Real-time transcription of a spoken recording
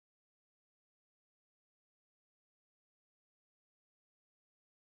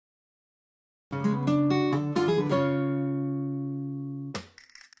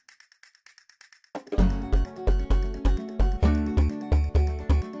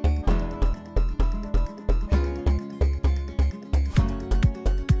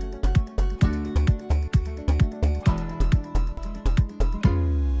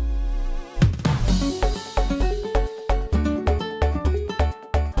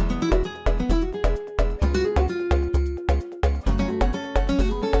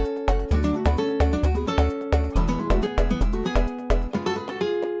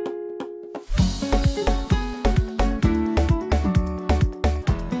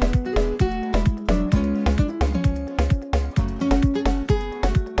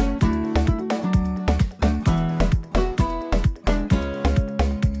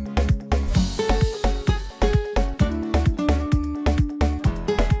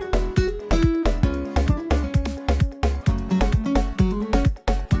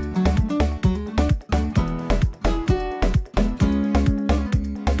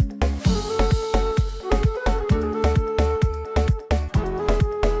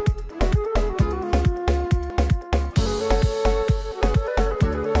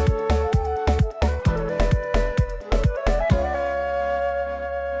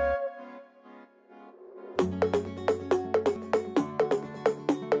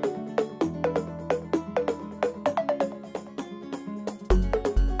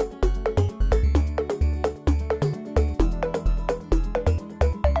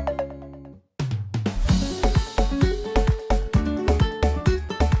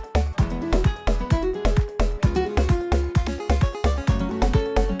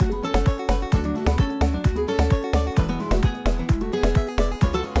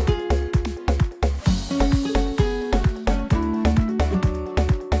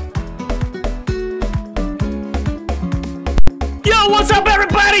What's up,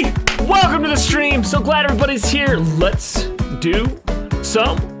 everybody? Welcome to the stream. So glad everybody's here. Let's do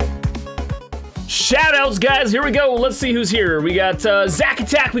some shout-outs, guys. Here we go. Let's see who's here. We got Zack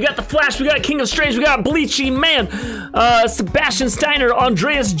Attack, we got The Flash, we got King of Strange, we got Bleachy Man, Sebastian Steiner,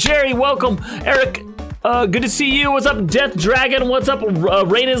 Andreas Jerry, welcome. Eric, good to see you. What's up, Death Dragon? What's up,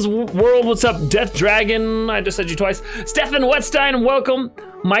 Raina's World? What's up, Death Dragon? I just said you twice. Stefan Wetstein, welcome.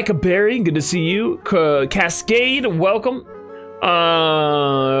 Micah Berry, good to see you. Cascade, welcome.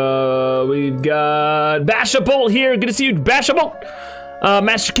 We've got Bashable here. Good to see you, Bashable.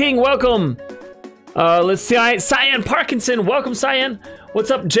 Master King, welcome. Let's see, Cyan Parkinson, welcome, Cyan. What's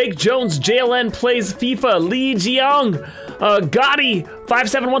up, Jake Jones? JLN plays FIFA. Lee Jiang, Gotti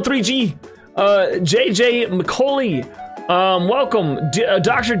 5713G, JJ McCauley, welcome.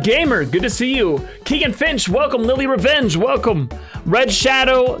 Dr. Gamer, good to see you. Keegan Finch, welcome. Lily Revenge, welcome. Red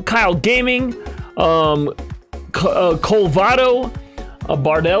Shadow, Kyle Gaming, Colvado,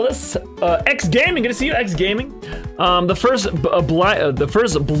 Bardelis, X Gaming, good to see you, X Gaming. The first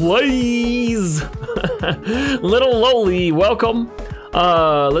Blaze, Little Lowly, welcome.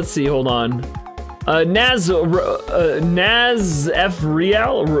 Let's see, hold on. Naz F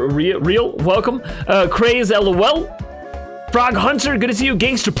Real, welcome. Craze LOL, Frog Hunter, good to see you.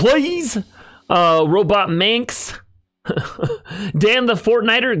 Gangster Plays, Robot Manx. Dan the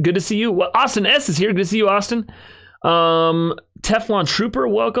Fortniter, good to see you. Austin S is here, good to see you, Austin. Teflon Trooper,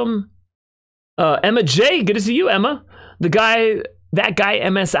 welcome. Emma J, good to see you, Emma. That guy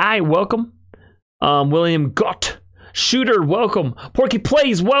MSI, welcome. William Gott, Shooter, welcome. Porky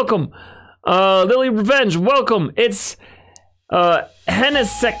Plays, welcome. Lily Revenge, welcome. It's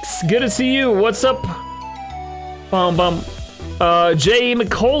Hennesex, good to see you. What's up? Jay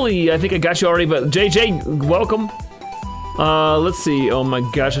McCauley, I think I got you already, but JJ, welcome. Let's see. Oh my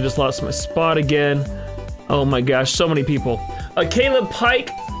gosh, I just lost my spot again. Oh my gosh, so many people. Caleb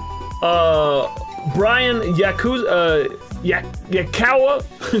Pike, Brian Yakawa.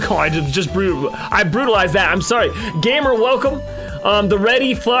 Oh, I brutalized that. I'm sorry. Gamer, welcome. The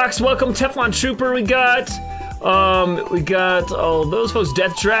Ready Fox, welcome. Teflon Trooper, we got all those folks.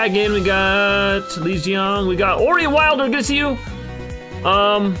 Death Dragon, we got Lee Jiang, we got Ori Wilder, good to see you.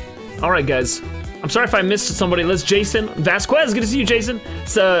 All right, guys. I'm sorry if I missed somebody. Let's Jason Vasquez, good to see you, Jason.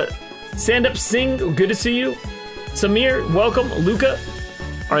 Stand Up Sing, good to see you. Samir, welcome. Luca.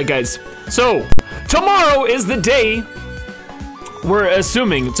 All right, guys. So tomorrow is the day. We're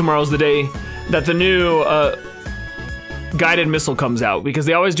assuming tomorrow's the day that the new guided missile comes out, because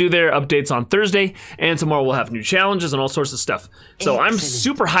they always do their updates on Thursday, and tomorrow we'll have new challenges and all sorts of stuff. So I'm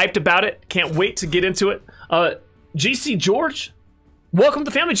super hyped about it. Can't wait to get into it. GC George, welcome to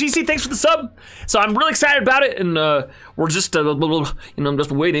the family. GC, thanks for the sub. So I'm really excited about it, and we're just I'm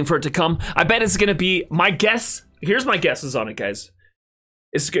just waiting for it to come. I bet it's gonna be, my guess, here's my guesses on it, guys.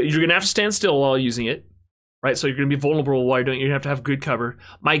 You're gonna have to stand still while using it, right? So you're gonna be vulnerable while you're doing it. You have to have good cover.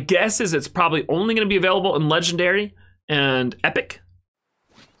 My guess is it's probably only gonna be available in Legendary and Epic.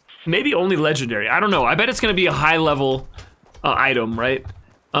 Maybe only Legendary. I don't know. I bet it's gonna be a high level item, right?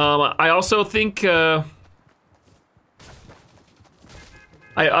 I also think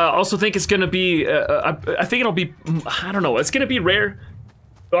I also think it's gonna be. I think it'll be. I don't know. It's gonna be rare.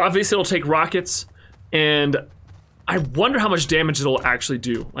 Obviously, it'll take rockets, and I wonder how much damage it'll actually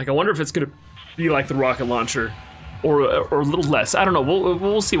do. Like, I wonder if it's gonna be like the rocket launcher, or a little less. I don't know.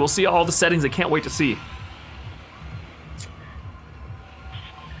 We'll see. We'll see all the settings. I can't wait to see.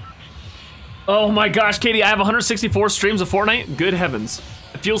 Oh my gosh, Katie! I have 164 streams of Fortnite. Good heavens!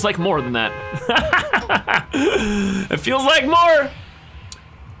 It feels like more than that. It feels like more.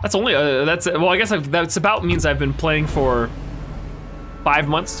 That's only that's well. I guess that's about means I've been playing for 5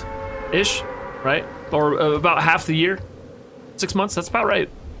 months, ish, right? Or about half the year, 6 months. That's about right.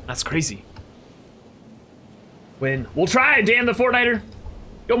 That's crazy. Win. We'll try, Dan the Fortniter.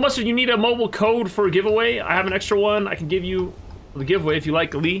 Yo, Mustard, you need a mobile code for a giveaway. I have an extra one. I can give you the giveaway if you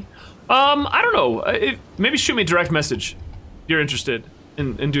like, Lee. I don't know. Maybe shoot me a direct message if you're interested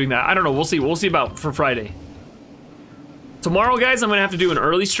in doing that. I don't know. We'll see. We'll see about for Friday. Tomorrow, guys, I'm gonna have to do an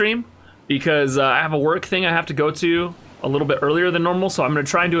early stream because I have a work thing I have to go to a little bit earlier than normal, so I'm gonna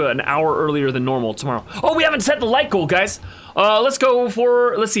try and do it an hour earlier than normal tomorrow. Oh, we haven't set the like goal, guys. Let's go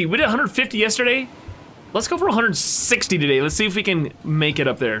for, let's see, we did 150 yesterday. Let's go for 160 today. Let's see if we can make it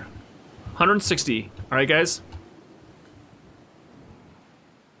up there. 160, all right, guys?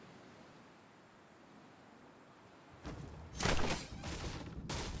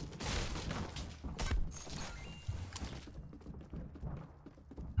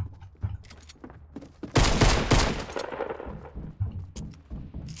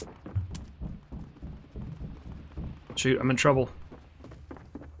 Shoot, I'm in trouble.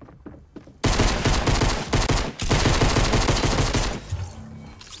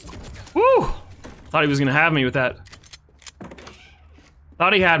 Woo! Thought he was gonna have me with that.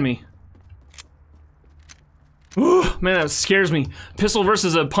 Thought he had me. Woo! Man, that scares me. Pistol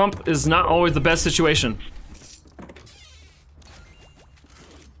versus a pump is not always the best situation.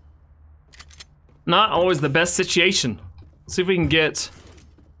 Not always the best situation. Let's see if we can get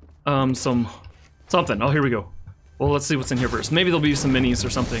something. Oh, here we go. Well, let's see what's in here first. Maybe there'll be some minis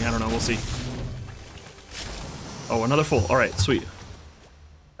or something. I don't know. We'll see. Oh, another full. All right, sweet.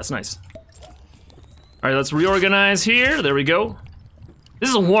 That's nice. All right, let's reorganize here. There we go. This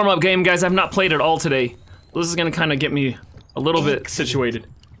is a warm-up game, guys. I've not played it all today. This is gonna kind of get me a little bit situated.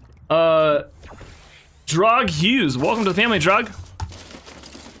 Drog Hughes. Welcome to the family, Drog.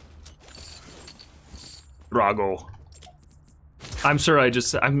 Drago. I'm sure I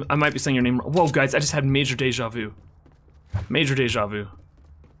might be saying your name wrong. Whoa, guys, I just had major deja vu. Major deja vu.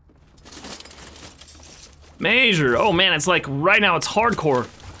 Major. Oh man, it's like right now it's hardcore.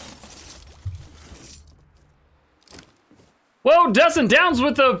 Whoa, Dustin Downs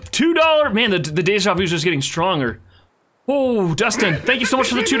with the $2. Man, the deja vu is just getting stronger. Oh, Dustin, thank you so much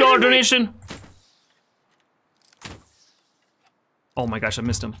for the $2 donation. Oh my gosh, I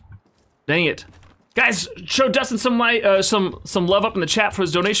missed him. Dang it. Guys, show Dustin some love up in the chat for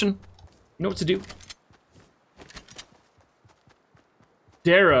his donation. You know what to do.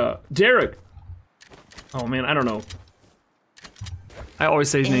 Derek. Oh man, I don't know. I always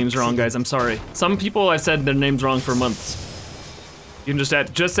say names wrong, guys. I'm sorry. Some people I said their names wrong for months. You can just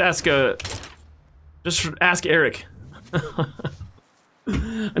ask Eric.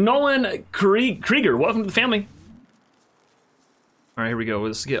 Nolan Krieger, welcome to the family. All right, here we go.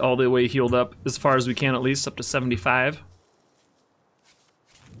 Let's get all the way healed up as far as we can, at least up to 75.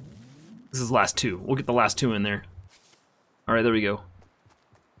 This is the last two. We'll get the last two in there. All right, there we go.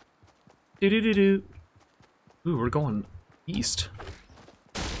 Ooh, we're going east.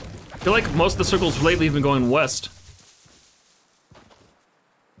 I feel like most of the circles lately have been going west.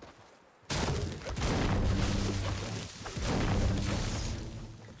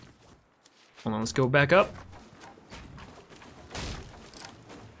 Hold on, let's go back up.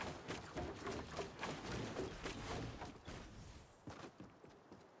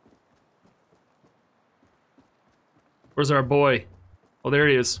 Where's our boy? Oh, there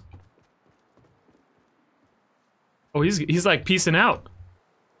he is. Oh, he's like peacing out.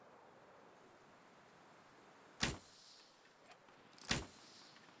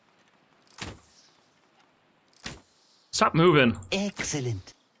 Stop moving.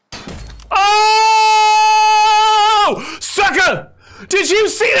 Excellent. Oh! Sucker! Did you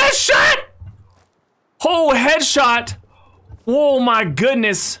see that shot? Oh, headshot. Oh my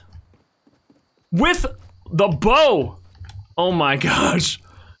goodness. With the bow. Oh my gosh.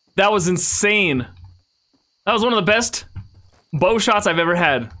 That was insane. That was one of the best bow shots I've ever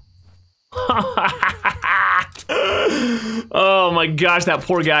had. Oh my gosh, that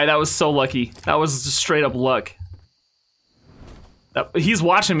poor guy. That was so lucky. That was just straight up luck. He's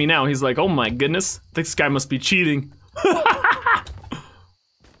watching me now. He's like, oh my goodness. This guy must be cheating.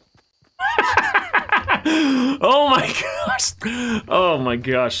 Oh my gosh. Oh my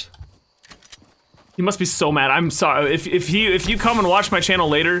gosh. He must be so mad. I'm sorry. If you come and watch my channel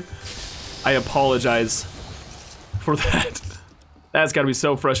later, I apologize for that. That's gotta be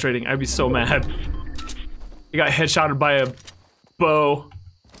so frustrating. I'd be so mad. He got headshotted by a bow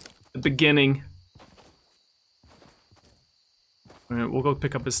at the beginning. Alright, we'll go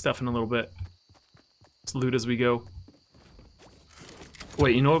pick up his stuff in a little bit. Let's loot as we go.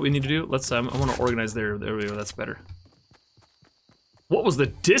 Wait, you know what we need to do? Let's, I want to organize there. There we go, that's better. What was the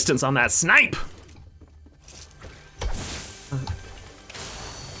distance on that snipe?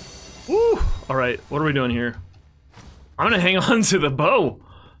 Woo! Alright, what are we doing here? I'm gonna hang on to the bow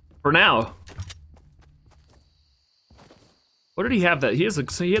for now. What did he have that? He had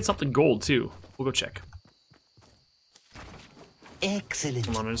something gold too. We'll go check. Excellent.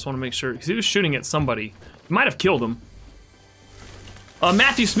 Come on, I just want to make sure, because he was shooting at somebody. He might have killed him.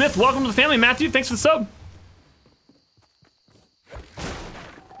 Matthew Smith, welcome to the family, Matthew. Thanks for the sub.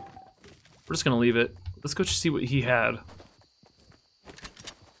 We're just gonna leave it. Let's go see what he had.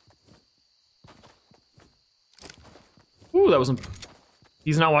 Ooh, that wasn't.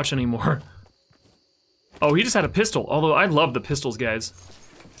 He's not watching anymore. Oh, he just had a pistol. Although I love the pistols, guys.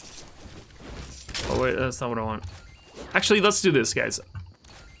 Oh wait, that's not what I want. Actually, let's do this, guys.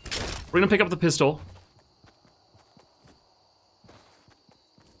 We're gonna pick up the pistol.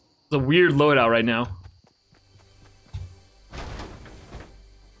 It's a weird loadout right now.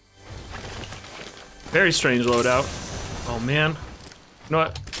 Very strange loadout. Oh man. You know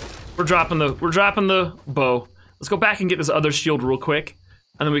what? We're dropping the bow. Let's go back and get this other shield real quick,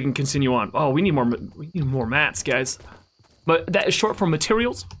 and then we can continue on. Oh, we need more mats, guys. But that is short for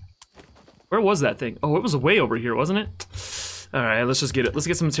materials. Where was that thing? Oh, it was way over here, wasn't it? All right, let's just get it. Let's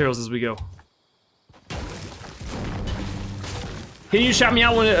get some materials as we go. Can you shout me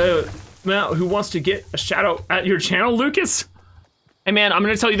out when who wants to get a shout out at your channel, Lucas? Hey man, I'm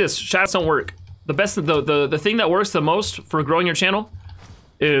gonna tell you this: shoutouts don't work. The best, the thing that works the most for growing your channel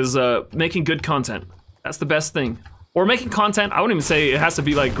is making good content. That's the best thing. Or making content. I wouldn't even say it has to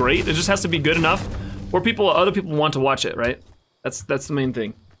be like great. It just has to be good enough where other people want to watch it, right? That's the main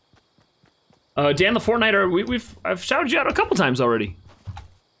thing. Dan the Fortniter, I've shouted you out a couple times already,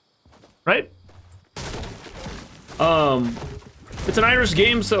 right? It's an Irish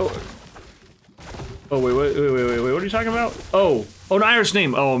game, so. Oh wait, what are you talking about? Oh, an Irish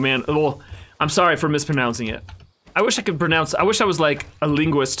name. Oh man, well, I'm sorry for mispronouncing it. I wish I could pronounce. I wish I was like a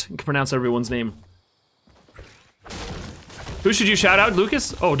linguist and could pronounce everyone's name. Who should you shout out,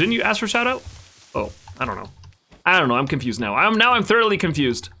 Lucas? Oh, didn't you ask for shout out? Oh, I don't know. I'm confused now. I'm thoroughly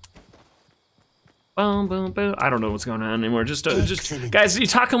confused. Boom, boom, boom. I don't know what's going on anymore. Just guys, you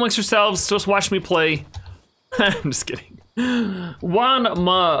talk amongst yourselves. Just watch me play. I'm just kidding. Juan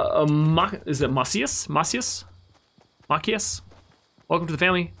is it Macias? Macias? Macias? Welcome to the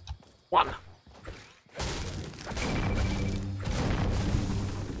family. Juan.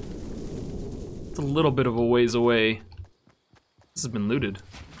 It's a little bit of a ways away. This has been looted.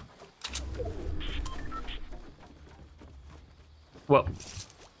 Well,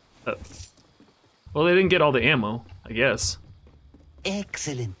 well, they didn't get all the ammo, I guess.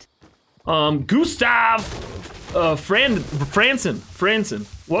 Excellent. Gustav, Franson.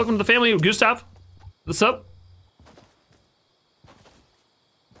 Welcome to the family, Gustav. What's up?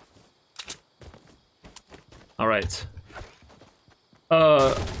 All right.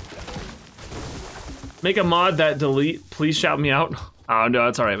 Make a mod that delete. Please shout me out. Oh no,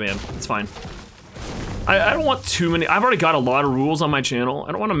 it's all right, man. It's fine. I don't want too many. I've already got a lot of rules on my channel.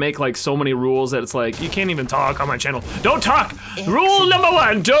 I don't want to make like so many rules that it's like you can't even talk on my channel. Don't talk. Rule number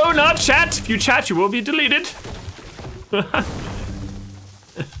 1: do not chat. If you chat, you will be deleted.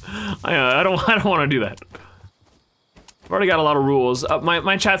 I don't want to do that. I've already got a lot of rules.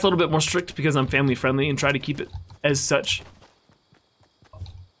 My chat's a little bit more strict because I'm family friendly and try to keep it as such.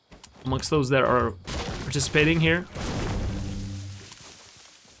 Amongst those that are participating here.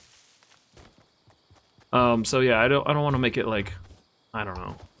 So yeah, I don't want to make it like, I don't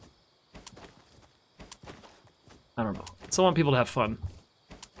know. I still want people to have fun.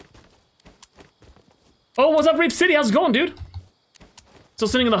 Oh, what's up, Reap City? How's it going, dude? Still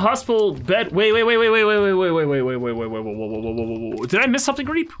sitting in the hospital bed. Wait. Did I miss something,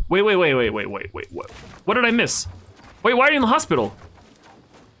 Reap? Wait. What did I miss? Wait, why are you in the hospital?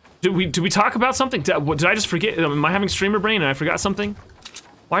 Did we talk about something? Did I just forget? Am I having streamer brain and I forgot something?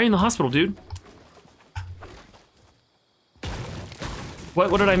 Why are you in the hospital, dude?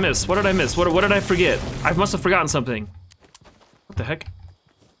 What did I miss? What did I miss? What did I forget? I must have forgotten something. What the heck?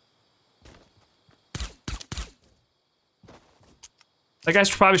 That guy's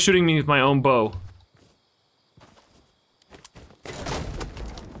probably shooting me with my own bow.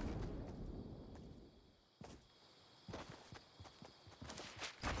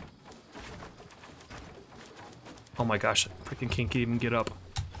 Oh my gosh, freaking can't even get up.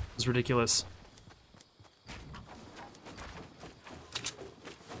 It's ridiculous.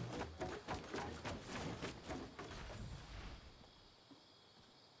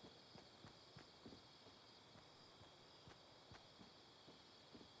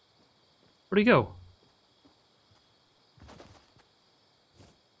 Where'd he go?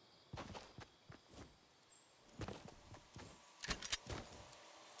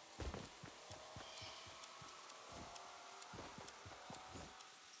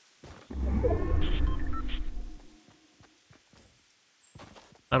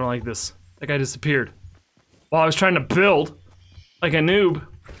 I don't like this. That guy disappeared. While I was trying to build like a noob.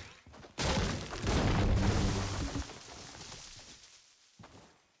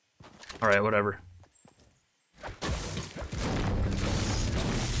 All right, whatever.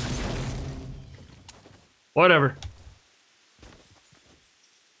 Whatever.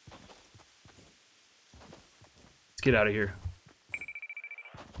 Let's get out of here.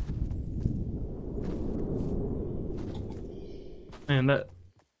 Man, that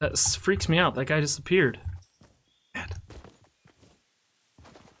freaks me out. That guy disappeared. Man.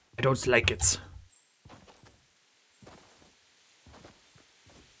 I don't like it.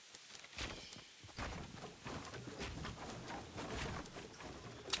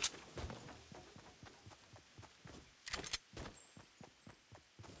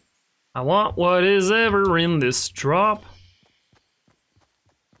 I want what is ever in this drop.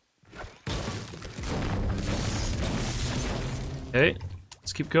 Okay,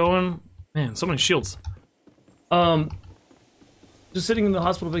 let's keep going. Man, so many shields. Just sitting in the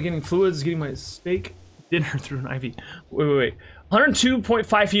hospital, getting fluids, getting my steak dinner through an IV. Wait.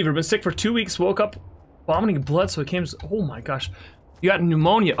 102.5 fever, been sick for 2 weeks, woke up vomiting blood, so it came. Oh my gosh. You got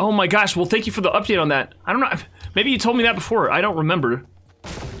pneumonia. Oh my gosh, well thank you for the update on that. I don't know, maybe you told me that before, I don't remember.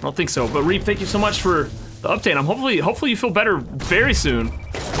 I don't think so, but Reap, thank you so much for the update. Hopefully you feel better very soon.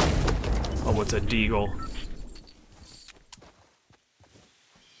 Oh, what's a deagle?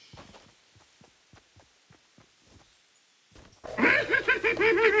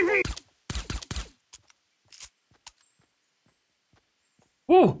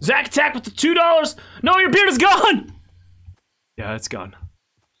 Ooh, Zach Attack with the $2. No, your beard is gone. Yeah, it's gone.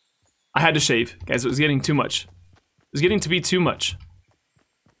 I had to shave, guys. It was getting too much. It was getting to be too much.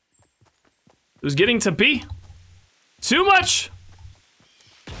 It was getting to be too much.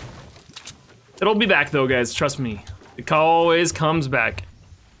 It'll be back though, guys. Trust me. It always comes back.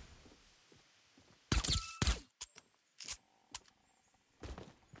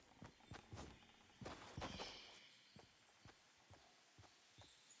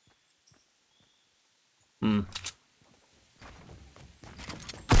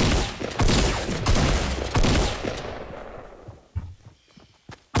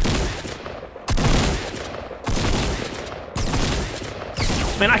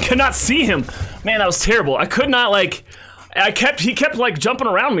 Man, I could not see him. Man, that was terrible. I could not, like, he kept like jumping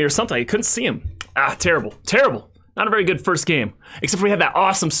around me or something. I couldn't see him. Ah, terrible, terrible. Not a very good first game, except for we had that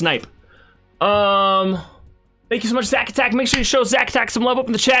awesome snipe. Thank you so much, Zach Attack. Make sure you show Zach Attack some love up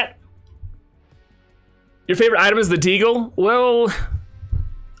in the chat. Your favorite item is the deagle? Well,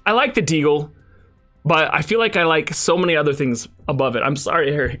 I like the deagle, but I feel like I like so many other things above it. I'm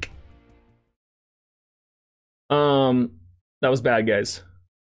sorry, Eric. That was bad, guys.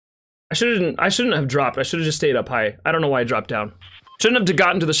 I shouldn't have dropped. I should have just stayed up high. I don't know why I dropped down. Shouldn't have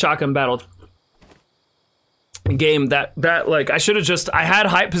gotten to the shotgun battle game. That like I should have just. I had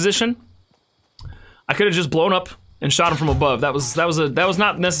height position. I could have just blown up and shot him from above. That was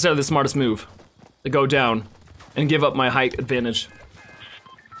not necessarily the smartest move, to go down and give up my height advantage.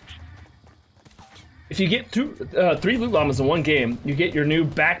 If you get 3 loot llamas in one game, you get your new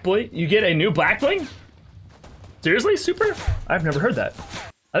back bling. You get a new black bling. Seriously, super? I've never heard that.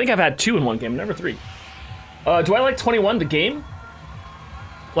 I think I've had 2 in one game, never 3. Do I like 21 the game?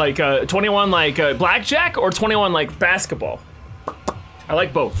 Like 21 like blackjack or 21 like basketball? I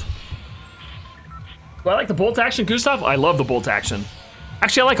like both. Do I like the bolt action, Gustav? I love the bolt action.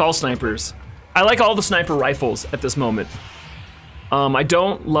 Actually, I like all snipers. I like all the sniper rifles at this moment. I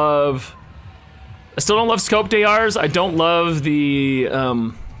don't love I still don't love scoped ARs. I don't love the,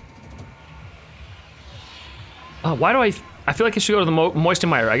 why do I feel like I should go to the Moist and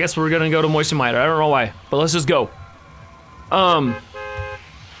Miter. I guess we're gonna go to Moist and Miter. I don't know why, but let's just go.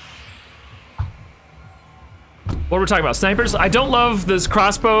 What we're talking about, snipers? I don't love this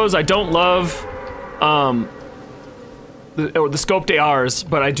crossbows. I don't love, the scoped ARs,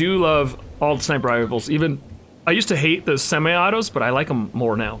 but I do love all the sniper rifles. Even, I used to hate the semi-autos, but I like them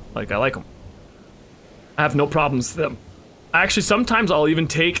more now. Like, I like them. I have no problems with them. Actually, sometimes I'll even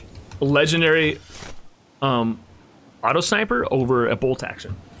take legendary, auto sniper over a bolt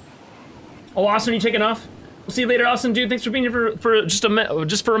action. Oh, Austin, you taking off? We'll see you later, Austin, dude. Thanks for being here for just a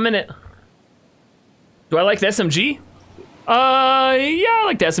minute. Do I like the SMG? Yeah, I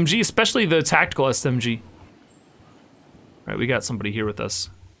like the SMG, especially the tactical SMG. All right, we got somebody here with us.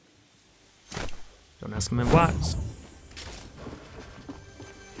 Don't ask him in blocks.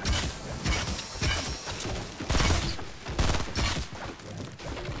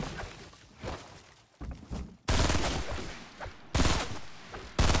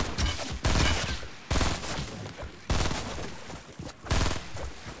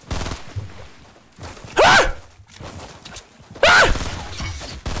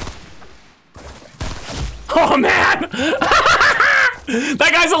 Oh man!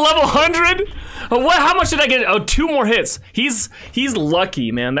 That guy's a level 100? What? How much did I get? Oh, 2 more hits. He's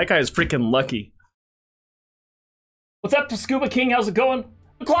lucky, man. That guy is freaking lucky. What's up, Scuba King? How's it going?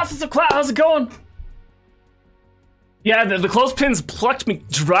 The Colossus of Cloud, how's it going? Yeah, the Clothespins plucked me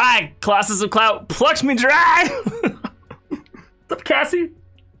dry. Colossus of Cloud plucked me dry. What's up, Cassie?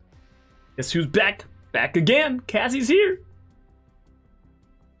 Guess who's back? Back again. Cassie's here.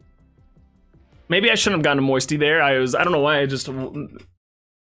 Maybe I shouldn't have gone to Moisty there. I don't know why I just went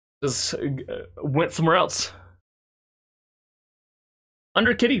somewhere else.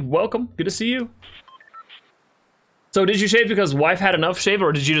 Under Kitty, welcome. Good to see you. So did you shave because wife had enough shave,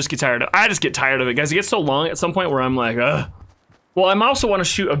 or did you just get tired of it? I just get tired of it, guys. It gets so long at some point where I'm like, ugh. Well, I also want to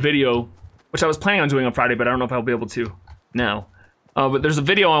shoot a video, which I was planning on doing on Friday, but I don't know if I'll be able to now. But there's a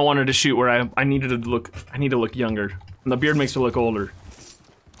video I wanted to shoot where I need to look younger, and the beard makes me look older.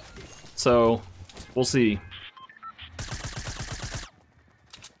 So we'll see.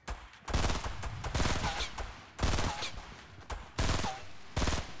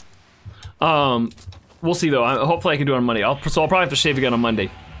 We'll see though. Hopefully I can do it on Monday. So I'll probably have to shave again on Monday.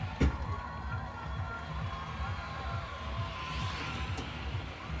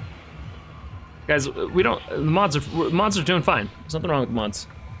 Guys, the mods are doing fine. There's nothing wrong with the mods.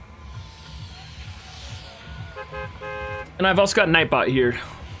 And I've also got Nightbot here,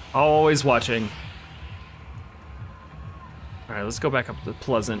 always watching. All right, let's go back up to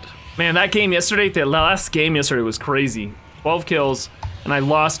Pleasant. Man, that game yesterday, the last game yesterday was crazy. 12 kills, and I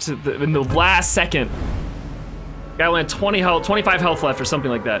lost in the last second. Guy went 20 health, 25 health left or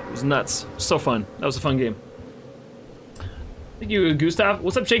something like that. It was nuts. So fun. That was a fun game. Thank you, Gustav.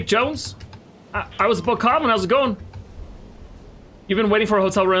 What's up, Jake Jones? I was about Common. How's it going? You've been waiting for a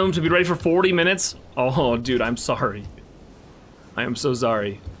hotel room to be ready for 40 minutes? Oh, dude, I'm sorry. I am so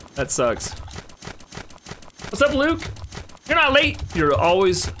sorry. That sucks. What's up, Luke? You're not late. You're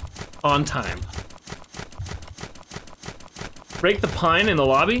always on time. Break the pine in the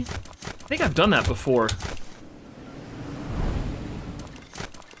lobby? I think I've done that before.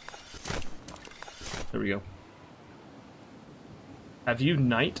 There we go. Have you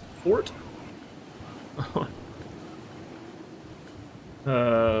Night Fort?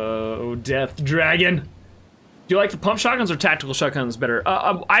 Oh, Death Dragon. Do you like the pump shotguns or tactical shotguns better?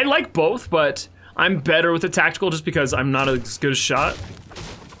 I like both, but I'm better with the tactical just because I'm not as good a shot.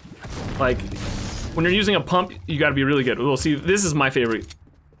 Like, when you're using a pump, you gotta be really good. We'll see, this is my favorite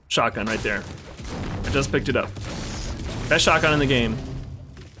shotgun right there. I just picked it up. Best shotgun in the game.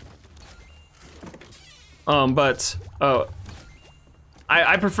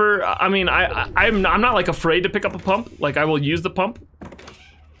 I prefer, I mean, I'm not like afraid to pick up a pump. Like, I will use the pump.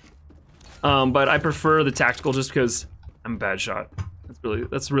 But I prefer the tactical just because I'm a bad shot.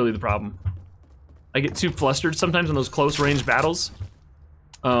 That's really the problem. I get too flustered sometimes in those close range battles.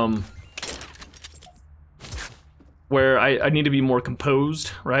 Where I need to be more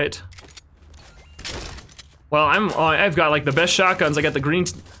composed, right? Well, I've got like the best shotguns. I got the green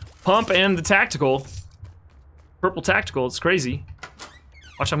pump and the tactical. Purple tactical, it's crazy.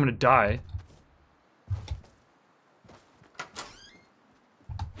 Watch, I'm gonna die.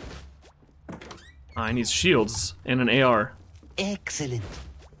 I need shields and an AR. Excellent.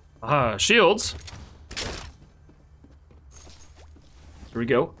 Shields. Here we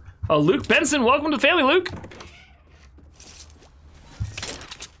go. Luke Benson, welcome to the family, Luke.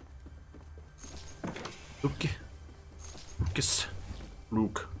 Luke. Lucas.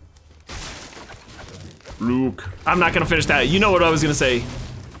 Luke. Luke. I'm not gonna finish that. You know what I was gonna say.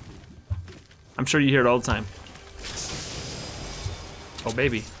 I'm sure you hear it all the time. Oh,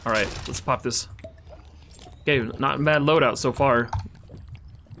 baby. All right, let's pop this. Okay, not a bad loadout so far.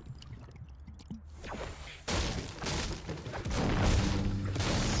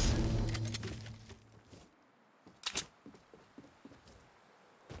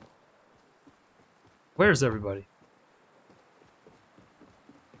 Where's everybody?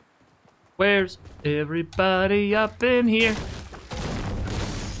 Where's everybody up in here?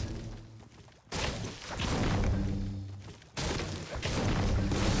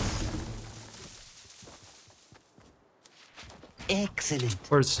 Excellent.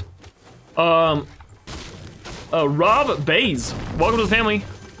 Where's Rob Bays. Welcome to the family.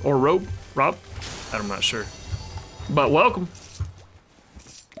 Or Rob? I'm not sure. But welcome.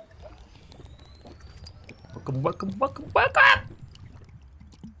 Welcome.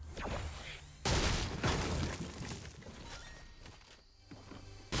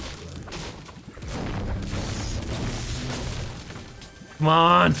 Come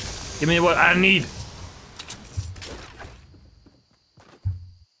on, give me what I need.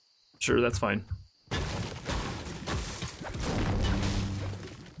 Sure, that's fine.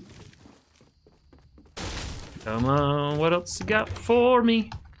 Come on, what else you got for me?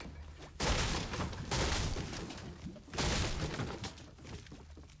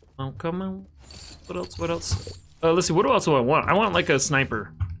 Oh, come on. What else? Let's see, what else do I want? I want like a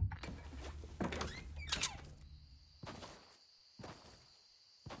sniper.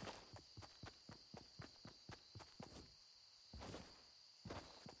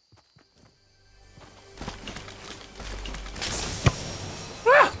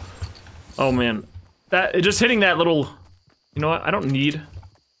 Ah! Oh man, just hitting that little, you know what? I don't need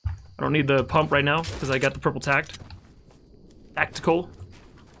the pump right now because I got the purple tactical.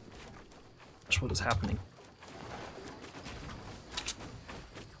 What is happening?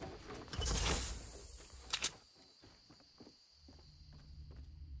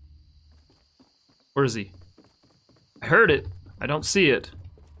 Where is he? I heard it. I don't see it.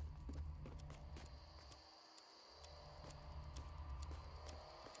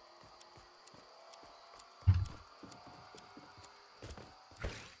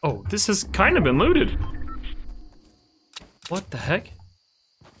 Oh, this has kind of been looted. What the heck?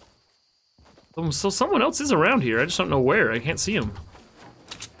 So someone else is around here. I just don't know where. I can't see him.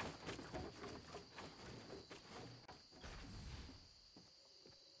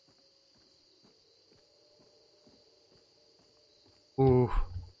 Ooh.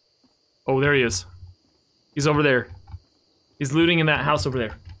 Oh, there he is. He's over there. He's looting in that house over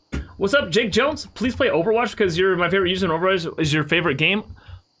there. What's up, Jake Jones? Please play Overwatch because you're my favorite user in Overwatch is your favorite game.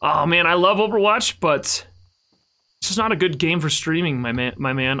 Oh man, I love Overwatch, but it's just not a good game for streaming, my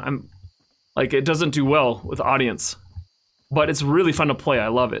man. I'm like, it doesn't do well with audience, but it's really fun to play. I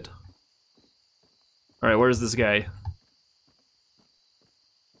love it. All right, where's this guy?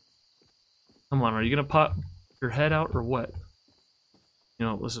 Come on, are you gonna pop your head out or what? You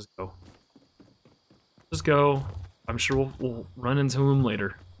know, let's just go. Just go. I'm sure we'll run into him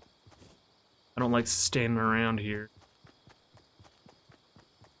later. I don't like standing around here.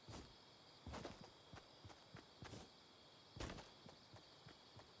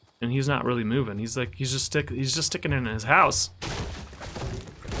 And he's not really moving. He's just sticking in his house.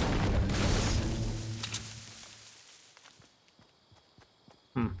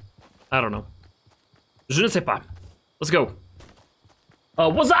 I don't know. Je ne sais pas. Let's go.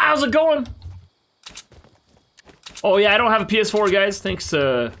 What's up? How's it going? Oh yeah, I don't have a PS4, guys. Thanks,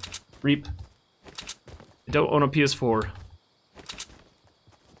 Reap. I don't own a PS4.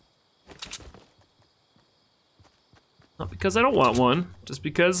 Not because I don't want one, just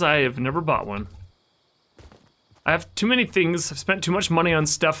because I have never bought one. I have too many things. I've spent too much money on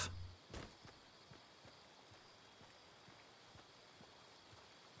stuff.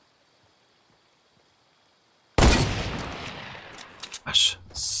 Gosh.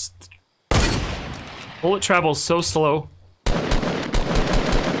 Bullet travels so slow.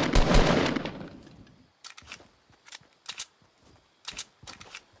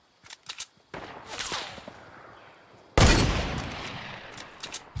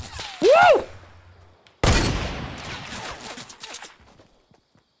 Woo!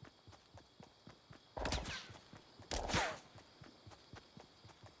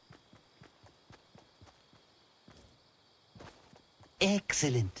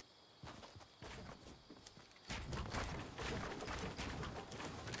 Excellent.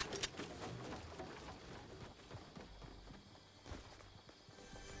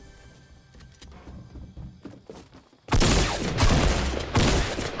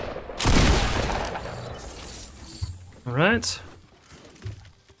 All right.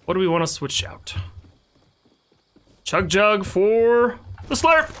 What do we want to switch out? Chug Jug for the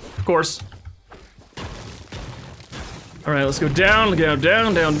Slurp, of course. All right, let's go down,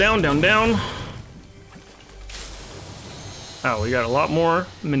 down. Oh, we got a lot more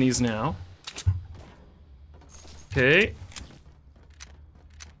minis now. Okay.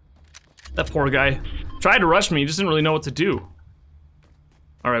 That poor guy tried to rush me, just didn't really know what to do.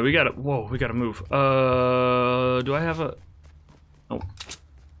 All right, we gotta, whoa, we gotta move. Do I have a, oh.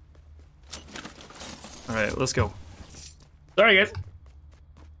 All right, let's go. Sorry, guys.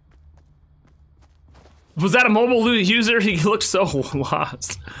 Was that a mobile user? He looked so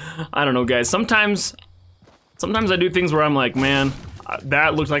lost. I don't know, guys. Sometimes I do things where I'm like, man,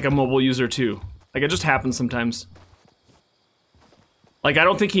 that looked like a mobile user too. Like, it just happens sometimes. Like, I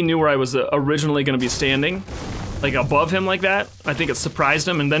don't think he knew where I was originally gonna be standing, like above him like that. I think it surprised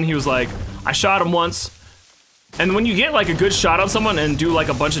him, and then he was like, I shot him once. And when you get like a good shot on someone and do like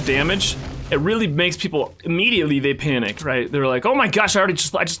a bunch of damage, it really makes people, immediately they panic, right? They're like, oh my gosh, I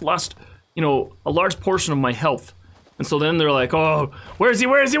just lost, you know, a large portion of my health. And so then they're like, oh, where is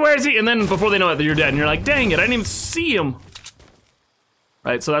he? And then before they know it, you're dead, and you're like, dang it, I didn't even see him.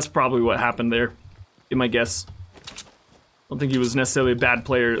 Right, so that's probably what happened there, in my guess. I don't think he was necessarily a bad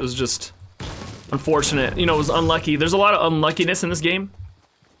player, it was just unfortunate. You know, it was unlucky. There's a lot of unluckiness in this game.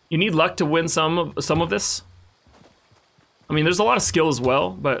 You need luck to win some of this. I mean, there's a lot of skill as well,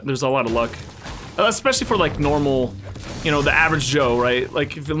 but there's a lot of luck. Especially for like normal, you know, the average Joe, right?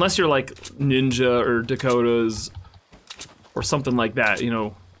 Like, unless you're like Ninja or Dakotas or something like that, you know,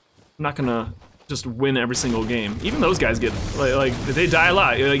 I'm not gonna just win every single game. Even those guys get, like they die a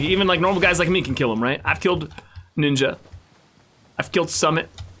lot. Like, even like normal guys like me can kill them, right? I've killed Ninja. I've killed Summit.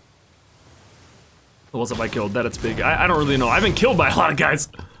 What was it I killed? That it's big. I don't really know. I've been killed by a lot of guys.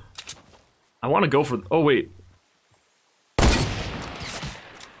 I want to go for, oh wait.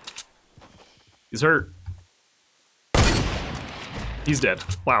 He's hurt. He's dead.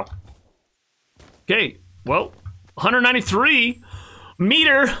 Wow. Okay, well, 193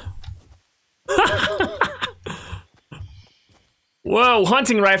 meter. Whoa,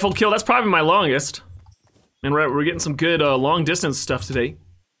 hunting rifle kill. That's probably my longest. And we're getting some good long distance stuff today.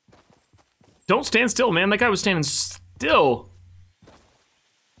 Don't stand still, man. That guy was standing still.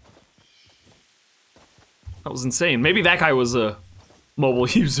 That was insane. Maybe that guy was a mobile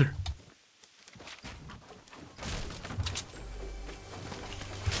user.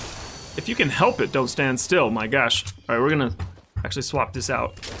 If you can help it, don't stand still. My gosh. All right, we're gonna actually swap this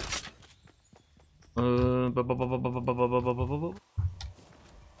out. All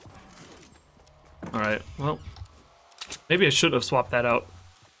right, well, maybe I should have swapped that out.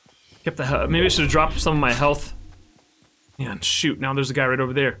 Kept the maybe I should have dropped some of my health. Man, shoot! Now there's a guy right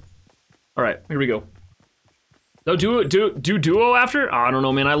over there. All right, here we go. No, do duo after? Oh, I don't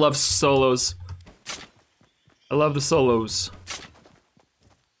know, man. I love solos. I love the solos.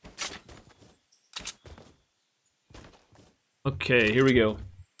 Okay, here we go.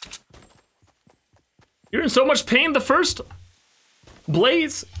 You're in so much pain. The first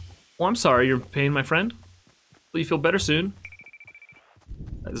blaze. Well, I'm sorry, you're in pain, my friend. Will you feel better soon?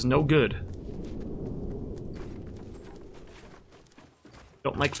 That is no good.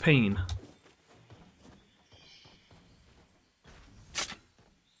 Don't like pain.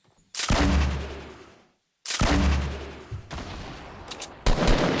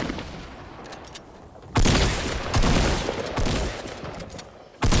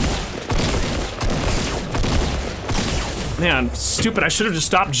 Man, stupid, I should have just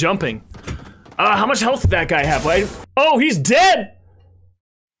stopped jumping. How much health did that guy have? Oh, he's dead!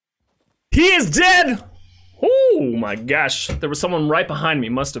 He is dead! Oh my gosh, there was someone right behind me,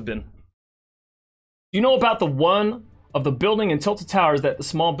 must have been. You know about the one of the building and tilted towers that the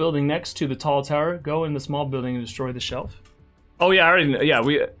small building next to the tall tower? Go in the small building and destroy the shelf. Oh yeah, I already know. Yeah,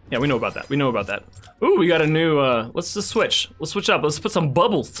 we know about that. We know about that. Ooh, we got a new, let's just switch. Let's switch up. Let's put some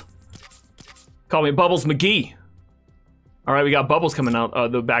bubbles. Call me Bubbles McGee. All right, we got bubbles coming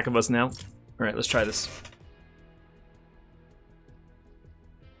out the back of us now. All right, let's try this.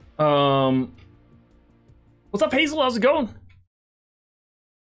 What's up, Hazel? How's it going?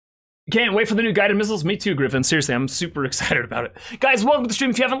 Can't wait for the new guided missiles. Me too, Griffin. Seriously, I'm super excited about it. Guys, welcome to the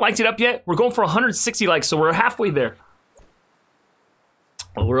stream. If you haven't liked it up yet, we're going for 160 likes, so we're halfway there.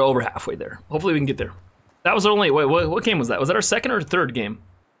 Well, we're over halfway there. Hopefully we can get there. That was only, wait, what game was that? Was that our second or third game?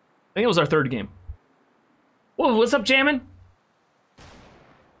 I think it was our third game. Whoa, what's up, Jammin'?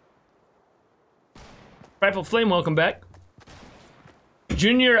 Rifle Flame, welcome back.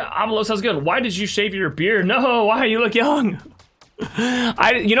 Junior Avalos, how's it going? Why did you shave your beard? No, why? You look young.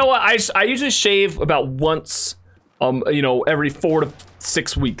 You know what? I usually shave about once you know, every 4 to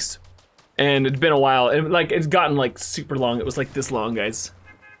 6 weeks. And it's been a while, and like it's gotten like super long. It was like this long, guys.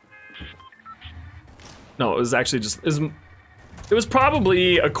 No, it was actually just it was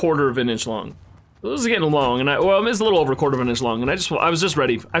probably a 1/4 of an inch long. It was getting long, and well, it was a little over a 1/4 of an inch long, and I was just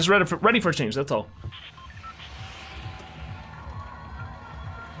ready. I was ready for a change. That's all.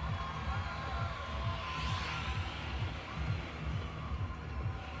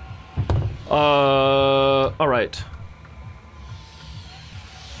 All right.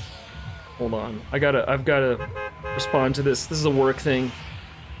 Hold on. I've gotta respond to this. This is a work thing.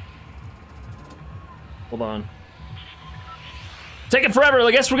 Hold on. Taking forever. I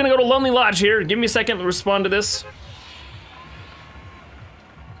guess we're gonna go to Lonely Lodge here. Give me a second to respond to this.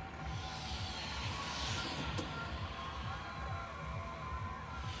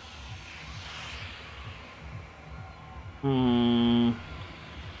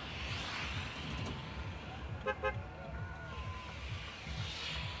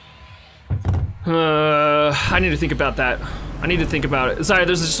 I need to think about that. I need to think about it. Sorry,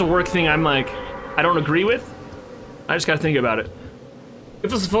 there's just a work thing I'm like, I don't agree with. I just gotta think about it.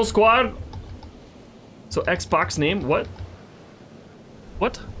 If it's a full squad, so Xbox name, what?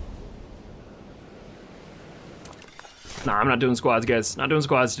 What? Nah, I'm not doing squads, guys. Not doing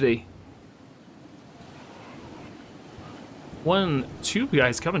squads today. 1, 2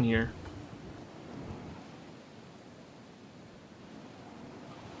 guys coming here.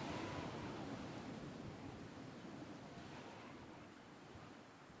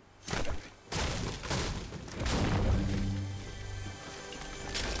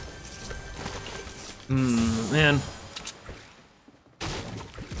 Man.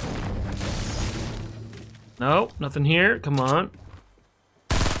 No, nothing here. Come on.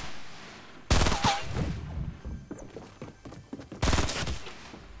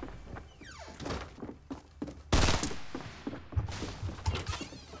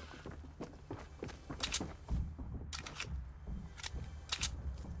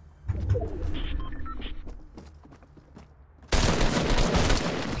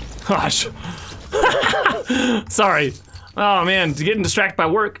 Gosh. Sorry. Oh man, getting distracted by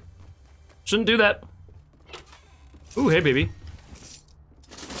work. Shouldn't do that. Ooh, hey baby.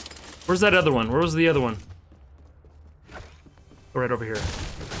 Where's that other one? Where was the other one? Oh, right over here.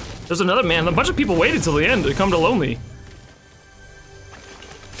 There's another man. A bunch of people waited till the end to come to Lonely.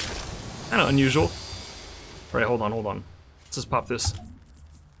 Kinda unusual. Alright, hold on. Let's just pop this.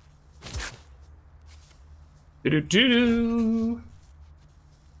 Do-do-do-do.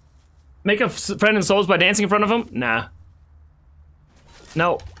 Make a friend in souls by dancing in front of him? Nah.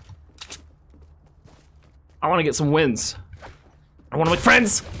 No. I want to get some wins. I want to make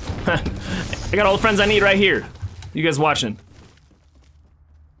friends. I got all the friends I need right here. You guys watching.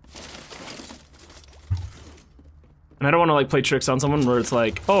 And I don't want to like play tricks on someone where it's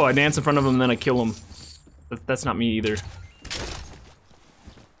like, oh, I dance in front of them and then I kill them. That's not me either.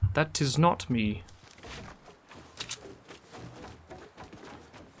 That is not me.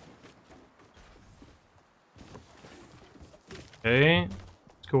 Okay,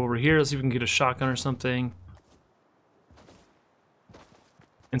 let's go over here. Let's see if we can get a shotgun or something.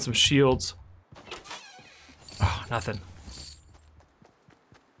 And some shields. Oh, nothing.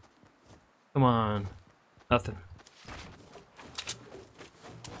 Come on. Nothing.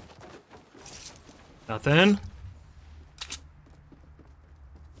 Nothing.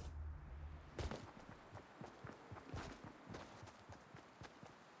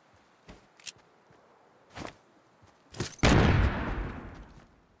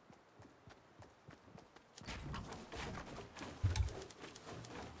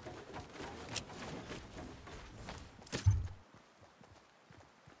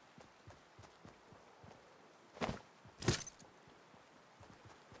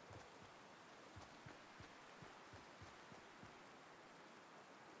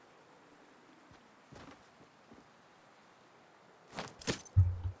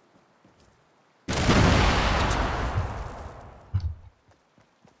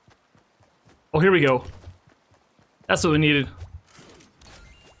 Oh, here we go. That's what we needed.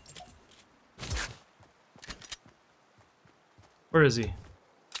 Where is he?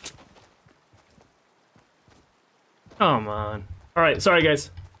 Come on. Alright, sorry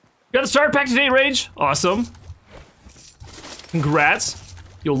guys. Got the starter pack today, Rage. Awesome. Congrats.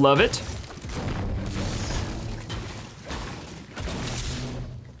 You'll love it.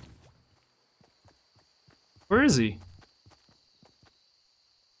 Where is he?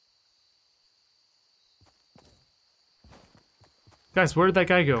 Guys, where did that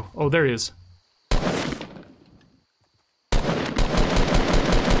guy go? Oh, there he is.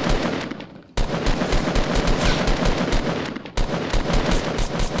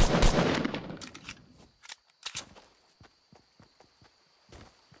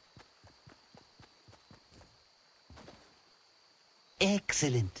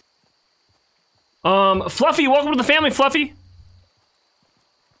 Excellent. Fluffy, welcome to the family, Fluffy.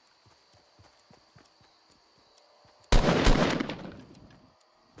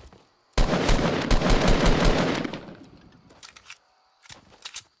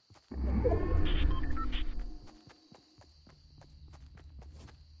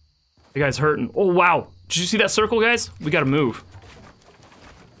 The guy's hurting. Oh, wow. Did you see that circle, guys? We gotta move.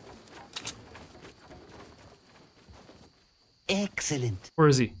 Excellent. Where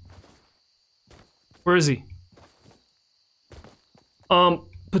is he? Where is he?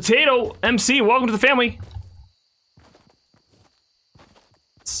 Potato MC, welcome to the family.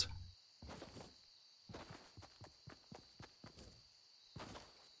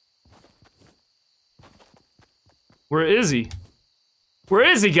 Where is he? Where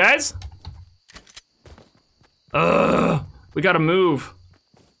is he, guys? We gotta move.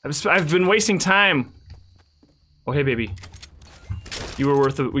 I've been wasting time. Oh, hey, baby. You were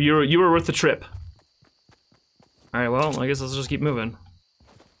worth the trip. All right, well, I guess let's just keep moving.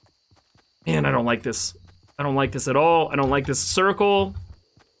 Man, I don't like this. I don't like this at all. I don't like this circle.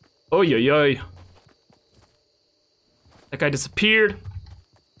 Oh, yo. That guy disappeared.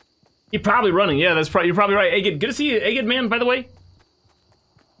 He's probably running. Yeah, you're probably right. Agid, good to see you, Agid, man, by the way.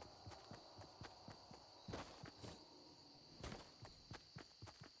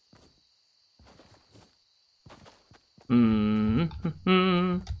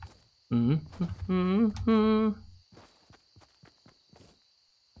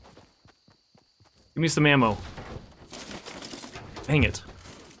 Give me some ammo. Dang it.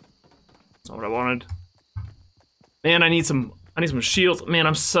 That's not what I wanted. Man, I need some shields. Man,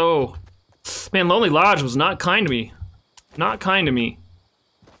 Man, Lonely Lodge was not kind to me. Not kind to me.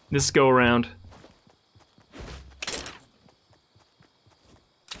 This go around.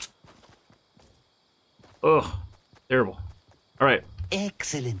 Ugh. Terrible. Alright.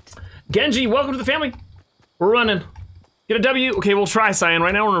 Excellent. Genji, welcome to the family. We're running. Get a W. Okay, we'll try, Cyan.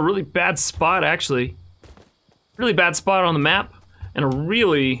 Right now we're in a really bad spot, actually. Really bad spot on the map. And a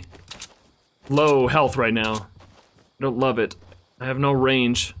really low health right now. I don't love it. I have no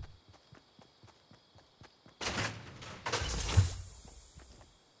range.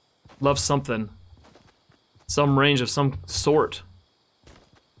 Love something. Some range of some sort.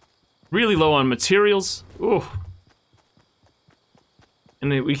 Really low on materials. Ooh.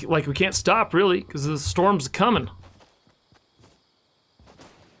 And we can't stop, really, because the storm's coming.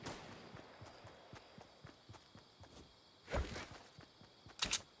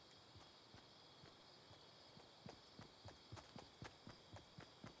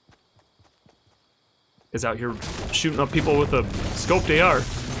 Is out here shooting up people with a scoped AR.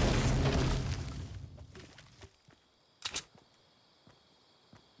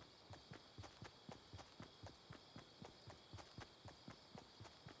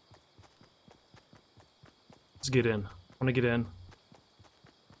 Let's get in. I want to get in.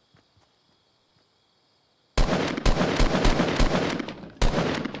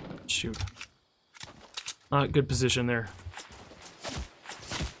 Shoot. Not a good position there.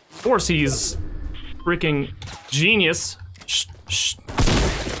 Of course he's freaking genius. Shh.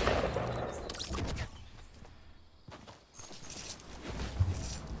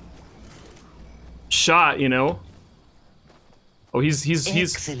 Shot, you know. Oh, he's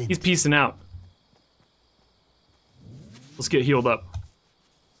piecing out. Let's get healed up.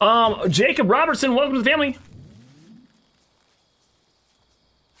 Jacob Robertson, welcome to the family.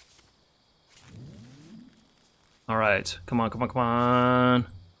 All right, come on.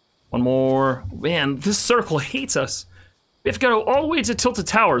 One more. Man, this circle hates us. We have to go all the way to Tilted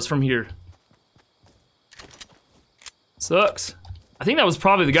Towers from here. Sucks. I think that was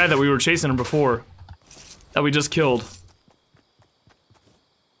probably the guy that we were chasing before. That we just killed.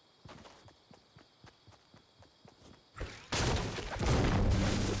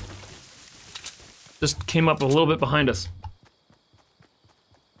 Just came up a little bit behind us.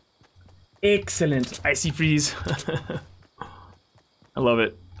 Excellent. Icy freeze. I love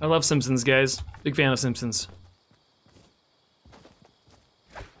it. I love Simpsons, guys. Big fan of Simpsons.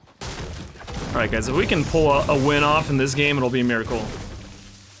 Alright, guys, if we can pull a win off in this game, it'll be a miracle.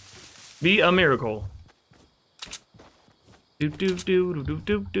 Be a miracle. Do.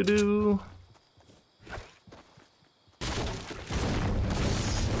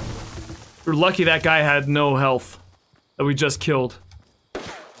 We're lucky that guy had no health that we just killed.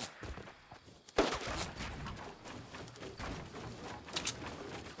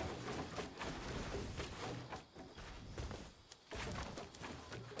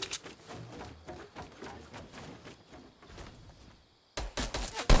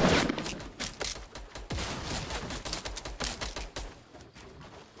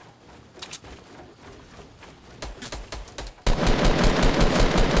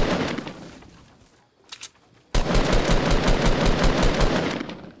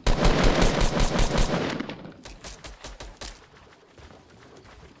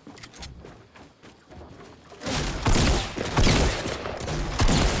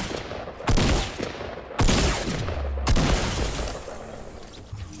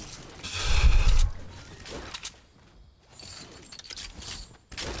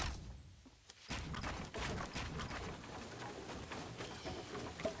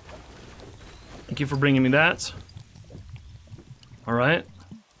 you for bringing me that. All right.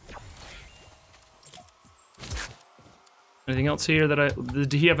 Anything else here that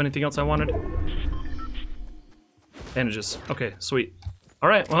did he have anything else I wanted? Bandages. Okay, sweet. All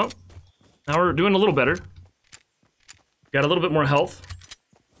right, well, now we're doing a little better. Got a little bit more health.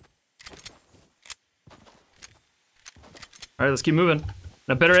 All right, let's keep moving.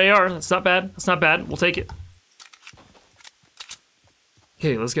 A better AR, that's not bad. That's not bad, we'll take it.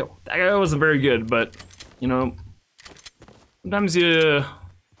 Okay, let's go. That guy wasn't very good, but, you know, sometimes you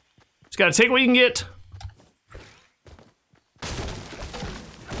just gotta take what you can get.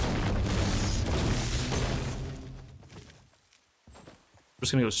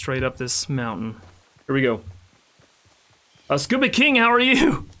 Just gonna go straight up this mountain. Here we go. Scuba King, how are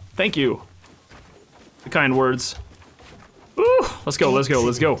you? Thank you. The kind words. Ooh, let's go, let's go,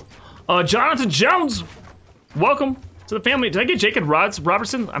 let's go. Jonathan Jones, welcome to the family. Did I get Jacob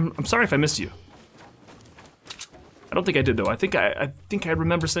Robertson? I'm sorry if I missed you. I don't think I did though. I think I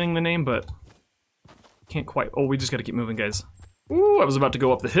remember saying the name, but can't quite. Oh, we just gotta keep moving, guys. Ooh, I was about to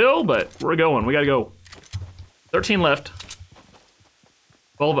go up the hill, but we're going. We gotta go. 13 left.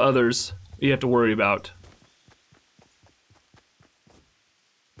 12 others you have to worry about.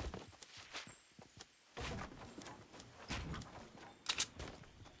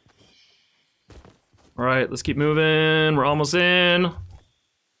 All right, let's keep moving. We're almost in.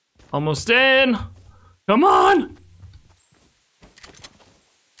 Almost in. Come on!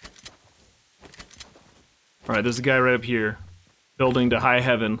 All right, there's a guy right up here, building to high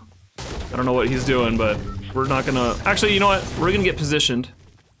heaven. I don't know what he's doing, but we're not gonna... Actually, you know what? We're gonna get positioned.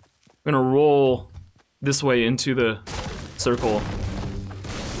 We're gonna roll this way into the circle.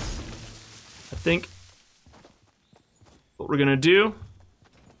 I think what we're gonna do...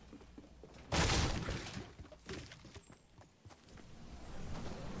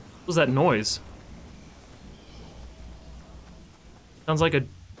 What was that noise? Sounds like a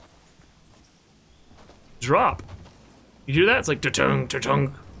drop. You hear that? It's like ta-tung,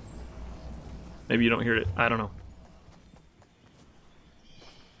 ta-tung. Maybe you don't hear it. I don't know.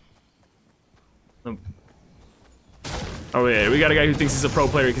 Oh yeah, we got a guy who thinks he's a pro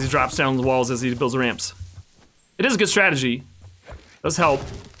player because he drops down the walls as he builds ramps. It is a good strategy. Does help.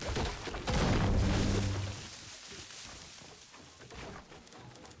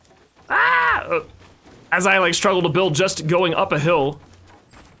 Ah! As I like struggle to build just going up a hill.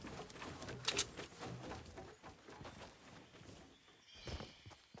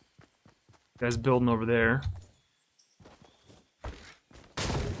 Guys building over there.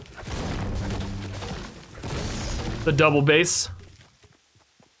 The double base.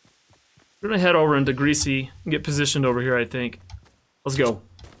 We're gonna head over into Greasy and get positioned over here, I think. Let's go.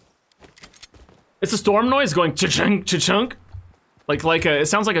 It's a storm noise going cha-chunk, cha-chunk. It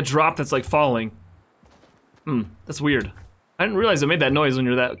sounds like a drop that's like falling. That's weird. I didn't realize it made that noise when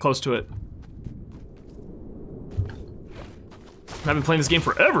you're that close to it. I've been playing this game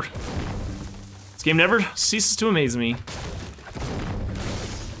forever. This game never ceases to amaze me.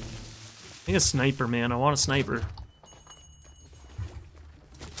 I need a sniper, man. I want a sniper.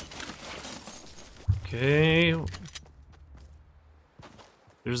 Okay.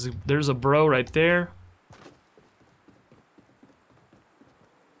 There's a bro right there.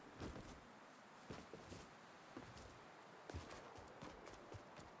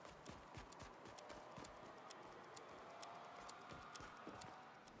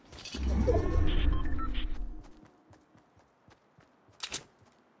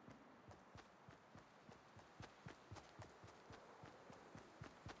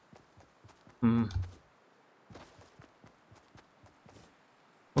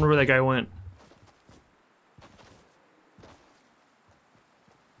 Wonder where that guy went.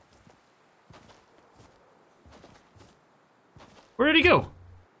 Where did he go?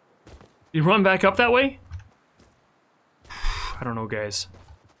 Did he run back up that way? I don't know, guys.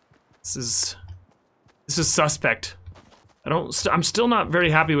 This is suspect. I'm still not very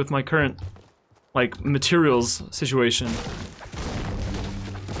happy with my current, like, materials situation.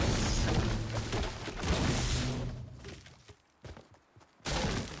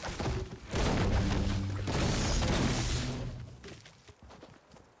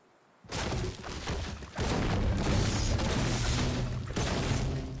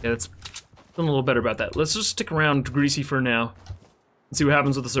 Yeah, it's feeling a little better about that. Let's just stick around Greasy for now and see what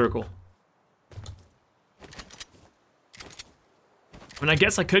happens with the circle. I mean, I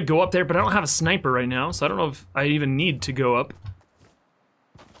guess I could go up there, but I don't have a sniper right now, so I don't know if I even need to go up.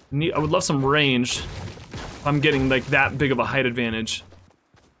 I would love some range if I'm getting like that big of a height advantage.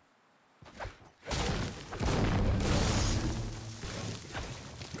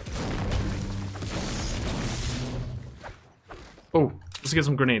 Let's get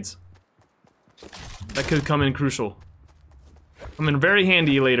some grenades. That could come in crucial. Come in very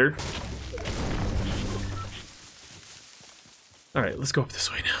handy later. Alright, let's go up this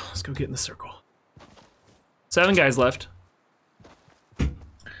way now. Let's go get in the circle. 7 guys left.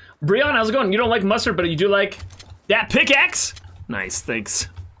 Brian, how's it going? You don't like mustard, but you do like that pickaxe? Nice, thanks.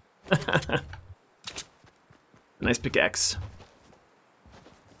 Nice pickaxe.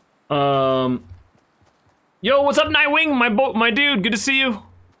 Yo, what's up, Nightwing? My dude, good to see you.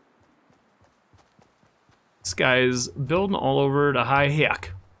 This guy's building all over the high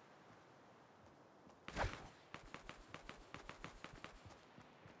heck.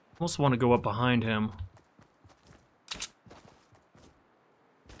 Almost want to go up behind him.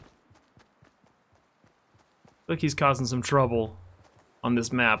 Look, he's causing some trouble on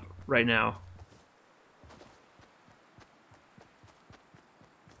this map right now.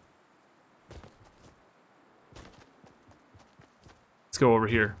 Let's go over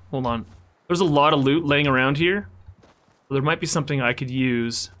here. Hold on. There's a lot of loot laying around here. There might be something I could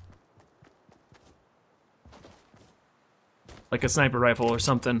use. Like a sniper rifle or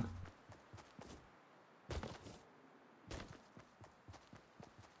something.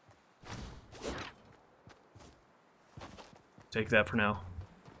 Take that for now.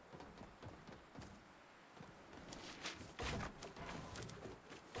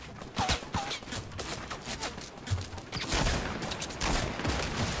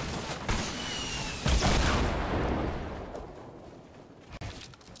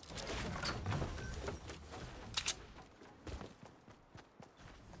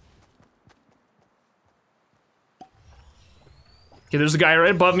 Okay, there's a guy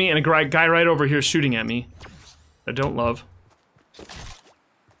right above me and a guy right over here shooting at me. I don't love. I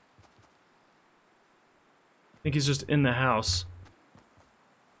think he's just in the house.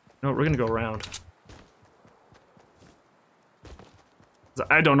 No, we're gonna go around.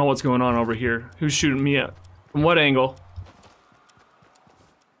 I don't know what's going on over here. Who's shooting me at? From what angle?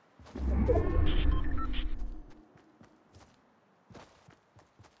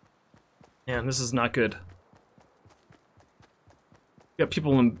 Man, this is not good. Got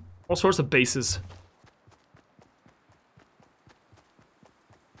people in all sorts of bases.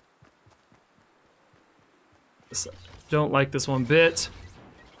 Don't like this one bit.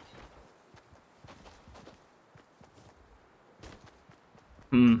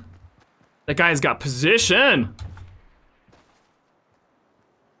 That guy's got position.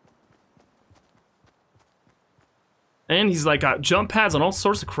 And he's like got jump pads and all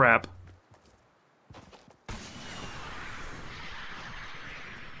sorts of crap.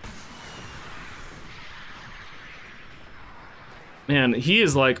 Man, he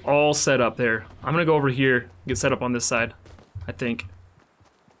is like all set up there. I'm gonna go over here, get set up on this side, I think.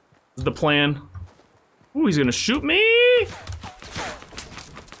 This is the plan. Ooh, he's gonna shoot me!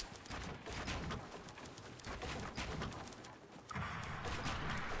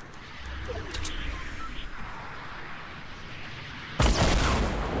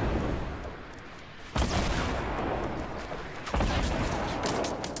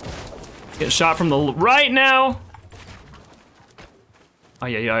 Get shot from the right now.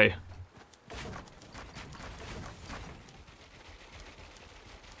 Ay, ay, ay.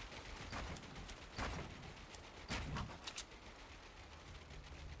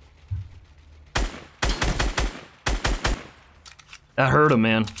 That hurt him,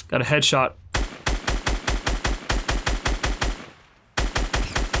 man. Got a headshot.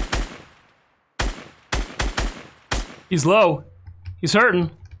 He's low. He's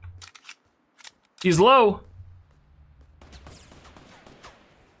hurting. He's low.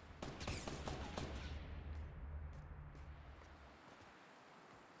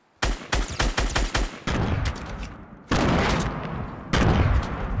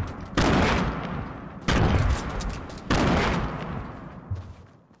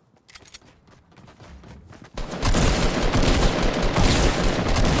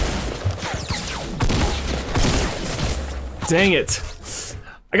 Dang it.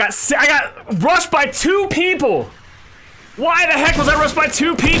 I got rushed by 2 people. Why the heck was I rushed by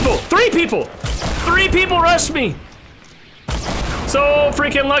 2 people? 3 people. 3 people rushed me. So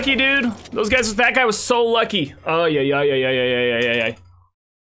freaking lucky, dude. That guy was so lucky. Oh, yeah.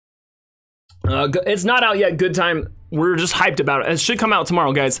 It's not out yet, good time. We're just hyped about it. It should come out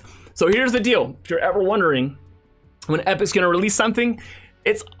tomorrow, guys. So here's the deal. If you're ever wondering when Epic's gonna release something,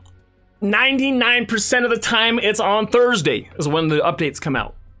 it's 99% of the time it's on Thursday is when the updates come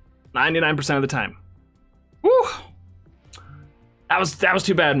out. 99% of the time. Woo! That was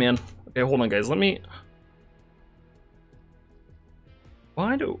too bad, man. Okay, hold on, guys. Let me.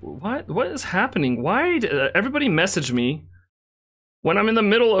 What is happening? Why did everybody message me when I'm in the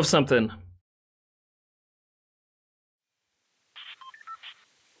middle of something.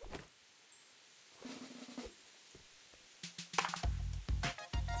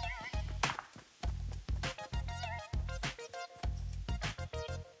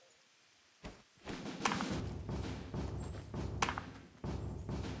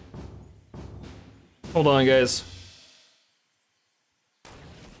 Hold on, guys.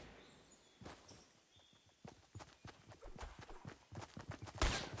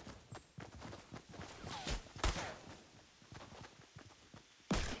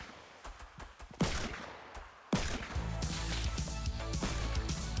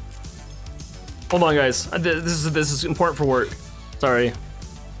 Hold on, guys. This is important for work. Sorry.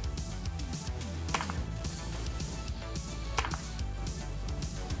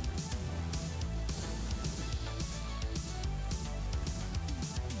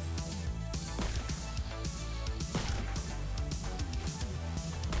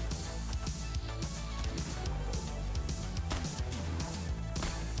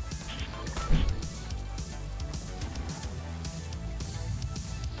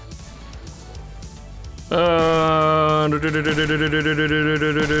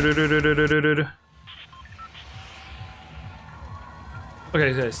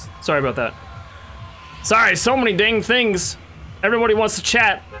 Okay, guys. Sorry about that. Sorry, so many dang things. Everybody wants to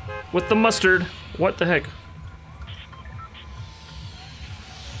chat with the mustard. What the heck?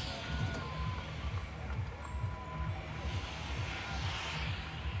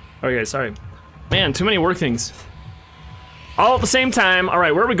 Okay, sorry. Man, too many work things. All at the same time. All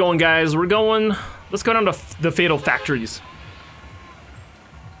right, where are we going, guys? We're going... Let's go down to the Fatal Factories.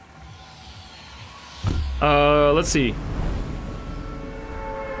 Let's see.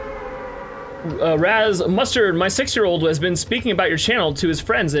 Raz Mustard, my 6-year-old has been speaking about your channel to his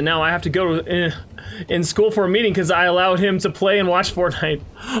friends, and now I have to go in school for a meeting because I allowed him to play and watch Fortnite.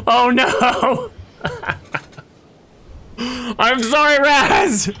 Oh no! I'm sorry,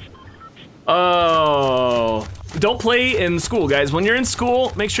 Raz! Oh. Don't play in school, guys. When you're in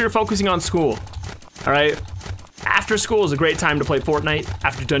school, make sure you're focusing on school. Alright? After school is a great time to play Fortnite,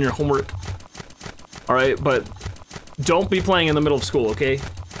 after you've done your homework. Alright, but don't be playing in the middle of school, okay?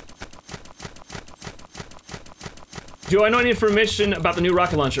 Do I know any information about the new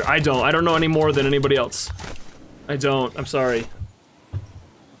rocket launcher? I don't. I don't know any more than anybody else. I don't. I'm sorry.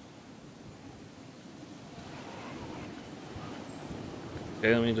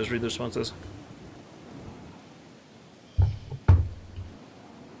 Okay, let me just read the responses.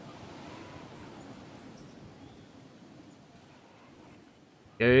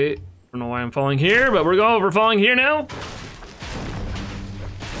 Okay, I don't know why I'm falling here, but we're falling here now.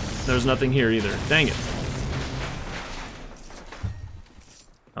 There's nothing here either. Dang it.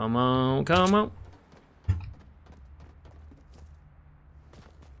 Come on, come on.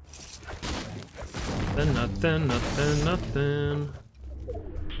 Nothing.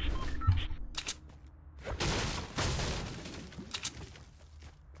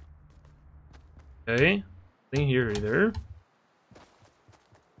 Okay, nothing here either.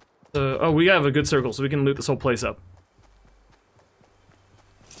 Oh, we have a good circle, so we can loot this whole place up.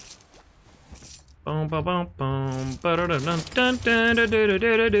 Hold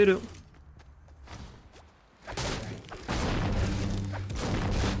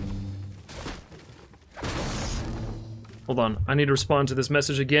on, I need to respond to this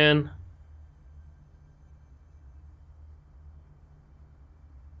message again.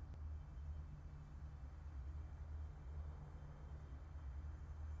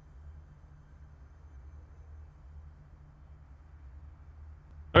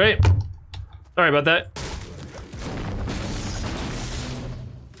 All right. Sorry about that.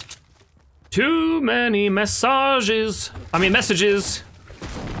 Too many messages.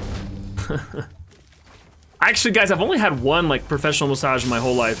 Actually, guys, I've only had one like professional massage in my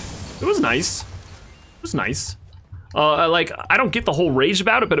whole life. It was nice. It was nice. Like, I don't get the whole rage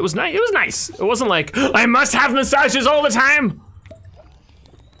about it, but it was nice. It was nice. It wasn't like, I must have massages all the time.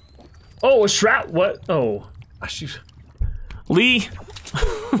 Oh, a shroud. What? Oh, Lee.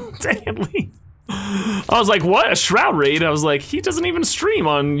 Dang it, Lee. I was like, what? A shroud raid? I was like, he doesn't even stream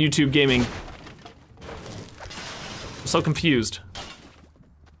on YouTube gaming. I'm so confused.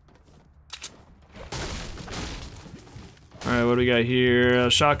 All right, what do we got here? A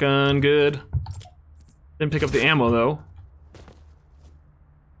shotgun, good. Didn't pick up the ammo though.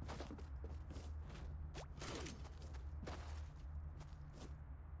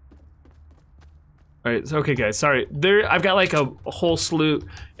 All right, so, okay guys, sorry. I've got like a whole slew.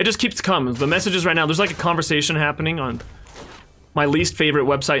 It just keeps coming. The messages right now, there's like a conversation happening on my least favorite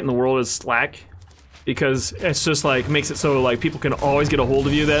website in the world is Slack. because it's just like makes it so like people can always get a hold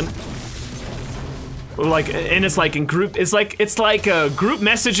of you then. Like, and it's like in group, it's like group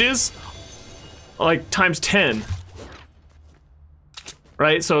messages like times 10.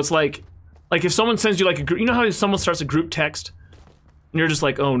 Right? So it's like if someone sends you like a group, you know how someone starts a group text and you're just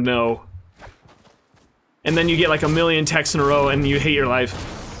like, oh no. And then you get like a million texts in a row and you hate your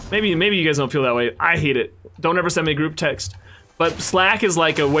life. Maybe you guys don't feel that way. I hate it. Don't ever send me a group text. But Slack is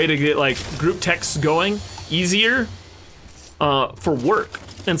like a way to get like group texts going easier for work.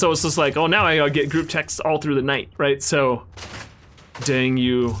 And so it's just like, oh, now I gotta get group texts all through the night, right? So, dang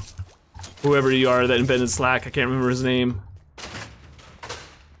you, whoever you are that invented Slack, I can't remember his name.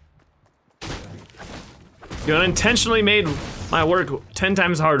 You unintentionally made my work 10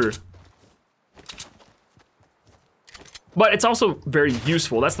 times harder. But it's also very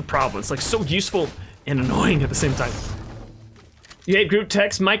useful, that's the problem. It's like so useful and annoying at the same time. You hate group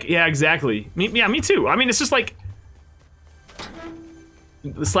text, Mike? Yeah, exactly. Yeah, me too. I mean, it's just like,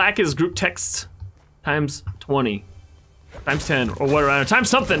 the Slack is group text times 20, times 10, or whatever, times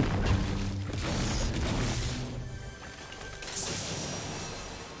something.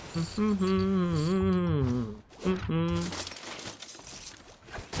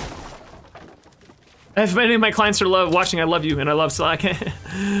 If any of my clients are watching, I love you, and I love Slack.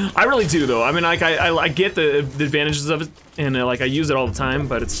 I really do, though. I mean, like, I get the advantages of it, and like, I use it all the time,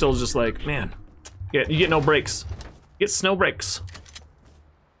 but it's still just like, man, you get no breaks. You get snow breaks.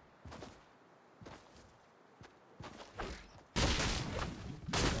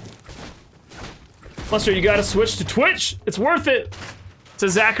 Buster, you gotta switch to Twitch. It's worth it.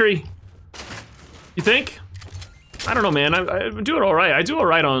 Says Zachary. You think? I don't know, man. I'm doing all right. I do all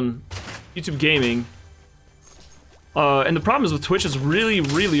right on YouTube gaming. And the problem is with Twitch, it's really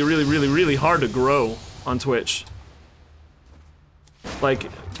hard to grow on Twitch.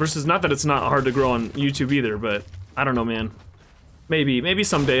 Like, versus not that it's not hard to grow on YouTube either, but I don't know, man. Maybe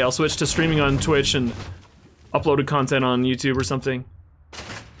someday I'll switch to streaming on Twitch and uploaded content on YouTube or something.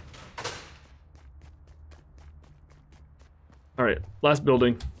 All right, last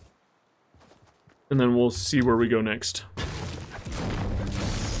building. And then we'll see where we go next.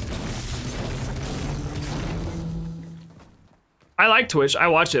 I like Twitch, I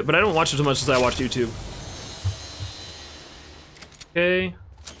watch it, but I don't watch it as much as I watch YouTube. Okay.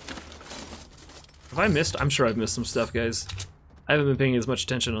 Have I missed? I'm sure I've missed some stuff, guys. I haven't been paying as much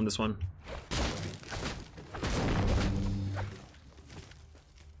attention on this one.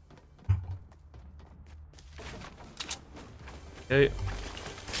 Okay.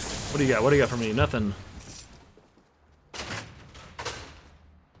 What do you got? What do you got for me? Nothing.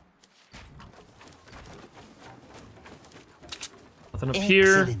 Nothing up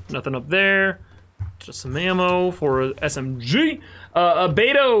here. Nothing up there. Just some ammo for SMG.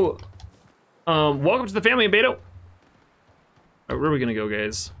 Beto. Welcome to the family, Beto. Right, where are we gonna go,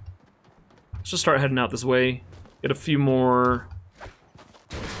 guys? Let's just start heading out this way. Get a few more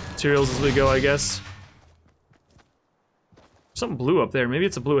materials as we go, I guess. Something blue up there. Maybe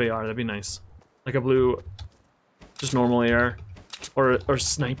it's a blue AR. That'd be nice. Like a blue, just normal AR, or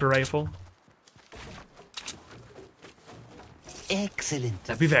sniper rifle. Excellent.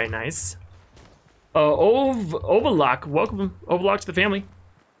 That'd be very nice. Overlock. Welcome, Overlock, to the family.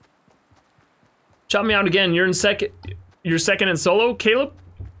 Chop me out again. You're in second. You're second in solo, Caleb.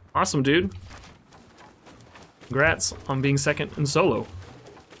 Awesome, dude. Congrats on being second in solo.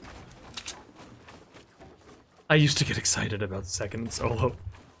 I used to get excited about second and solo.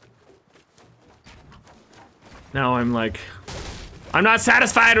 Now I'm like, I'm not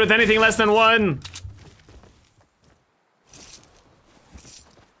satisfied with anything less than one.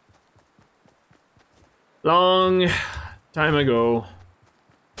 Long time ago.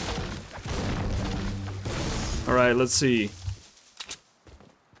 All right, let's see.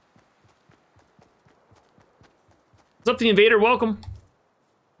 What's up, the Invader? Welcome.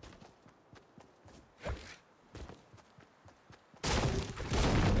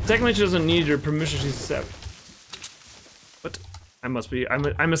 Technically, she doesn't need your permission. She's set. What? I must be.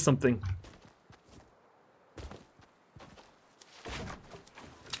 I missed something.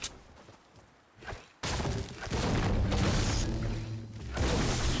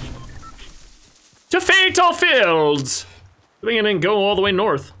 To Fatal Fields! We didn't go all the way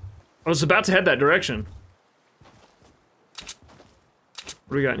north. I was about to head that direction.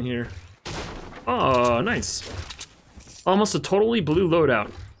 What do we got in here? Oh, nice. Almost a totally blue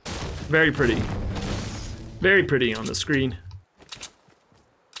loadout. Very pretty. Very pretty on the screen.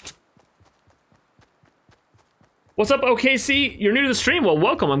 What's up, OKC? You're new to the stream? Well,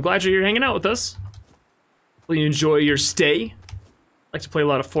 welcome. I'm glad you're here hanging out with us. Will you enjoy your stay? I like to play a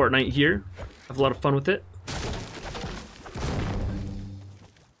lot of Fortnite here. Have a lot of fun with it.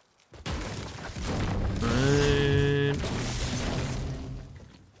 And...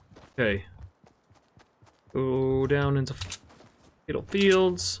 okay. Go down into fatal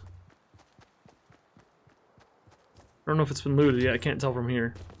fields. I don't know if it's been looted yet. I can't tell from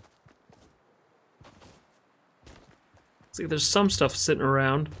here. Looks like there's some stuff sitting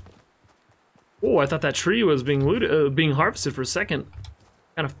around. Oh, I thought that tree was being looted, being harvested for a second.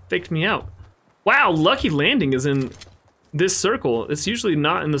 Kind of faked me out. Wow, Lucky Landing is in this circle. It's usually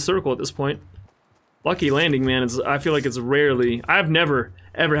not in the circle at this point. Lucky Landing, man, is, I feel like it's rarely... I've never,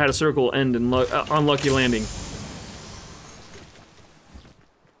 ever had a circle end in on Lucky Landing.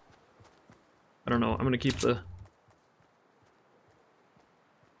 I don't know, I'm gonna keep the...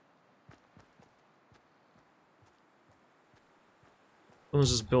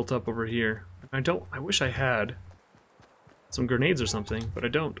 Someone's just built up over here. I wish I had some grenades or something, but I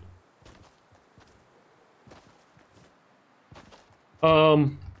don't. All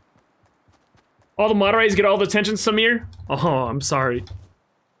the moderators get all the attention, Samir? Oh, I'm sorry.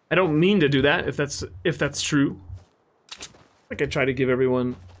 I don't mean to do that, if that's true. Like I try to give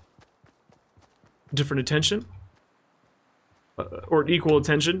everyone different attention. Or equal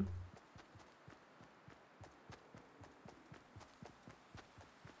attention.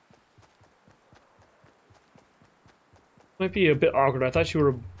 Might be a bit awkward. I thought you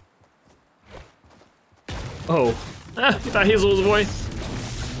were... oh. Ah, you thought Hazel was a boy?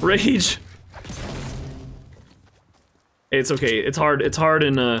 Rage. Hey, it's okay. It's hard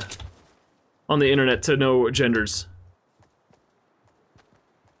in, on the internet to know genders.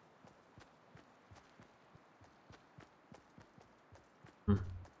 You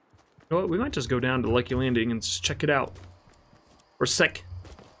know what? We might just go down to Lucky Landing and just check it out. Or sec.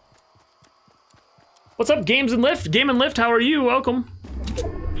 What's up, Games and Lift? Game and Lift, how are you? Welcome.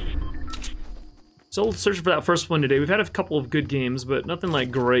 Still searching for that first one today. We've had a couple of good games, but nothing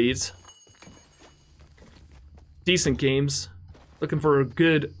like great. Decent games. Looking for a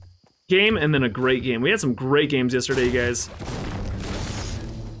good game and then a great game. We had some great games yesterday, guys.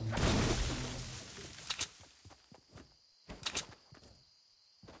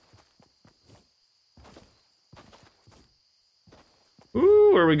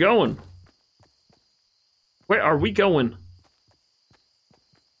 Ooh, where are we going? Where are we going?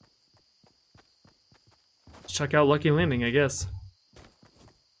 Let's check out Lucky Landing, I guess.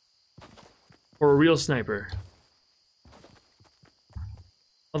 Or a real sniper.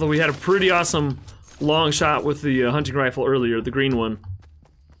 Although we had a pretty awesome long shot with the hunting rifle earlier, the green one.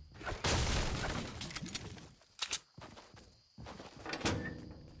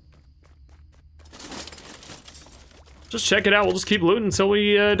 Just check it out, we'll just keep looting until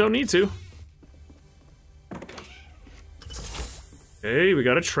we don't need to. Okay, we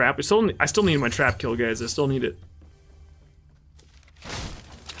got a trap. I still need my trap kill, guys. I still need it.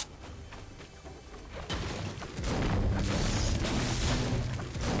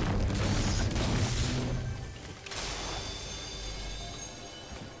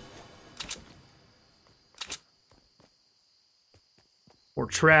 More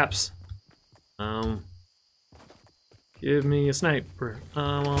traps. Give me a sniper.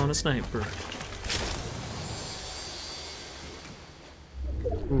 I want a sniper.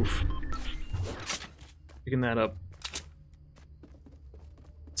 Oof. Picking that up.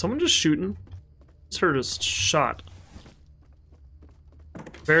 Someone just shooting? Just heard a shot.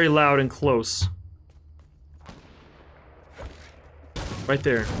 Very loud and close. Right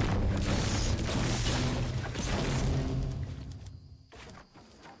there.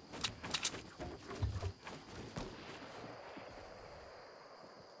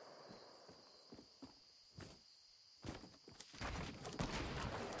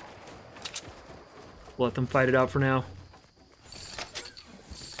 Let them fight it out for now.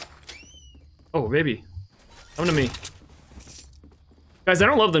 Oh, baby. Come to me. Guys, I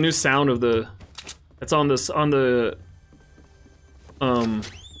don't love the new sound of the... that's on this, on the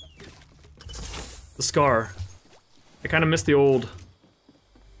Scar. I kind of miss the old,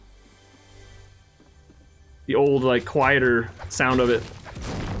 like, quieter sound of it.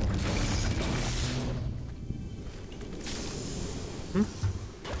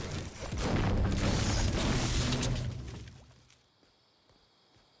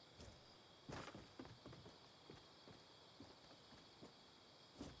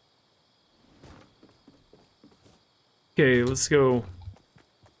 Okay, let's go.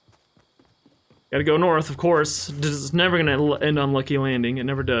 Gotta go north, of course. It's never gonna end on Lucky Landing. It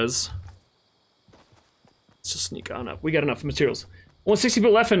never does. Let's just sneak on up. We got enough materials. 160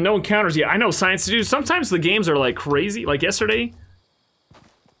 left and no encounters yet. I know, science to do. Sometimes the games are like crazy. Like yesterday,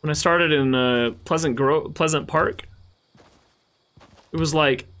 When I started in Pleasant Park, it was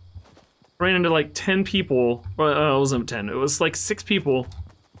like ran into like 10 people. Well, it wasn't 10. It was like 6 people.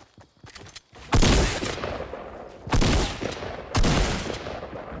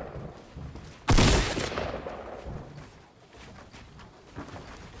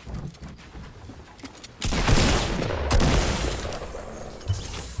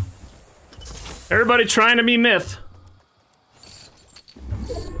 Everybody trying to be myth.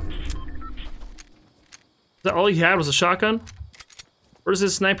 Is that all he had was a shotgun? Where's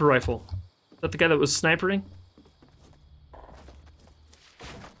his sniper rifle? Is that the guy that was snipering?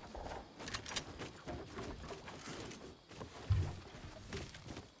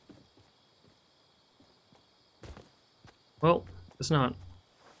 Well, it's not.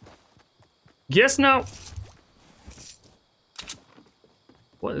 Guess not.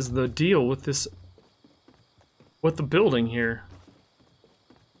 What is the deal with this? With the building here?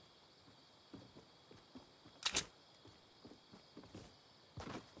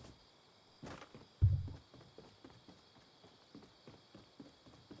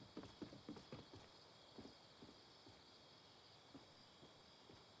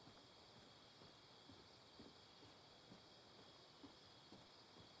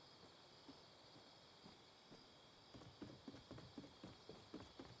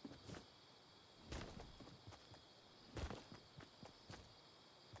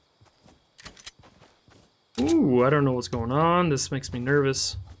 Ooh, I don't know what's going on. This makes me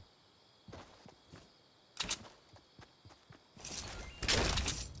nervous.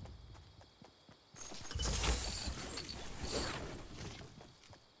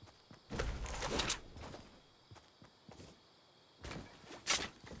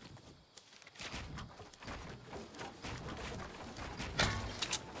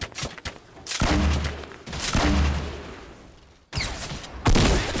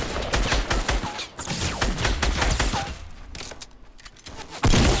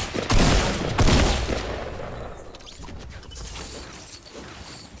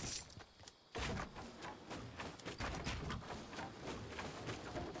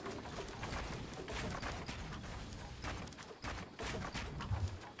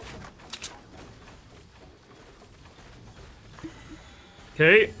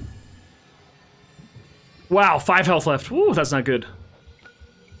 Okay. Wow, 5 health left. Woo, that's not good.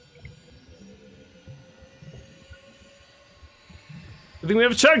 I think we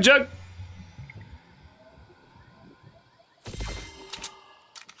have a chug jug.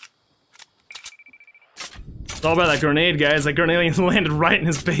 It's all about that grenade, guys. That grenade landed right in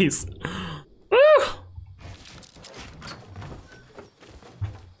his base. Woo!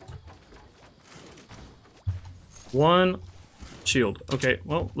 One shield. Okay,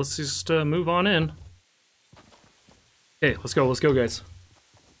 well, let's just move on in. Okay, let's go, guys.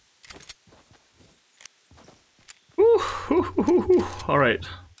 Woo, all right.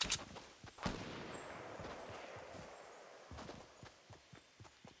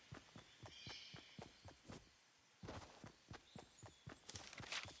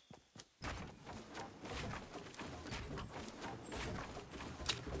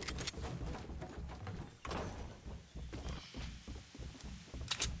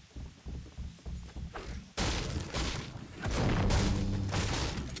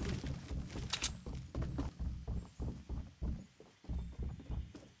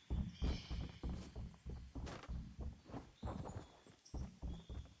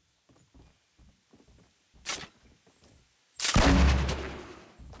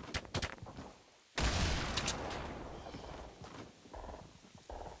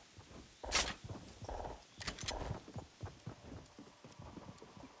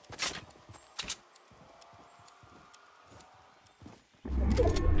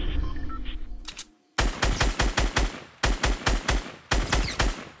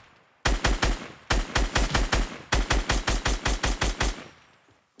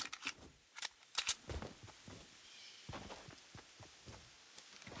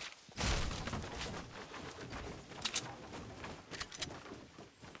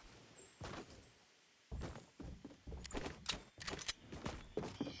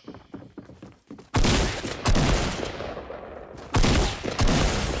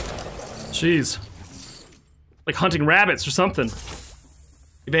 Jeez. Like hunting rabbits or something.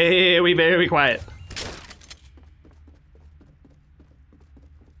 Very quiet.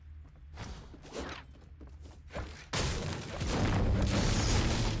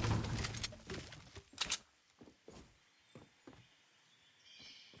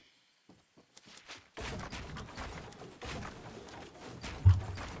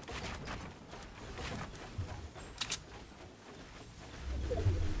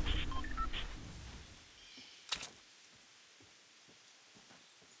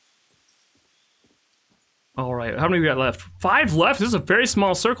 All right, how many we got left? 5 left? This is a very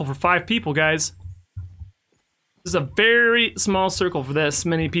small circle for 5 people, guys. This is a very small circle for this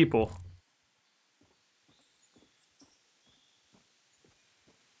many people.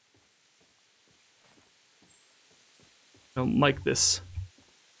 I don't like this.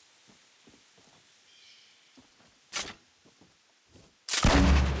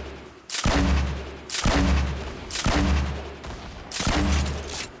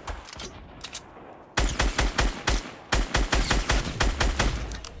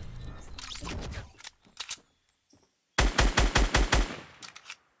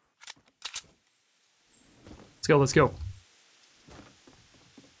 Let's go, let's go.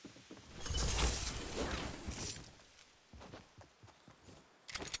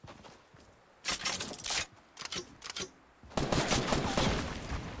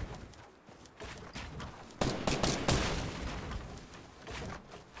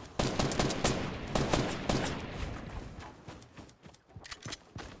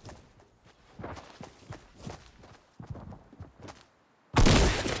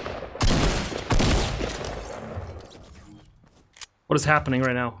 What is happening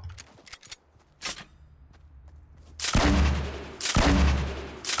right now?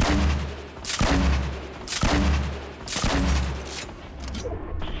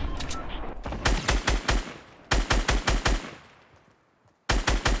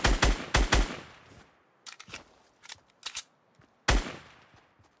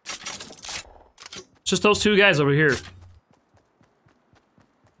 Just those 2 guys over here.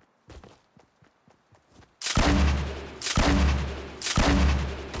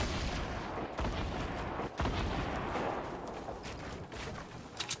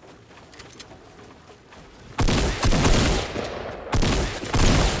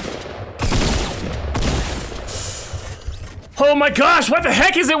 Oh my gosh, what the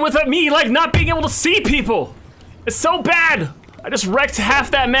heck is it with me, like, not being able to see people? It's so bad. I just wrecked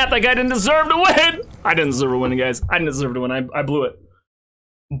half that map. That guy didn't deserve to win. I didn't deserve to win, guys. I didn't deserve to win. I blew it.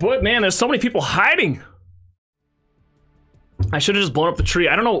 But man, there's so many people hiding. I should have just blown up the tree.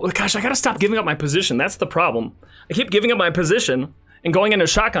 I don't know. Gosh, I gotta stop giving up my position. That's the problem. I keep giving up my position and going into a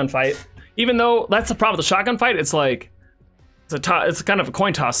shotgun fight. Even though that's the problem with the shotgun fight, it's like, it's kind of a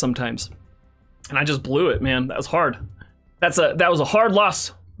coin toss sometimes. And I just blew it, man. That was hard. That was a hard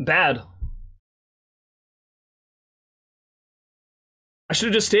loss. Bad. I should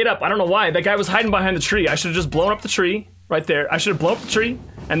have just stayed up. I don't know why. That guy was hiding behind the tree. I should have just blown up the tree right there. I should have blown up the tree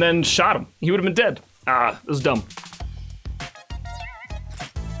and then shot him. He would have been dead. Ah, it was dumb.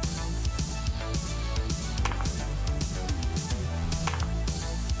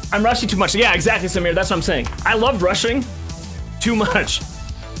 I'm rushing too much. Yeah, exactly, Samir. That's what I'm saying. I love rushing too much.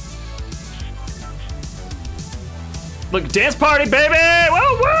 Look, dance party, baby! Woo,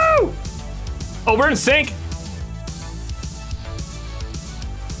 woo! Oh, we're in sync.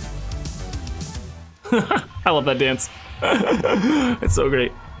 I love that dance. It's so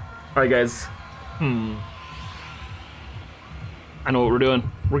great. All right, guys. I know what we're doing.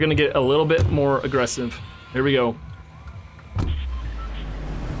 We're gonna get a little bit more aggressive. Here we go.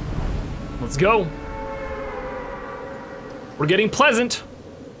 Let's go. We're getting pleasant.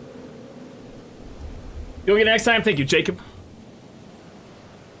 You'll get it next time. Thank you, Jacob.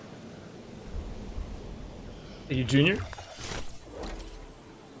 Thank you, Junior.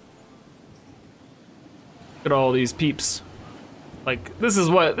 Look at all these peeps. Like, this is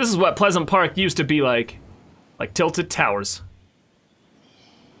what Pleasant Park used to be like Tilted Towers.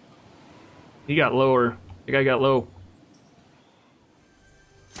 He got lower. The guy got low.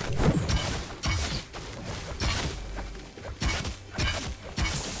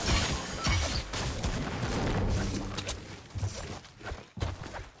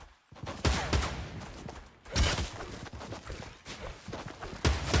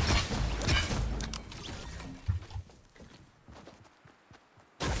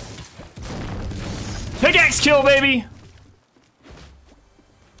 Pickaxe kill, baby!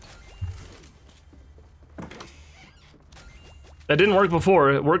 That didn't work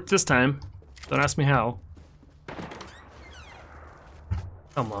before. It worked this time. Don't ask me how.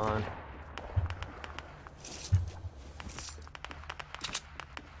 Come on.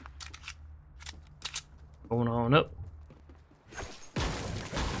 Going on up.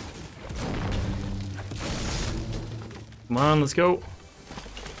 Come on, let's go.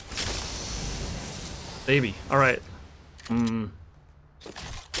 Baby, all right.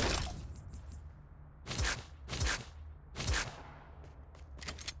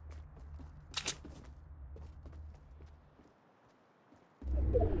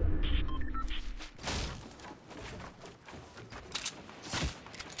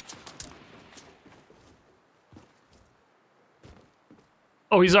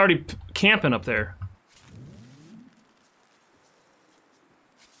 Oh, he's already camping up there.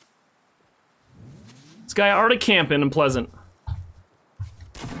 This guy already camping in Pleasant.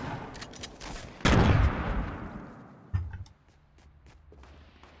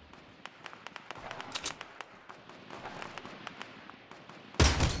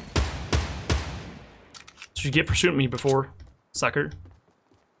 What you get for shooting me before, sucker?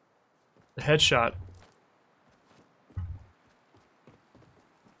 The headshot.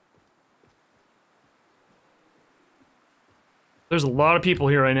 There's a lot of people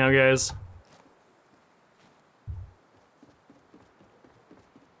here right now, guys.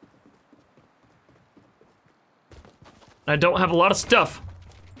 I don't have a lot of stuff.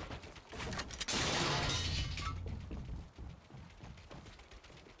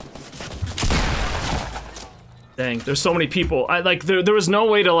 Dang, there's so many people. There was no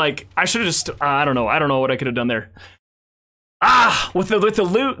way to like, I should have just, I don't know what I could have done there. Ah, with the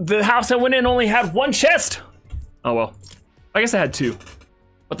loot, the house I went in only had one chest. Oh well. I guess I had two,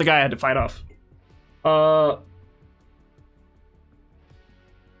 but the guy I had to fight off.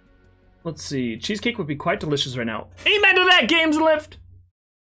 Let's see. Cheesecake would be quite delicious right now. Amen to that, Games Lift!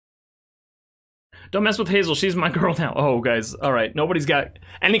 Don't mess with Hazel. She's my girl now. Oh, guys. All right. Nobody's got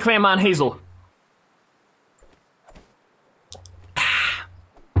any claim on Hazel.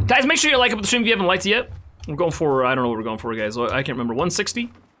 Guys, make sure you like up the stream if you haven't liked it yet. We're going for, I don't know what we're going for, guys. I can't remember.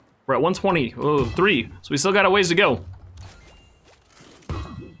 160? We're at 120. Oh, 3. So we still got a ways to go.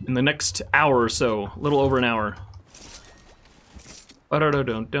 In the next hour or so. A little over an hour. Alright,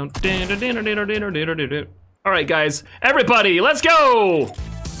 guys. Everybody, let's go!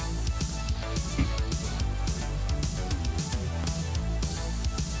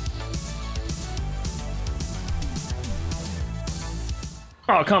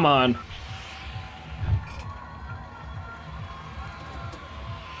 Oh, come on.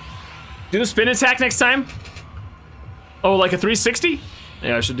 Do the spin attack next time? Oh, like a 360?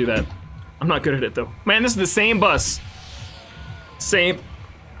 Yeah, I should do that. I'm not good at it, though. Man, this is the same bus. Same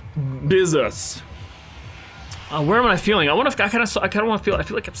business. Where am I feeling? I kind of want to feel. I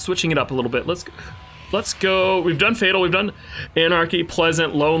feel like I'm switching it up a little bit. Let's go. We've done Fatal. We've done Anarchy,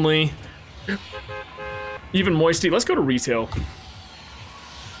 Pleasant, Lonely, even Moisty. Let's go to Retail.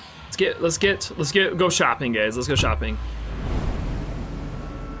 Go shopping, guys. Let's go shopping.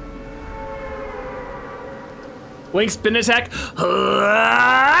 Link spin attack.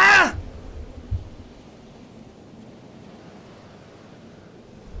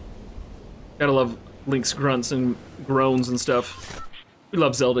 Gotta love Link's grunts and groans and stuff. We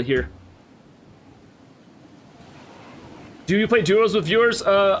love Zelda here. Do you play duos with viewers?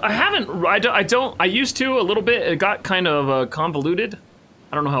 I haven't. I used to a little bit. It got kind of convoluted.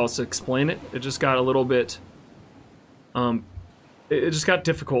 I don't know how else to explain it. It just got a little bit. It just got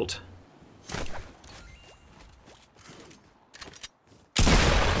difficult.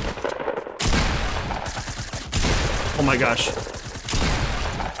 Oh my gosh.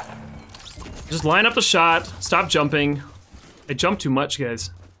 Just line up the shot, stop jumping. I jump too much,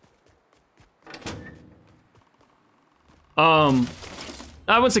 guys. I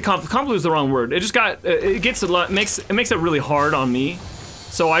wouldn't say convolute is the wrong word. It just got, it gets a lot, it makes it really hard on me.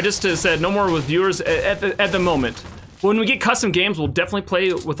 So I just said no more with viewers at the moment. When we get custom games, we'll definitely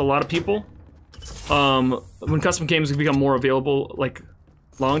play with a lot of people. When custom games become more available, like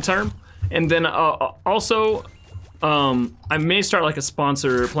long term. And then also, I may start like a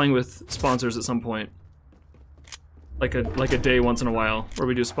sponsor, playing with sponsors at some point. Like a day once in a while, where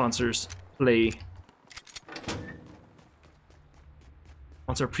we do sponsors play.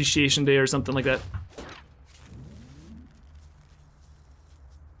 Sponsor appreciation day or something like that.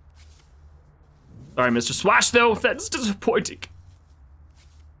 Sorry, Mr. Swash, though, that's disappointing.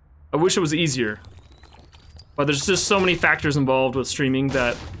 I wish it was easier. But there's just so many factors involved with streaming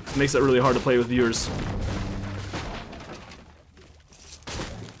that makes it really hard to play with viewers.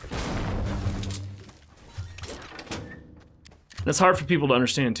 And it's hard for people to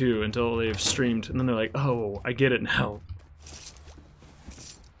understand too until they've streamed, and then they're like, "Oh, I get it now."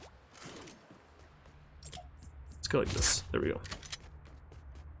 Let's go like this. There we go.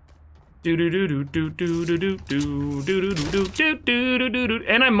 Do do do do do do do do do do do do do do do do.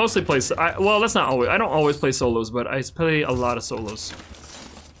 And I mostly play. Well, that's not always. I don't always play solos, but I play a lot of solos.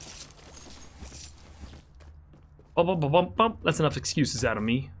 That's enough excuses out of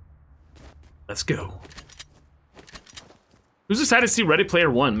me. Let's go. Who's excited to see Ready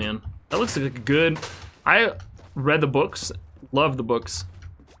Player One, man? That looks like a good. I read the books, love the books.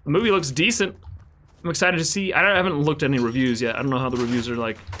 The movie looks decent. I'm excited to see. I haven't looked at any reviews yet. I don't know how the reviews are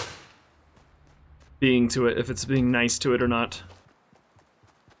like being to it, if it's being nice to it or not.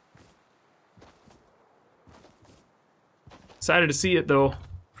 Excited to see it though.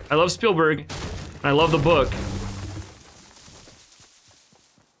 I love Spielberg. And I love the book.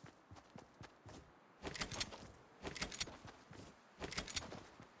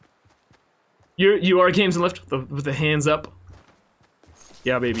 You are games and lift with the hands up.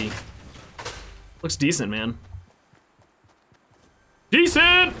 Yeah, baby. Looks decent, man.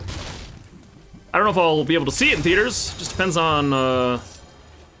 Decent! I don't know if I'll be able to see it in theaters. Just depends on the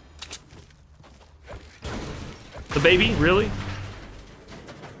baby, really.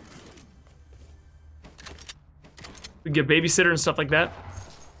 We can get babysitter and stuff like that.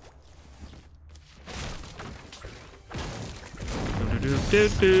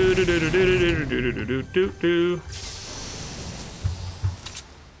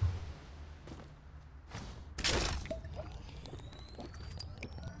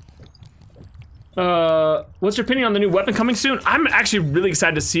 What's your opinion on the new weapon coming soon? I'm actually really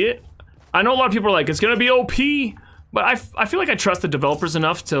excited to see it. I know a lot of people are like, it's gonna be OP, but I feel like I trust the developers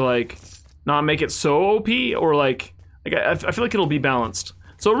enough to like not make it so OP, or like I feel like it'll be balanced.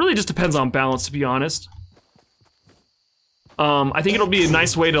 So it really just depends on balance, to be honest. I think it'll be a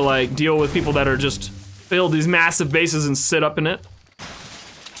nice way to like deal with people that are just build these massive bases and sit up in it.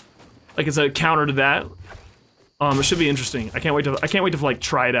 Like it's a counter to that. It should be interesting. I can't wait to like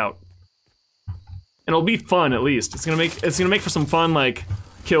try it out. And it'll be fun at least. It's gonna make for some fun like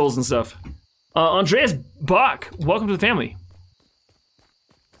kills and stuff. Andreas Bach, welcome to the family.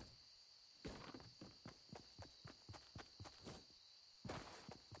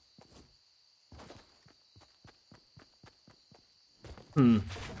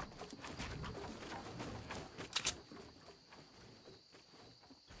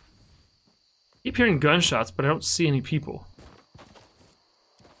 Keep hearing gunshots, but I don't see any people.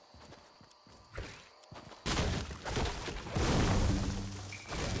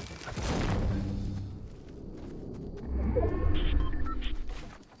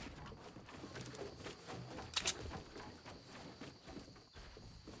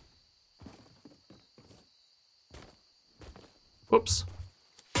 Whoops.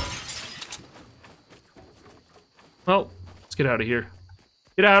 Well, let's get out of here.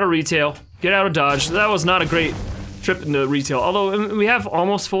 Get out of retail. Get out of Dodge. That was not a great trip into retail. Although we have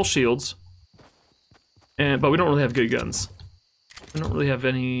almost full shields, but we don't really have good guns. We don't really have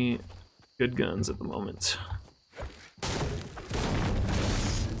any good guns at the moment.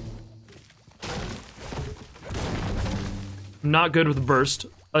 I'm not good with the burst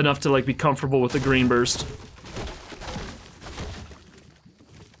enough to like be comfortable with the green burst.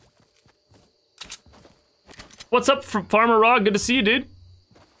 What's up, Farmer Raw? Good to see you, dude.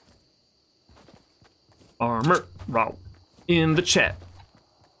 Farmer Raw in the chat.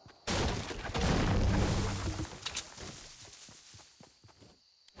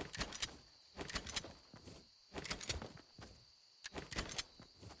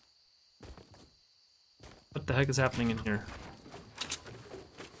 What the heck is happening in here?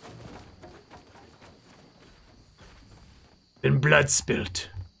 Been blood spilt.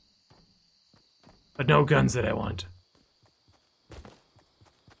 But no guns that I want.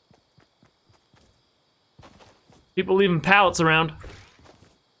 People leaving pallets around.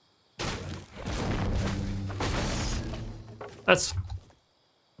 That's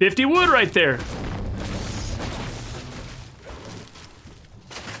 50 wood right there.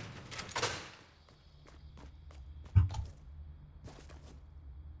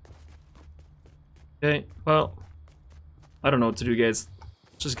 Okay, well, I don't know what to do, guys.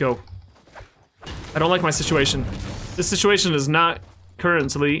 Let's just go. I don't like my situation. This situation is not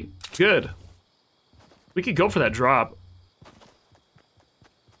currently good. We could go for that drop. What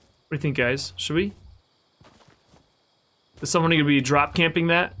do you think, guys? Should we? Is someone gonna be drop camping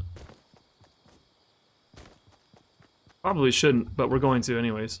that? Probably shouldn't, but we're going to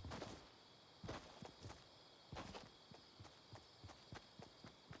anyways.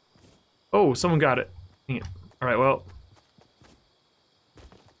 Oh, someone got it. Dang it. Alright, well.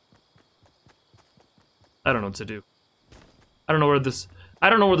 I don't know what to do. I don't know where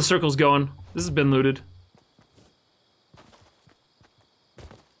the circle's going. This has been looted.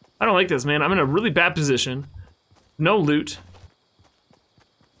 I don't like this, man. I'm in a really bad position. No loot.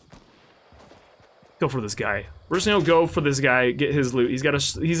 Go for this guy. We're just gonna go for this guy, get his loot. He's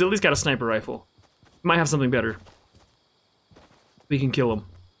at least got a sniper rifle. Might have something better. We can kill him.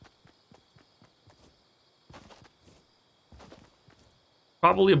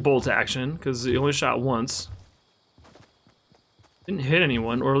 Probably a bolt action, because he only shot once. Didn't hit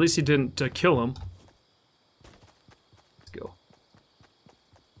anyone, or at least he didn't kill him. Let's go.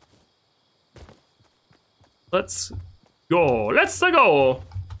 Let's go. Let's go.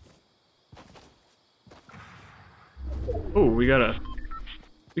 Oh, we got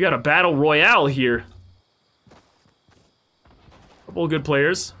a battle royale here. Couple of good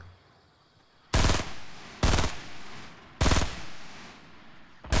players.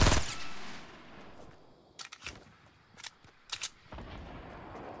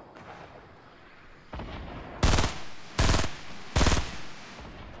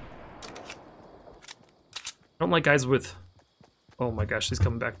 I don't like guys with... Oh my gosh, he's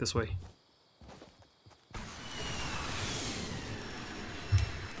coming back this way.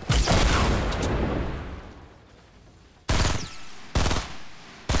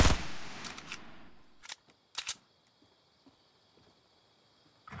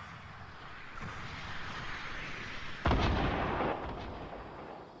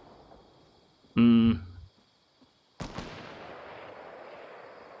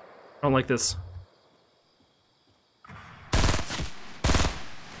 I don't like this.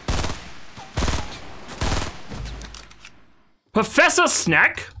 Professor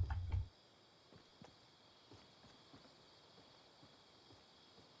Snack?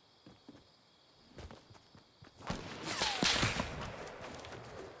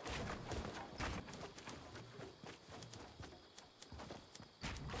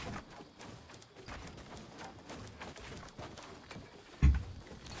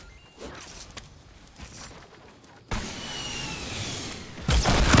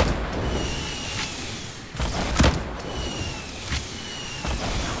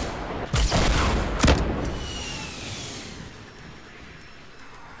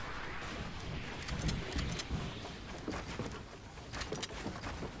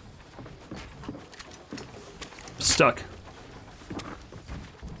 Stuck.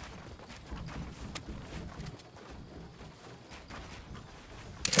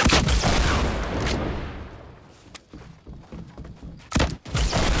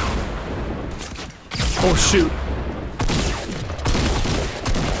 Oh shoot.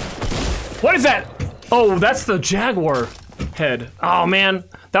 What is that? Oh, that's the Jaguar head. Oh man,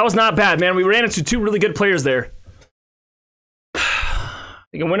 that was not bad, man. We ran into two really good players there.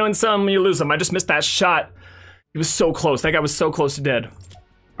 You can win some, you lose some. I just missed that shot. He was so close. That guy was so close to dead.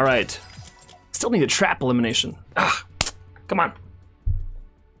 All right. Still need a trap elimination. Ah, come on.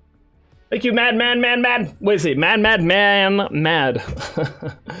 Thank you, Mad. Wait a second. Mad.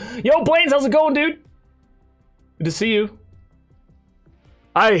 Yo, Blaines, how's it going, dude? Good to see you.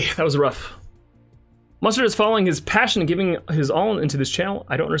 That was rough. Mustard is following his passion and giving his all into this channel.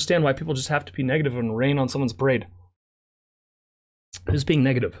 I don't understand why people just have to be negative and rain on someone's parade. Who's being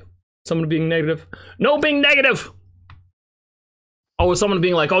negative? Someone being negative? No being negative! Oh, is someone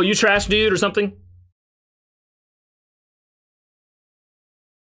being like, oh, you trash dude or something?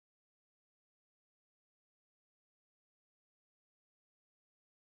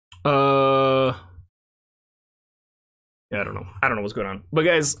 Yeah, I don't know. I don't know what's going on. But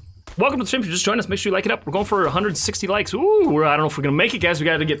guys, welcome to the stream. If you just joined us, make sure you like it up. We're going for 160 likes. Ooh, I don't know if we're gonna make it, guys. We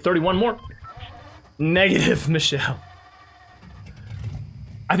gotta get 31 more. Negative, Michelle.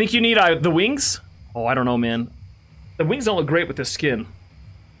 I think you need the wings. Oh, I don't know, man. The wings don't look great with this skin.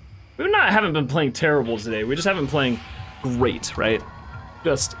 We haven't been playing terrible today. We just haven't been playing great, right?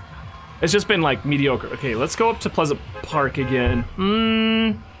 It's just been like mediocre. Okay, let's go up to Pleasant Park again.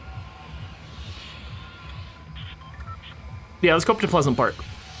 Yeah, let's go up to Pleasant Park.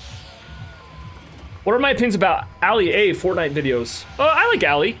 What are my opinions about Ali A Fortnite videos? I like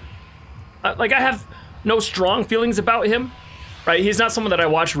Ali. Like, I have no strong feelings about him. Right, he's not someone that I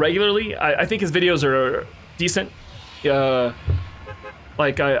watch regularly. I think his videos are decent.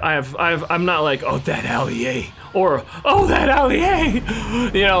 Like I'm not like, oh, that Ali A, or oh, that Ali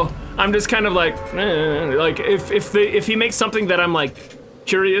A. You know, I'm just kind of like if he makes something that I'm like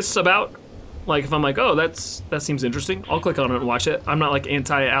curious about, like if I'm like, oh, that seems interesting, I'll click on it and watch it. I'm not like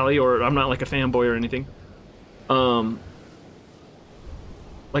anti-Ali, or I'm not like a fanboy or anything. Like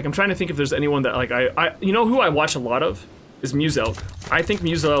I'm trying to think if there's anyone that like you know who I watch a lot of is Muselk. I think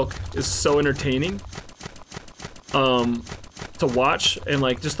Muselk is so entertaining to watch, and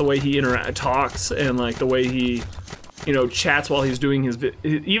like just the way he talks, and like the way he, you know, chats while he's doing his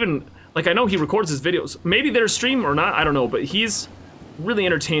even like I know he records his videos. Maybe they're stream or not, I don't know, but he's really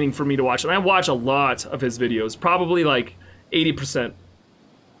entertaining for me to watch, and I watch a lot of his videos, probably like 80%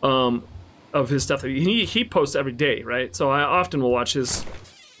 of his stuff. He posts every day, right? So I often will watch his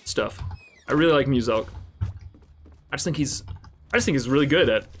stuff. I really like Muselk. I just think he's really good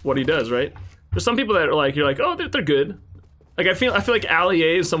at what he does, right? There's some people that are like, you're like, oh, they're good. Like I feel like Ali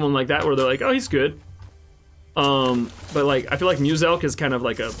A is someone like that, where they're like, oh, he's good. But like I feel like Muselk is kind of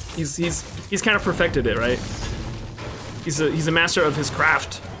like he's kind of perfected it, right? He's a master of his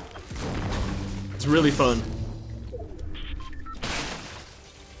craft. It's really fun.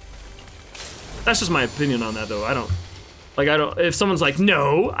 That's just my opinion on that, though. I don't. If someone's like,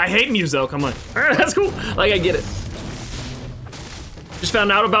 no, I hate Muselk, I'm like, all right, that's cool. Like, I get it. Just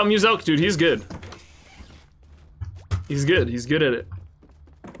found out about Muselk, dude. He's good. He's good. He's good at it.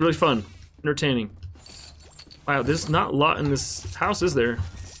 Really fun. Entertaining. Wow, there's not a lot in this house, is there?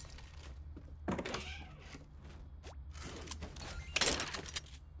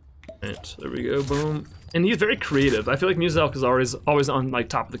 Right, there we go, boom. And he's very creative. I feel like Muselk is always on like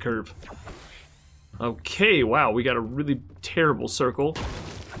top of the curve. Okay, wow, we got a really terrible circle.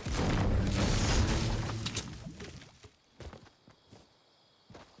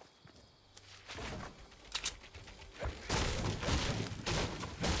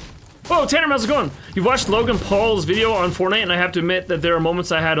 Whoa, Tanner, how's it going? You've watched Logan Paul's video on Fortnite, and I have to admit that there are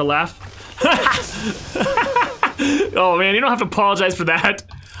moments I had to laugh. Oh man, you don't have to apologize for that.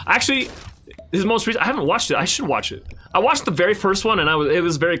 Actually, his most recent, I haven't watched it. I should watch it. I watched the very first one, and it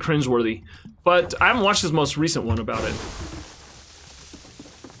was very cringeworthy. But I haven't watched his most recent one about it.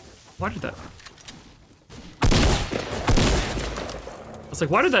 Why did that? I was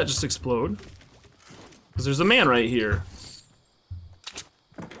like, why did that just explode? Because there's a man right here.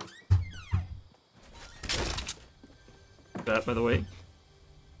 That, by the way.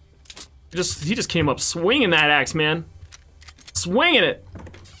 He just came up swinging that axe, man. Swinging it.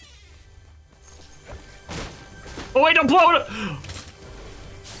 Oh wait, don't blow it up.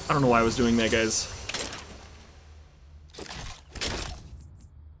 I don't know why I was doing that, guys.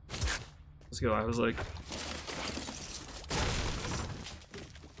 Let's go. I was like,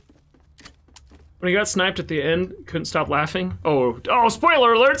 when he got sniped at the end, couldn't stop laughing. Oh,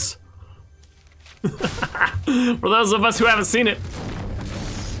 spoiler alerts. For those of us who haven't seen it.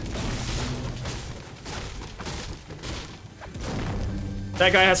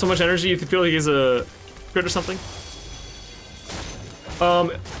 That guy has so much energy, you can feel like he's a crit or something.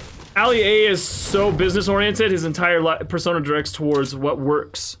 Ali A is so business oriented, his entire persona directs towards what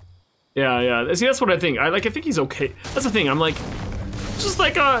works. Yeah. See, that's what I think. I think he's okay. That's the thing. I'm like, it's just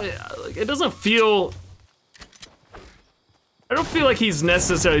like it doesn't feel. I don't feel like he's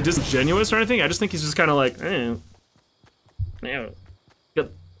necessarily disingenuous or anything. I just think he's just kind of like, yeah.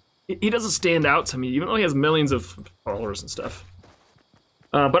 He doesn't stand out to me, even though he has millions of followers and stuff.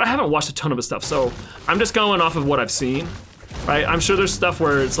 But I haven't watched a ton of his stuff, so I'm just going off of what I've seen. Right? I'm sure there's stuff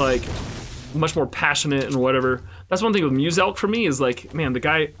where it's like much more passionate and whatever. That's one thing with Muselk for me is like, man, the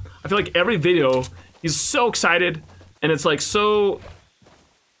guy, I feel like every video, he's so excited and it's like so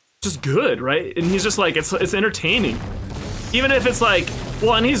just good, right? And he's just like, it's entertaining. Even if it's like,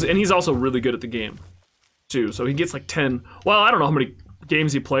 well, and he's also really good at the game too. So he gets like 10, well, I don't know how many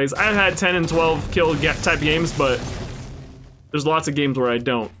games he plays. I've had 10 and 12 kill type games, but there's lots of games where I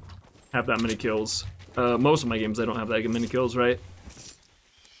don't have that many kills. Most of my games I don't have that many kills, right?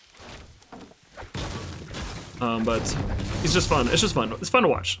 But he's just fun. It's just fun. It's fun to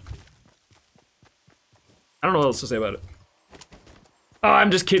watch. I don't know what else to say about it. Oh, I'm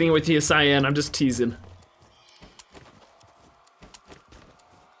just kidding with you, Cyan. I'm just teasing.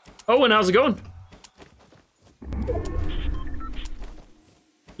 Oh, and how's it going?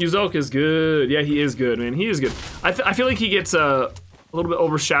 Muselk is good. Yeah, he is good, man. He is good. I feel like he gets a little bit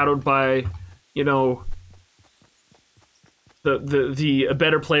overshadowed by, you know, the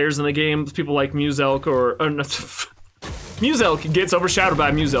better players in the game. People like Muselk or Muselk gets overshadowed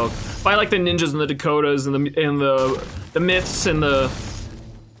by Muselk, by like the ninjas and the Dakotas and the myths and the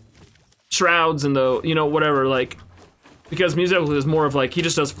shrouds and the, you know, whatever, like, because Muselk is more of like, he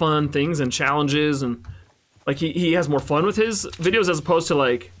just does fun things and challenges and like he has more fun with his videos as opposed to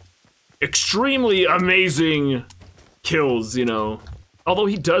like extremely amazing kills, you know. Although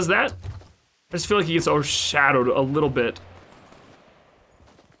he does that, I just feel like he gets overshadowed a little bit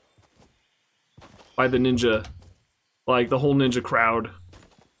by the ninja, like the whole ninja crowd,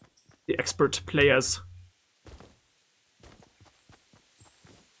 the expert players.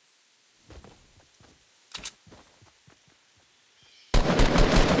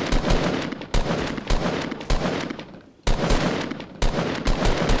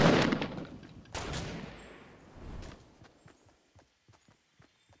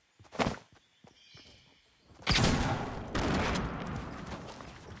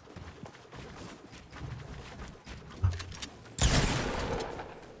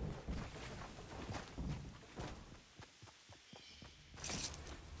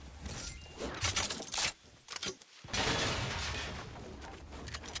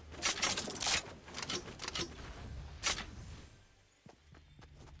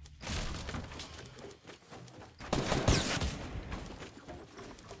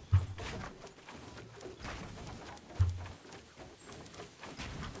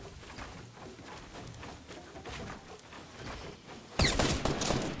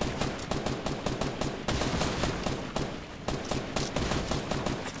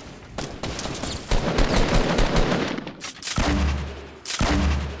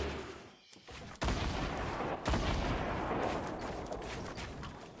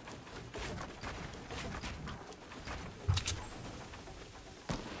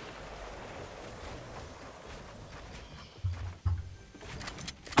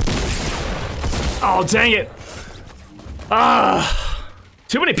 Oh, dang it.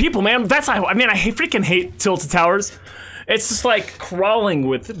 Too many people, man. That's, I mean, I freaking hate Tilted Towers. It's just like crawling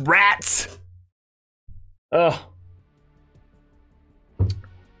with rats. Ugh.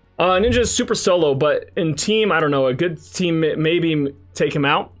 Ninja's super solo, but in team, I don't know. A good team maybe take him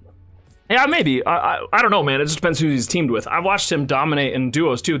out. Yeah, maybe. I don't know, man. It just depends who he's teamed with. I've watched him dominate in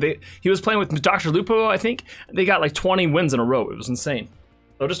duos too. He was playing with Dr. Lupo, I think. They got like 20 wins in a row. It was insane.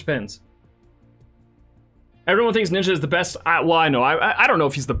 So it just depends. Everyone thinks Ninja is the best. Well, I know. I don't know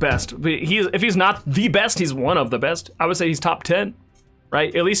if he's the best. But if he's not the best, he's one of the best. I would say he's top 10,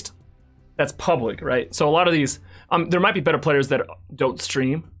 right? At least that's public, right? So a lot of these, there might be better players that don't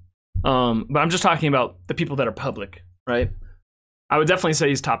stream. But I'm just talking about the people that are public, right? I would definitely say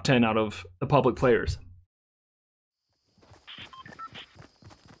he's top 10 out of the public players.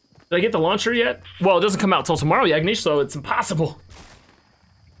 Did I get the launcher yet? Well, it doesn't come out till tomorrow, Yagnish, so it's impossible.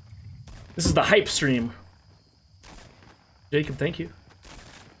 This is the hype stream. Jacob, thank you.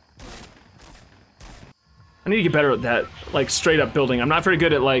 I need to get better at that, like, straight up building. I'm not very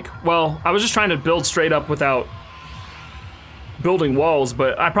good at, like, well, I was just trying to build straight up without building walls,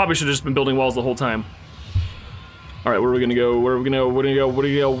 but I probably should have just been building walls the whole time. All right, where are we gonna go? Where are we gonna go? Where do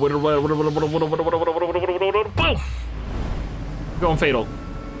you go? Boom! Going Fatal.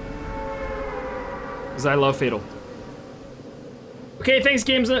 Because I love Fatal. Okay, thanks,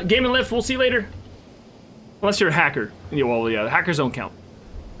 Game and Lift. We'll see you later. Unless you're a hacker. Yeah, well, yeah, hackers don't count.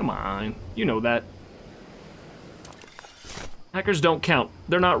 Come on, you know that. Hackers don't count.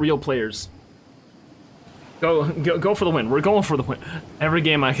 They're not real players. Go for the win. We're going for the win. Every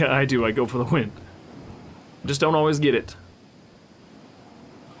game I do, I go for the win. Just don't always get it.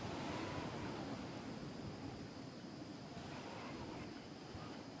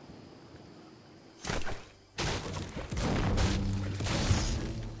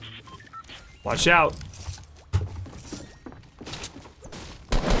 Watch out.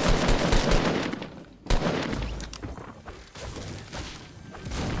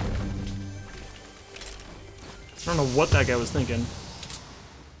 I don't know what that guy was thinking.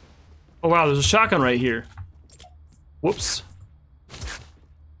 Oh wow, there's a shotgun right here. Whoops.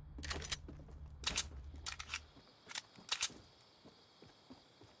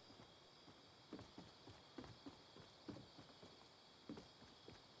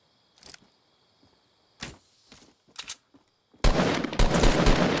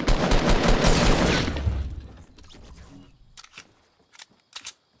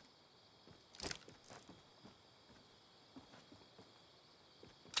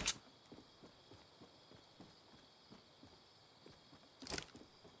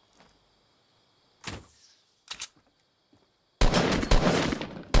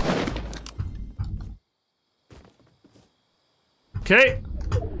 Okay.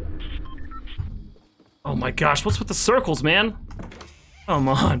 Oh my gosh, what's with the circles, man? Come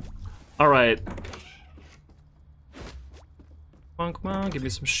on. All right. Come on, give me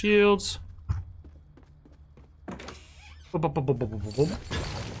some shields. What's up,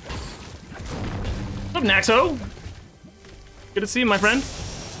 Naxo? Good to see you, my friend.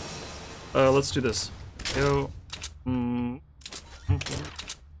 Let's do this. Go.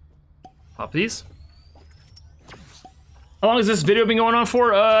 Pop these. How long has this video been going on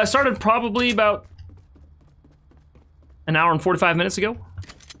for? I started probably about an hour and 45 minutes ago.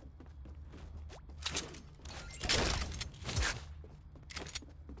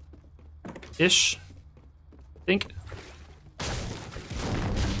 Ish. I think.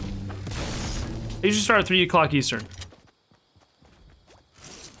 I usually start at 3 o'clock Eastern.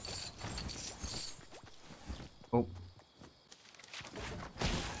 Oh.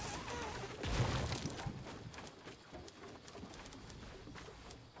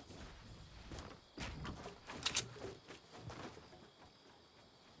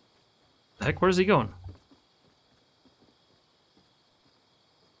 Heck, where's he going?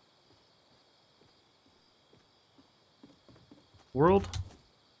 World?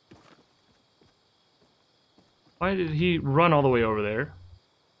 Why did he run all the way over there?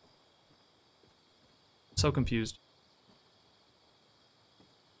 So confused.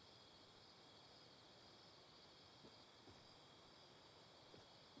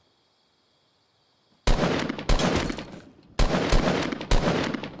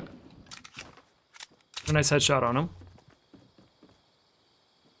 A nice headshot on him.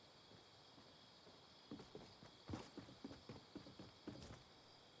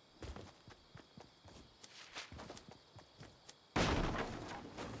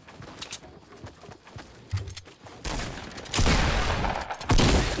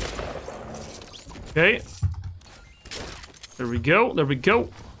 Okay. There we go. There we go.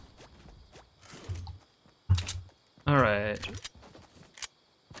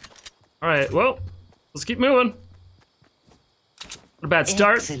 All right, well, let's keep moving. Not a bad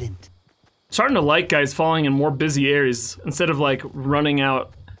start. Excellent. Starting to like guys falling in more busy areas instead of like running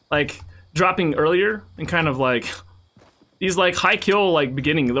out, like dropping earlier and kind of like these like high kill like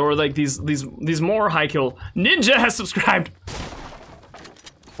beginning or like these more high kill. Ninja has subscribed.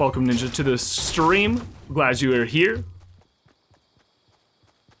 Welcome Ninja to the stream. Glad you are here.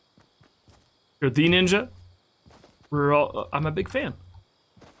 You're the Ninja. We're all. I'm a big fan.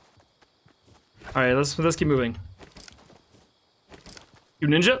 All right, let's keep moving. You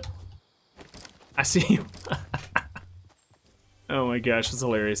Ninja. I see you. Oh my gosh, that's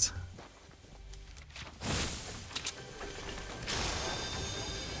hilarious.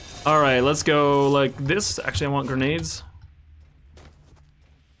 All right, let's go like this. Actually, I want grenades.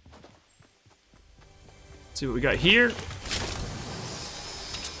 Let's see what we got here.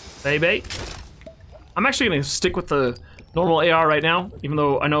 Baby. I'm actually gonna stick with the normal AR right now, even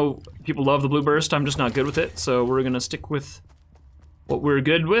though I know people love the blue burst. I'm just not good with it, so we're gonna stick with what we're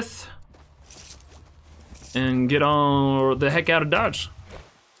good with and get on the heck out of Dodge.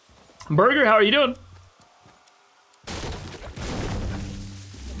 Burger, how are you doing?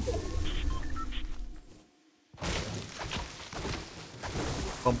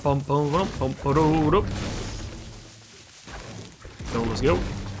 Bum, bum, bum, bum, bum, bum, bum. So let's go.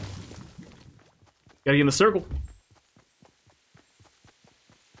 Gotta get in the circle.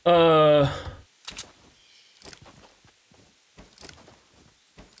 Oh,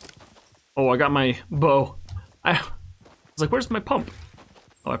 I got my bow. I was like, where's my pump?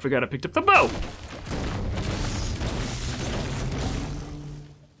 Oh, I forgot I picked up the bow.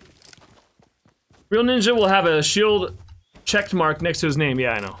 Real Ninja will have a shield checked mark next to his name.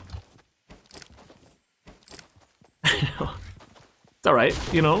 Yeah, I know. I know. It's all right,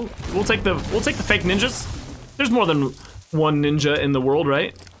 you know. We'll take the fake ninjas. There's more than one ninja in the world,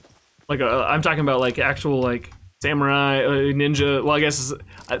 right? Like I'm talking about like actual like samurai ninja. Well, I guess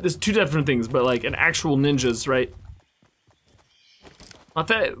there's two different things, but like an actual ninjas, right? Not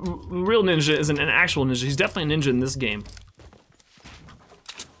that real ninja isn't an actual ninja. He's definitely a ninja in this game.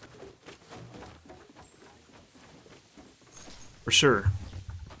 For sure.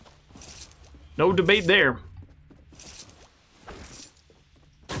 No debate there.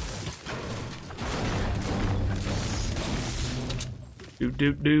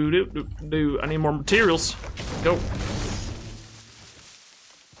 Do. I need more materials. Go.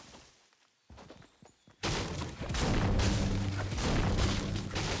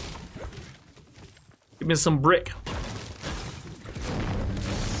 Give me some brick.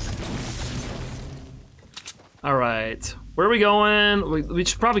 All right, where are we going? We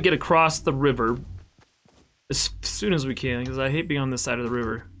should probably get across the river as soon as we can, because I hate being on this side of the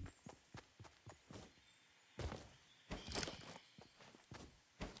river.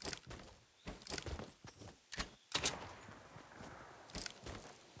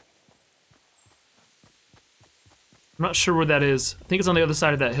 I'm not sure where that is. I think it's on the other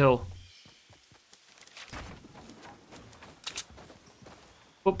side of that hill.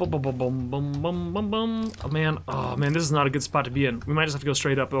 Oh man, this is not a good spot to be in. We might just have to go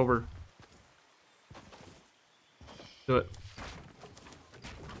straight up over. Do it.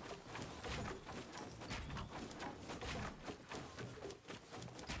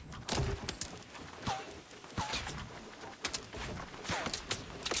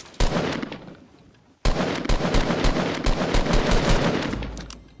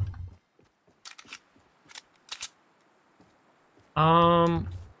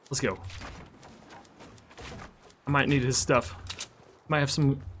 Let's go. I might need his stuff. Might have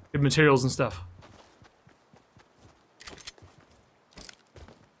some good materials and stuff.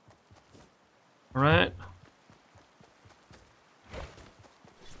 All right.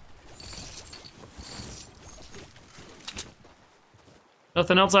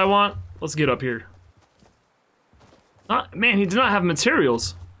 Nothing else I want? Let's get up here. Man, he did not have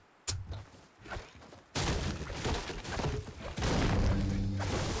materials.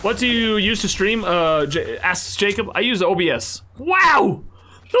 What do you use to stream? Asks Jacob. I use OBS. Wow!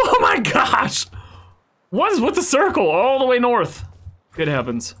 Oh my gosh! What is with the circle all the way north? Good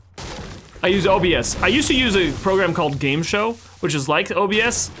heavens. I use OBS. I used to use a program called Game Show, which is like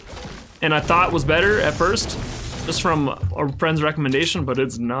OBS, and I thought was better at first, just from a friend's recommendation, but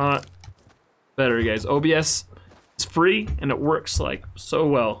it's not better, guys. OBS is free, and it works like so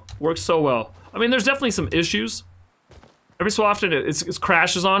well. Works so well. I mean, there's definitely some issues. Every so often, it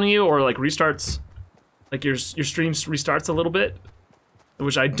crashes on you or like restarts, like your stream restarts a little bit,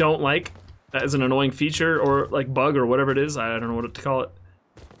 which I don't like. That is an annoying feature or like bug or whatever it is. I don't know what to call it.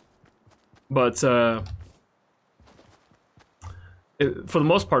 But for the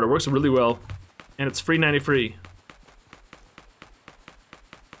most part, it works really well, and it's free 90 free.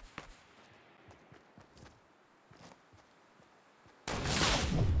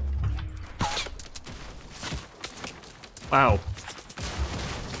 Wow.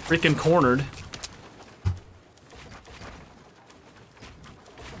 Freaking cornered.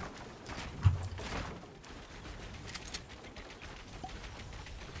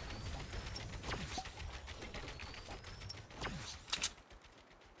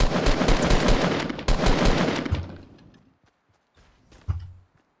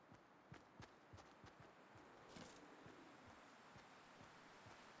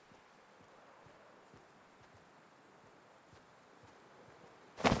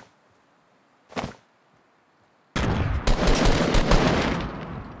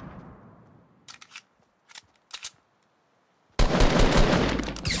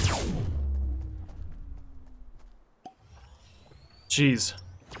 Jeez.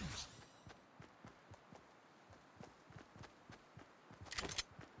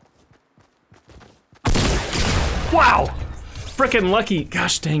 Wow! Frickin' lucky.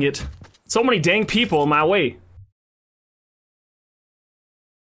 Gosh dang it. So many dang people in my way.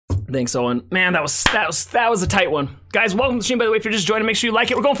 Thanks, Owen. Man, that was a tight one. Guys, welcome to the stream, by the way. If you're just joining, make sure you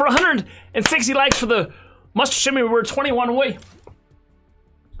like it. We're going for 160 likes for the must shimmy. We're 21 away.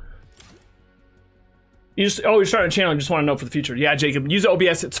 You're starting a channel and just want to know for the future. Yeah, Jacob, use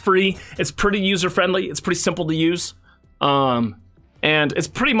OBS. It's free. It's pretty user-friendly. It's pretty simple to use. And it's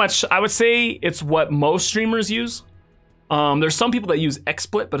pretty much, I would say, it's what most streamers use. There's some people that use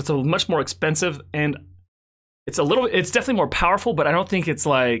XSplit, but it's a much more expensive, and it's definitely more powerful, but I don't think it's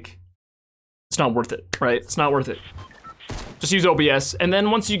like, it's not worth it, right? It's not worth it. Just use OBS, and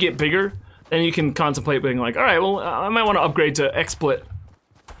then once you get bigger, then you can contemplate being like, all right, well, I might want to upgrade to XSplit.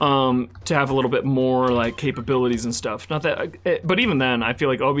 To have a little bit more like capabilities and stuff. Not that, but even then, I feel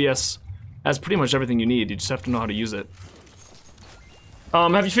like OBS has pretty much everything you need. You just have to know how to use it.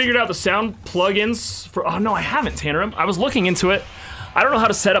 Have you figured out the sound plugins for? Oh no, I haven't, Tannerim. I was looking into it. I don't know how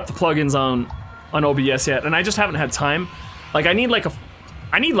to set up the plugins on OBS yet, and I just haven't had time. Like I need like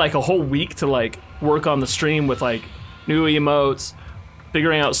a whole week to like work on the stream with like new emotes,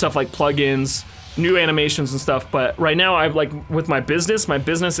 figuring out stuff like plugins, new animations and stuff, but right now I've like with my business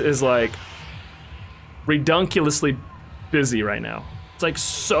is like redunculously busy right now. It's like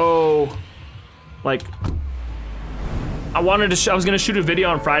so like I was gonna shoot a video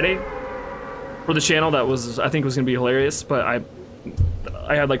on Friday for the channel that was I think was gonna be hilarious, but I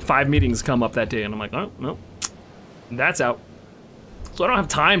had like 5 meetings come up that day and I'm like, oh no, that's out. So I don't have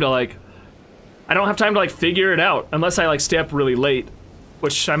time to figure it out unless I like stay up really late.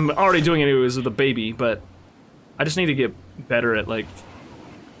 Which I'm already doing anyways with the baby, but I just need to get better at like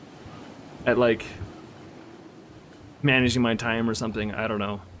managing my time or something. I don't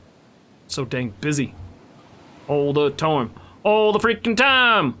know. So dang busy. All the time. All the freaking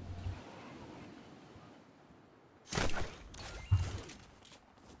time!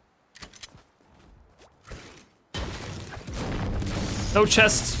 No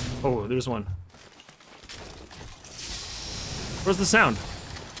chests. Oh, there's one. Where's the sound?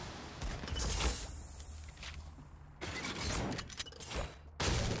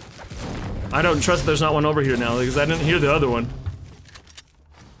 I don't trust there's not one over here now, because I didn't hear the other one.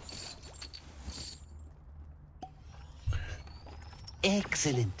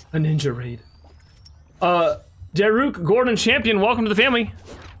 Excellent. A ninja raid. Daruk Gordon Champion, welcome to the family.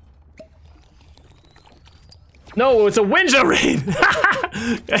 No, it's a Winja raid!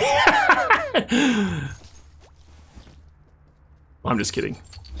 I'm just kidding.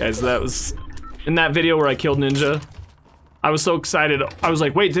 Guys, that was... In that video where I killed Ninja, I was so excited. I was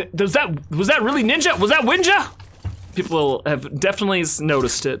like, wait, was that really Ninja? Was that Winja? People have definitely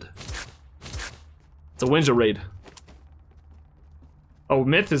noticed it. It's a Winja raid. Oh,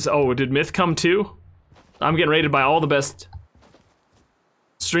 Myth is... Oh, did Myth come too? I'm getting raided by all the best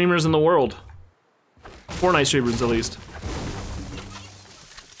streamers in the world. Fortnite streamers, at least.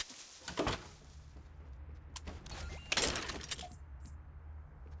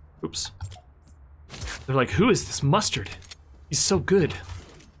 Oops. They're like, who is this mustard? He's so good.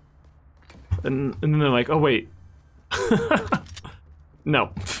 And then they're like, oh wait. No.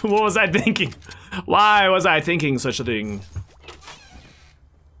 What was I thinking? Why was I thinking such a thing?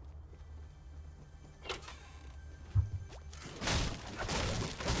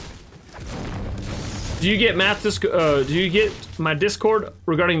 Do you get do you get my Discord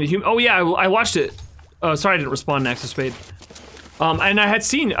regarding the human? Oh yeah, I watched it. Sorry I didn't respond, Nexus Spade. And I had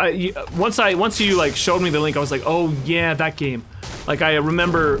seen, once you like showed me the link, I was like, oh yeah, that game. Like I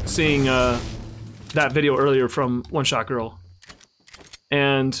remember seeing that video earlier from One Shot Girl.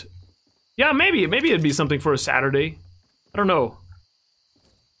 And yeah, maybe it'd be something for a Saturday. I don't know.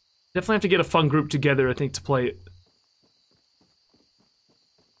 Definitely have to get a fun group together, I think, to play it.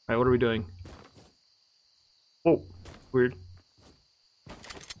 Alright, what are we doing? Oh, weird.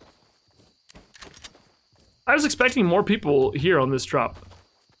 I was expecting more people here on this drop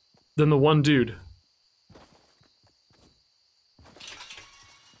than the one dude.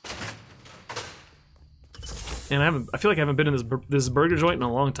 And I feel like I haven't been in this burger joint in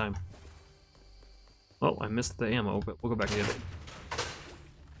a long time. Oh, I missed the ammo, but we'll go back and get it.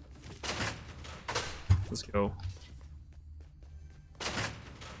 Let's go.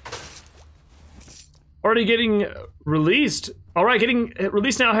 Already getting released. All right, getting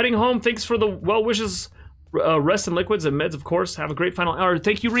released now, heading home. Thanks for the well wishes, rest and liquids and meds, of course. Have a great final hour.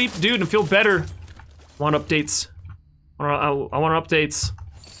 Thank you, Reap, dude, and feel better. Want updates. I want updates.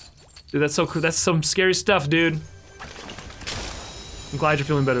 Dude, that's so cool. That's some scary stuff, dude. I'm glad you're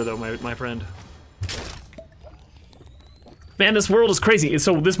feeling better, though, my friend. Man, this world is crazy.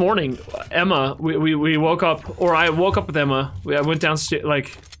 So this morning, Emma, we woke up, or I woke up with Emma. I went downstairs,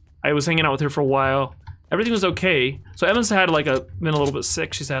 like, I was hanging out with her for a while. Everything was okay. So Emma's had, like, been a little bit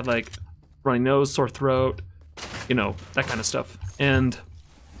sick. She's had, like, runny nose, sore throat, you know, that kind of stuff. And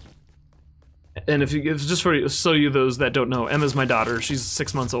if just for those that don't know, Emma's my daughter. She's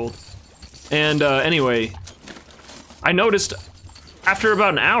 6 months old. And anyway, I noticed after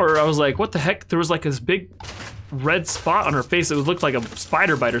about an hour, I was like, what the heck? There was like this big red spot on her face. It looked like a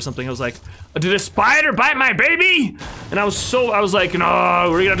spider bite or something. I was like, did a spider bite my baby? And I was like, no,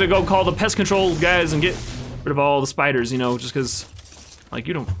 we're gonna have to go call the pest control guys and get rid of all the spiders, you know, just cause like,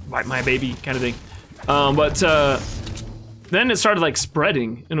 you don't bite my baby kind of thing. But then it started like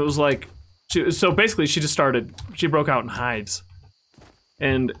spreading, and it was like, so basically she broke out in hives.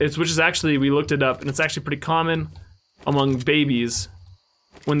 And which is actually, we looked it up, and it's actually pretty common among babies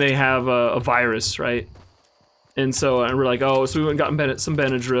when they have a virus, right? And so, and we're like, oh, so we went and got some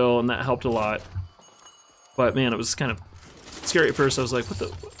Benadryl, and that helped a lot. But man, it was kind of scary at first. I was like, what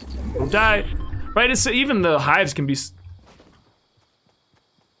the, don't die, right? It's even the hives can be.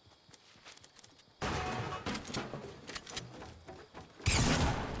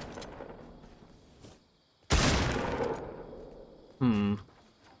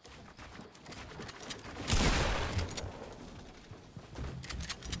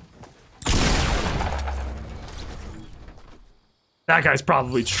 That guy's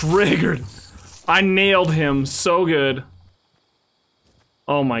probably triggered. I nailed him so good.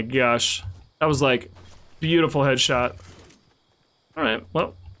 Oh my gosh. That was like beautiful headshot. All right,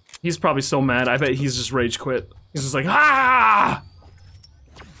 well, he's probably so mad. I bet he's just rage quit. He's just like, ah!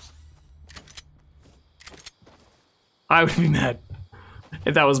 I would be mad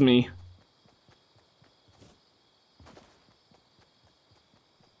if that was me.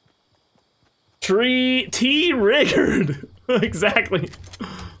 T-riggered. Exactly.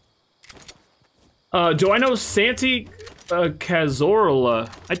 Do I know Santi Cazorla?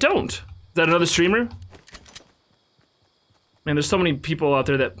 I don't. Is that another streamer? Man, there's so many people out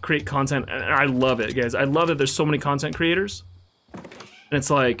there that create content, and I love it, guys. I love that there's so many content creators. And it's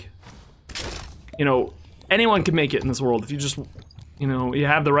like, you know, anyone can make it in this world if you just, you know, you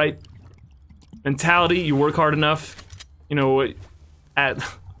have the right mentality, you work hard enough, you know, at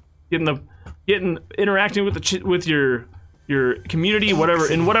interacting with your community,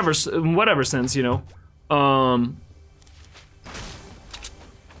 whatever, in whatever sense, you know,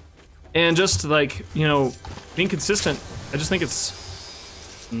 and just like, you know, being consistent. I just think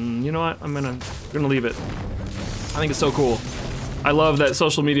it's, you know what, I'm gonna leave it. I think it's so cool. I love that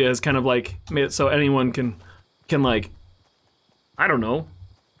social media has kind of like made it so anyone can like, I don't know,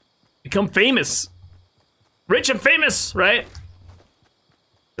 become famous, rich and famous, right?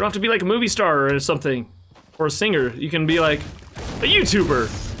 You don't have to be like a movie star or something. Or a singer. You can be like a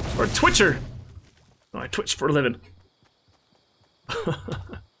YouTuber or a Twitcher. Oh, I Twitch for a living.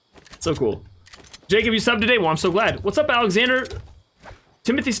 So cool. Jacob, you subbed today. Well, I'm so glad. What's up, Alexander?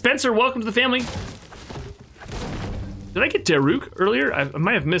 Timothy Spencer, welcome to the family. Did I get Daruk earlier? I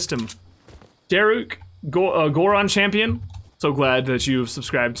might have missed him. Daruk, Goron champion. So glad that you've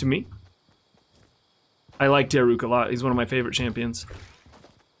subscribed to me. I like Daruk a lot. He's one of my favorite champions.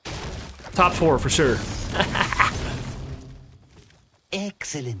 Top 4 for sure.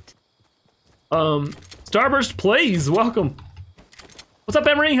 Excellent. Starburst Plays, welcome. What's up,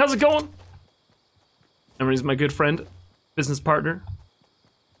 Emery? How's it going? Emery's my good friend, business partner.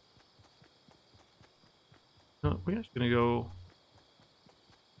 Oh, we're actually gonna go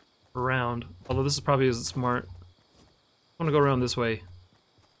around. Although this probably isn't smart. I wanna go around this way.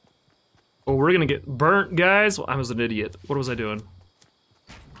 Oh, we're gonna get burnt, guys. Well, I was an idiot. What was I doing?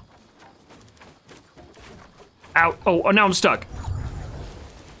 Out. Oh, now I'm stuck.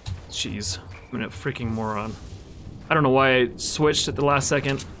 Jeez, I'm a freaking moron. I don't know why I switched at the last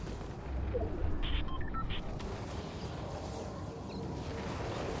second.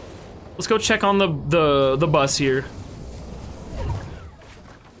 Let's go check on the bus here.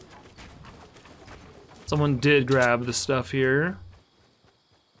 Someone did grab the stuff here.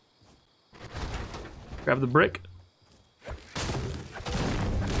 Grab the brick.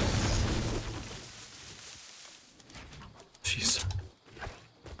 Jeez.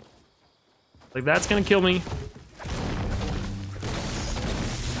 Like that's gonna kill me.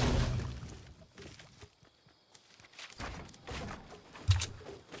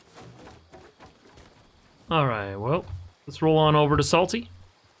 All right, well, let's roll on over to Salty.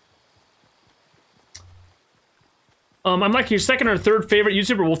 I'm like your second or third favorite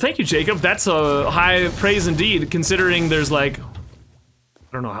YouTuber. Well, thank you, Jacob. That's a high praise indeed, considering there's like, I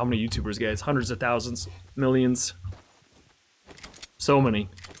don't know how many YouTubers, guys. Hundreds of thousands, millions. So many.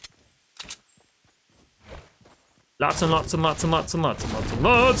 Lots and lots and lots and lots and lots and lots and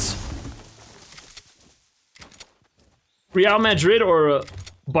lots. Real Madrid or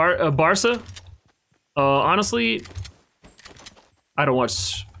Barca? Honestly, I don't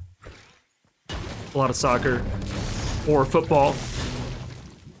watch a lot of soccer or football,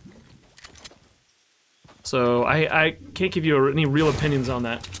 so I can't give you any real opinions on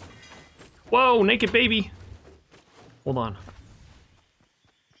that. Whoa, naked baby! Hold on.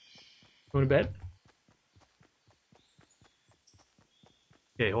 Going to bed?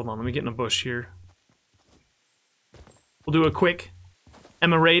 Okay, hold on. Let me get in a bush here. We'll do a quick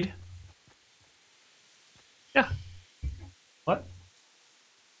Emma raid. Yeah. What?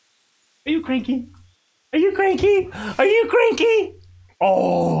 Are you cranky? Are you cranky? Are you cranky?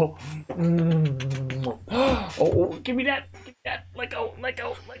 Oh. Oh, give me that. Give me that. Let go. Let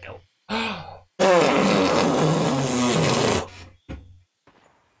go. Let go.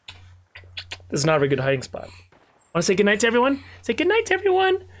 This is not a very good hiding spot. Want to say goodnight to everyone? Say goodnight to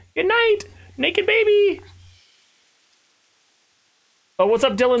everyone. Good night, naked baby. Oh, what's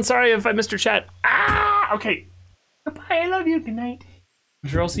up, Dylan? Sorry if I missed your chat. Ah, okay. Goodbye, I love you. Good night. I'm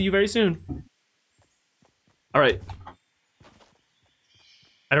sure I'll see you very soon. All right.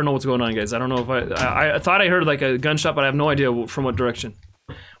 I don't know what's going on, guys. I don't know if I thought I heard like a gunshot, but I have no idea from what direction.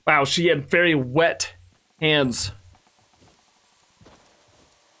 Wow, she had very wet hands.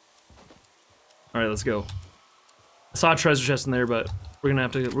 All right, let's go. I saw a treasure chest in there, but we're gonna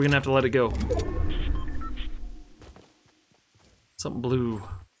have to let it go. Something blue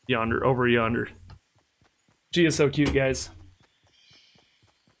yonder, over yonder. She is so cute, guys.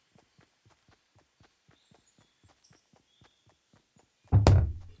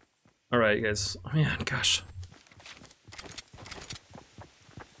 All right, guys. Oh, man, gosh.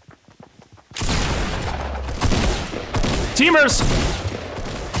 Teamers!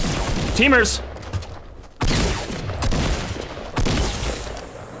 Teamers!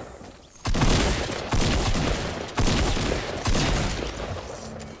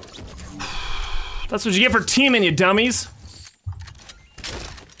 That's what you get for teaming, you dummies.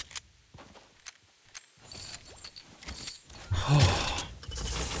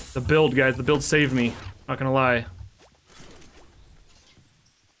 The build, guys, the build saved me. Not gonna lie.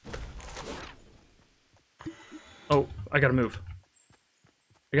 Oh, I gotta move.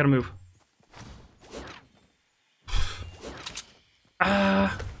 I gotta move.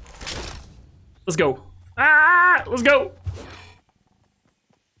 Ah. Let's go. Ah, let's go.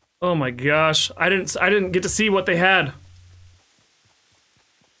 Oh my gosh, I didn't get to see what they had.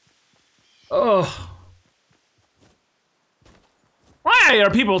 Oh. Why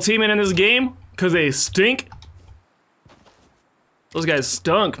are people teaming in this game? Because they stink? Those guys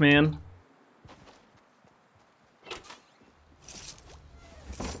stunk, man.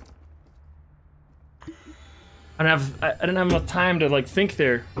 I didn't have enough time to like think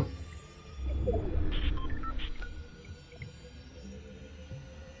there.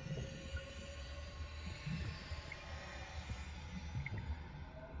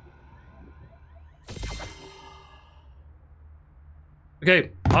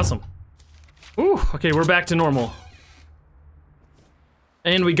 Okay, awesome. Ooh, okay, we're back to normal.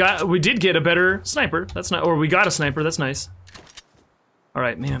 And we did get a better sniper. That's not, or we got a sniper. That's nice. All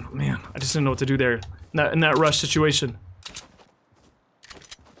right, man, I just didn't know what to do there in that rush situation.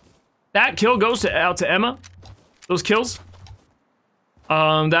 That kill goes out to Emma. Those kills.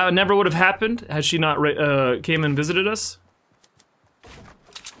 That never would have happened had she not came and visited us.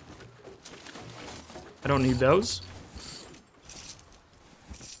 I don't need those.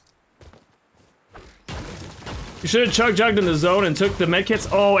 You should have chug-jugged in the zone and took the medkits.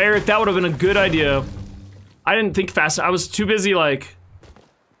 Oh, Eric, that would have been a good idea. I didn't think fast. I was too busy, like,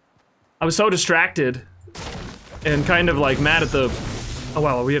 I was so distracted and kind of like mad at the, oh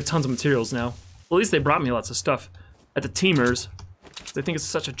wow, we have tons of materials now. Well, at least they brought me lots of stuff at the teamers. They think it's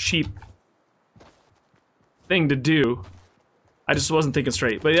such a cheap thing to do. I just wasn't thinking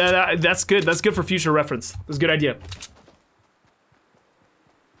straight. But yeah, that's good. That's good for future reference. It was a good idea.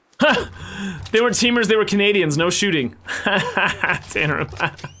 They weren't teamers, they were Canadians. No shooting. Tanner.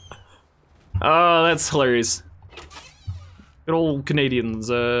 Oh, that's hilarious. Good old Canadians.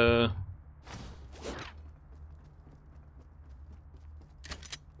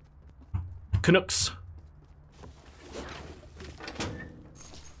 Canucks.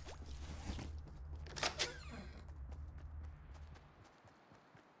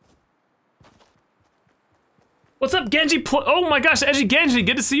 What's up, Genji? Oh my gosh, Edgy Genji,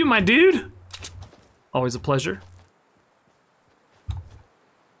 good to see you, my dude. Always a pleasure.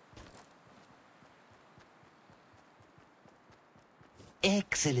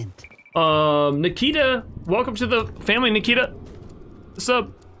 Excellent. Nikita, welcome to the family, Nikita. What's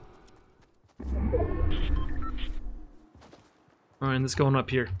up? All right, let's go on up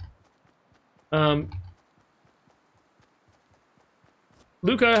here.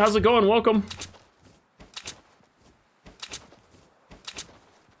 Luca, how's it going? Welcome.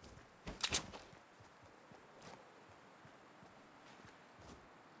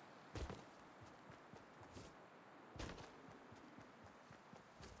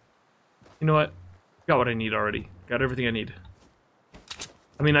 You know what? Got what I need already. Got everything I need.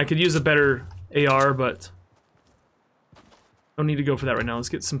 I mean, I could use a better AR, but don't need to go for that right now. Let's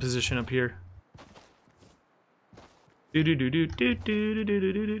get some position up here. Do do do do do do do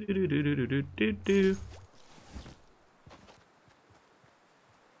do do do do do do do.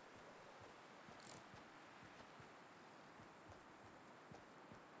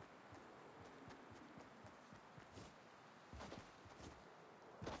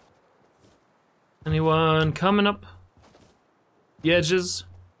 Anyone coming up the edges?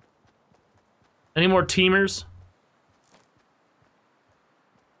 Any more teamers?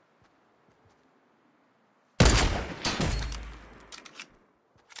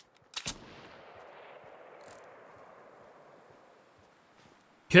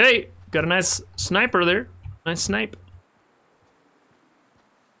 Okay, got a nice sniper there. Nice snipe.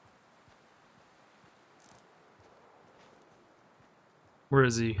 Where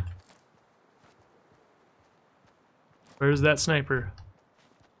is he? Where's that sniper?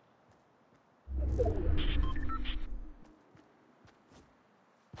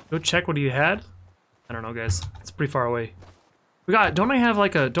 Go check what he had? I don't know, guys. It's pretty far away. We got, don't I have a...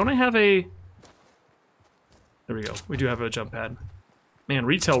 There we go. We do have a jump pad. Man,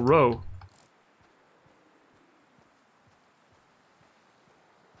 retail row.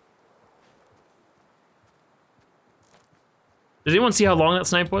 Did anyone see how long that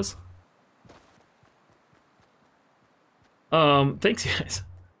snipe was? Thanks, guys.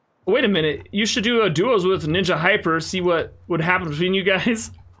 Wait a minute. You should do a duos with Ninja Hyper, see what would happen between you guys.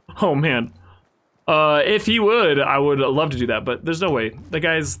 Oh, man. If he would, I would love to do that, but there's no way. The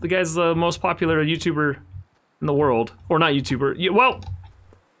guy's the most popular YouTuber in the world. Or not YouTuber. Well,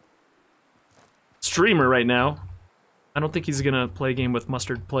 streamer right now. I don't think he's gonna play a game with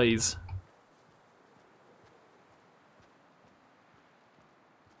Mustard Plays.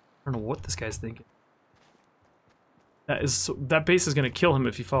 I don't know what this guy's thinking. That base is gonna kill him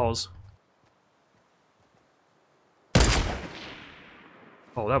if he falls.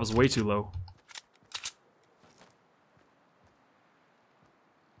 Oh, that was way too low.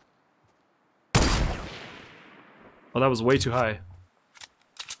 Oh, that was way too high.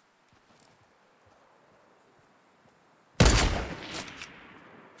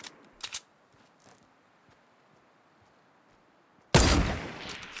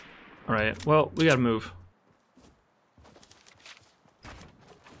 Alright, well, we gotta move.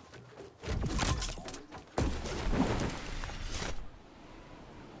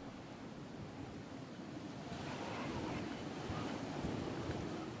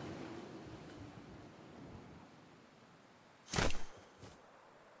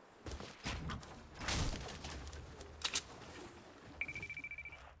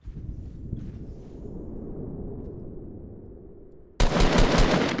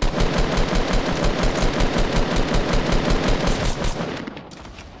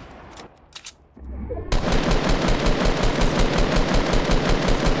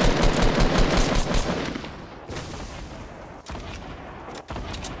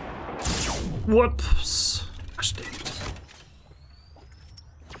 Whoops. Gosh dang it.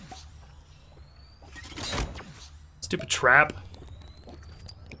 Stupid trap.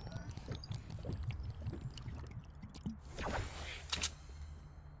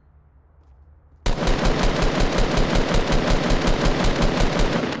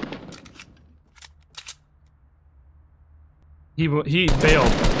 He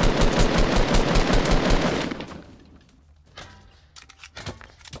bailed.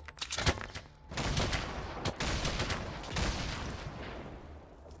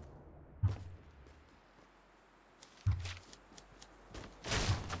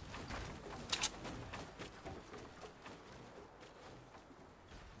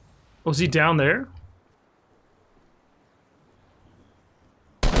 Was he down there?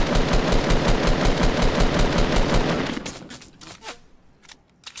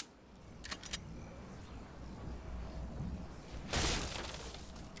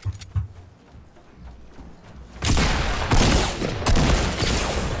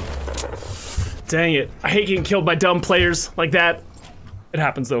 Dang it. I hate getting killed by dumb players like that. It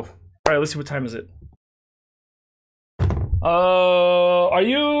happens though. Alright, let's see, what time is it? Are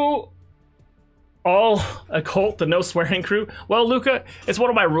you all a cult, the no swearing crew? Well, Luca, it's one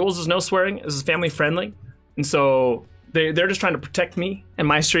of my rules is no swearing. This is family friendly. And so they're just trying to protect me and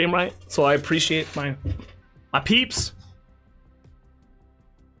my stream, right? So I appreciate my peeps.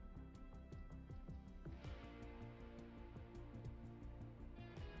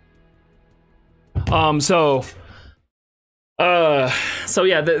 So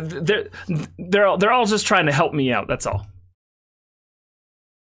yeah, they're all just trying to help me out, that's all.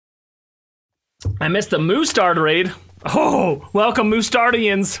 I missed the Moose Starter raid. Oh, welcome Moose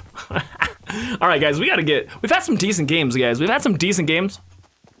Stardians. All right, guys, we've had some decent games, guys. We've had some decent games.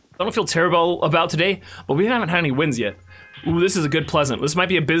 I don't feel terrible about today, but we haven't had any wins yet. Ooh, this is a good pleasant. This might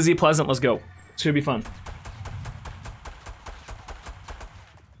be a busy pleasant. Let's go. Should be fun.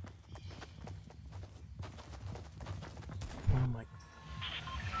 Oh my.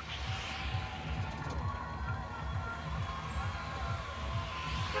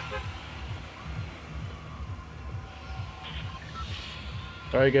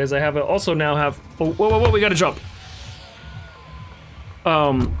 Alright guys, I have also now have whoa, we gotta jump.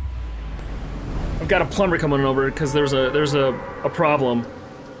 I've got a plumber coming over because there's a problem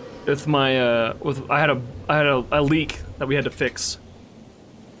with my I had a leak that we had to fix.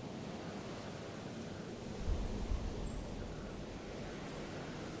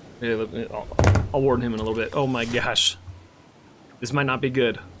 Yeah, I'll warn him in a little bit. Oh my gosh. This might not be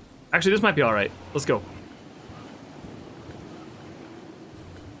good. Actually, this might be alright. Let's go.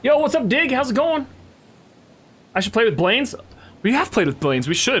 Yo, what's up, Dig? How's it going? I should play with Blaines? We have played with Blaines.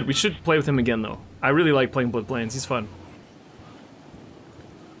 We should play with him again, though. I really like playing with Blaines. He's fun.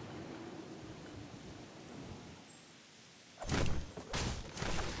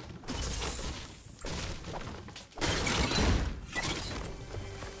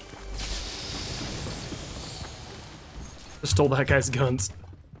 Just stole that guy's guns.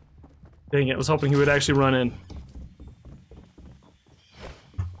 Dang it, I was hoping he would actually run in.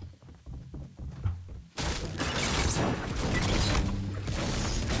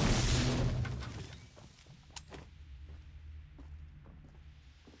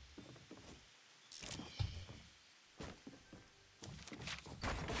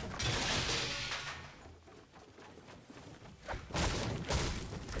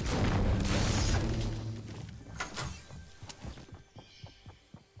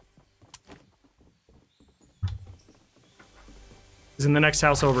 He's in the next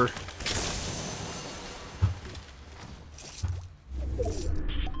house over.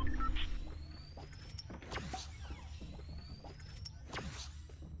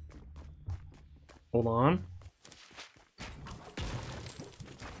 Hold on.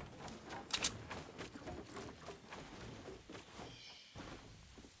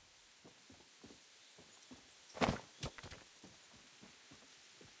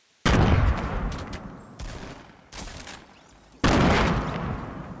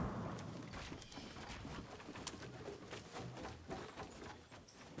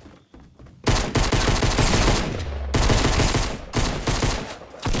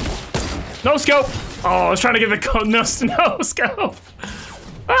 No scope! Oh, I was trying to get the code. No scope!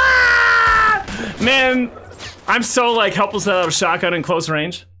 Ah! Man, I'm so like helpless without a shotgun in close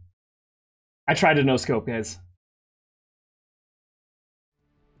range. I tried to no scope, guys.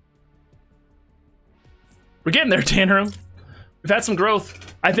 We're getting there, Tannerum. We've had some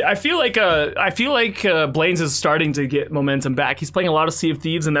growth. I feel like Blaines is starting to get momentum back. He's playing a lot of Sea of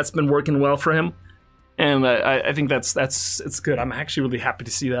Thieves, and that's been working well for him. And I think it's good. I'm actually really happy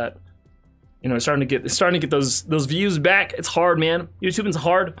to see that. You know, it's starting to get those views back. It's hard, man. YouTubing's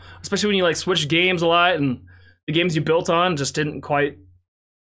hard, especially when you like switch games a lot and the games you built on just didn't quite.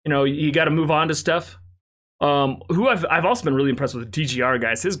 You know, you got to move on to stuff. Who I've also been really impressed with DGR,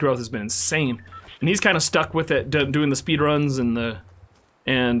 guys. His growth has been insane, and he's kind of stuck with it, doing the speed runs and the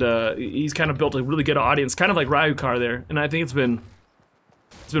and he's kind of built a really good audience, kind of like Ryukar there, and I think it's been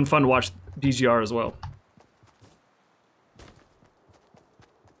fun to watch DGR as well.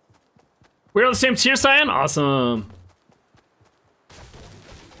 We're on the same tier, Cyan? Awesome.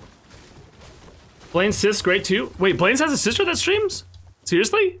 Blaine's sis, great too. Wait, Blaine's has a sister that streams?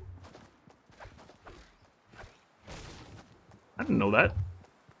 Seriously? I didn't know that.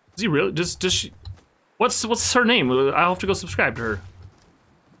 Is he really? Does she? What's her name? I'll have to go subscribe to her.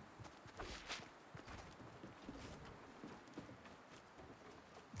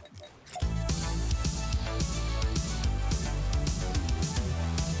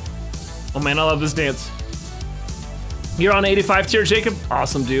 Oh man, I love this dance. You're on 85 tier, Jacob?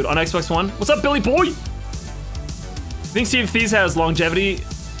 Awesome, dude. On Xbox One. What's up, Billy boy? Think Sea of Thieves has longevity?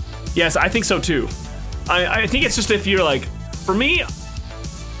 Yes, I think so too. I think it's just if you're like, for me,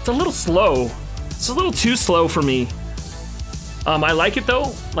 it's a little slow. It's a little too slow for me. I like it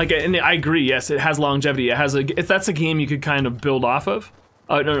though. Like, and I agree. Yes, it has longevity. It has that's a game you could kind of build off of,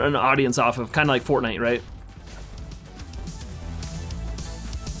 an audience off of, kind of like Fortnite, right?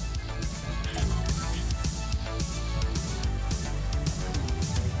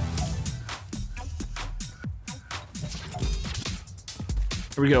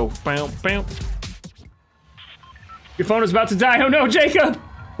 Here we go. Bam, bam. Your phone is about to die. Oh no, Jacob!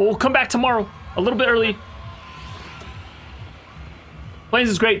 We'll come back tomorrow, a little bit early. Blaine's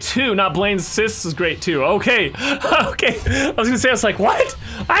is great too, not Blaine's sis is great too. Okay, okay. I was gonna say, I was like, what?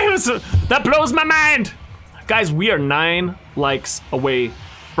 That blows my mind. Guys, we are 9 likes away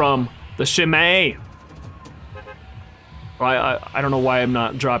from the shimmy. I don't know why I'm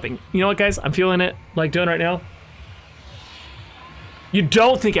not dropping. You know what, guys? I'm feeling it like doing right now. You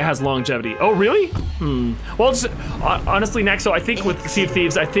don't think it has longevity? Oh, really? Well, it's, honestly, Nexo, I think with Sea of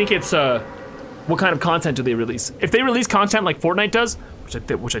Thieves, I think it's what kind of content do they release? If they release content like Fortnite does,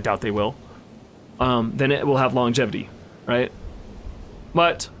 which I doubt they will, then it will have longevity, right?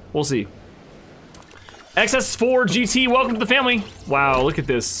 But we'll see. XS4 GT, welcome to the family. Wow, look at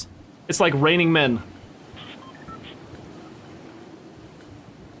this. It's like raining men.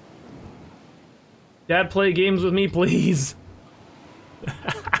 Dad, play games with me, please.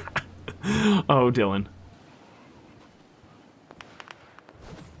 Oh, Dylan.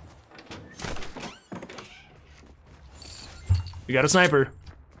 We got a sniper.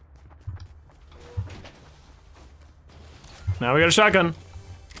 Now we got a shotgun.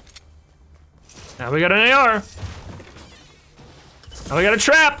 Now we got an AR. Now we got a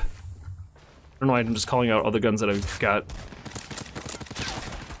trap. I don't know why I'm just calling out all the guns that I've got.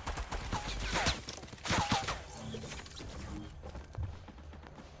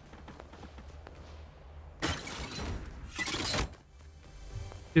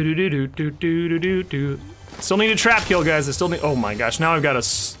 Do. Still need a trap kill, guys. I still need. Oh my gosh! Now I've got a.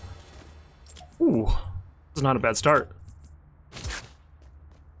 Ooh, this is not a bad start.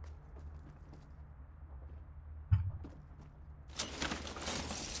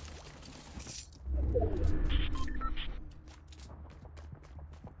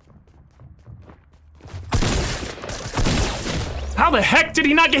 How the heck did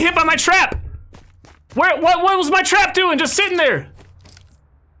he not get hit by my trap? What was my trap doing? Just sitting there.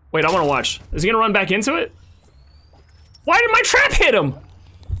 Wait, I want to watch. Is he gonna run back into it? Why did my trap hit him?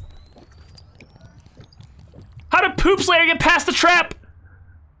 How did Poop Slayer get past the trap?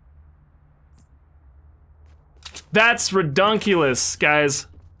 That's redunculous, guys.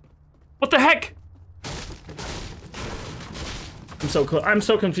 What the heck? I'm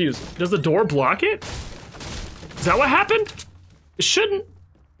so confused. Does the door block it? Is that what happened? It shouldn't.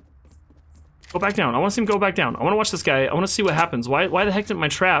 Go back down. I want to see him go back down. I want to watch this guy. I want to see what happens. Why the heck didn't my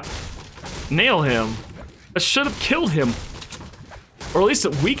trap nail him? That should have killed him. Or at least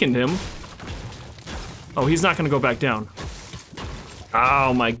it weakened him. Oh, he's not going to go back down.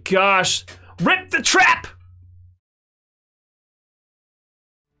 Oh my gosh. Rip the trap!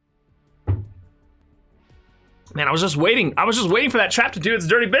 Man, I was just waiting. I was just waiting for that trap to do its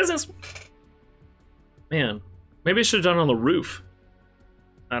dirty business. Man, maybe I should have done it on the roof.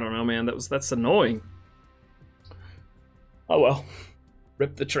 I don't know, man. That's annoying. Oh well.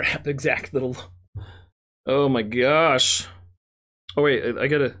 Rip the trap, exact little. Oh my gosh. Oh wait, I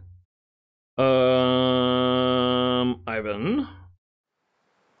gotta. Ivan.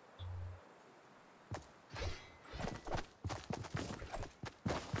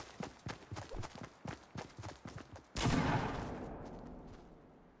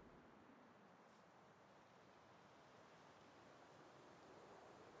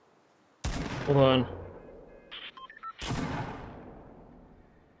 Hold on.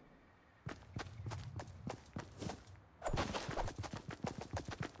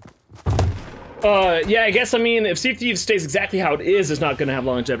 Yeah, I guess, I mean, if Sea of Thieves stays exactly how it is, it's not gonna have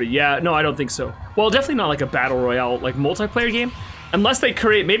longevity. Yeah, no, I don't think so. Well, definitely not like a battle royale, like multiplayer game. Unless they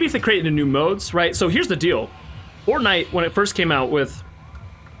create, maybe if they create into new modes, right? So here's the deal. Fortnite, when it first came out with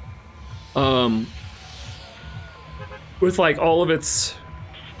like all of its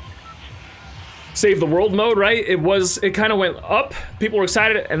save the world mode, right? It kind of went up, people were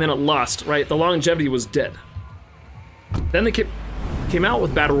excited, and then it lost, right? The longevity was dead. Then they came out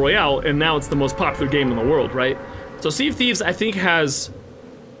with Battle Royale, and now it's the most popular game in the world, right? So Sea of Thieves, I think, has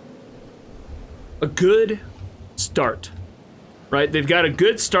a good start, right? They've got a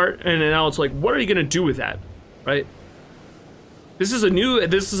good start, and now it's like, what are you gonna do with that, right? This is a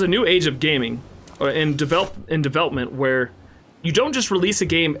new age of gaming, in development, where you don't just release a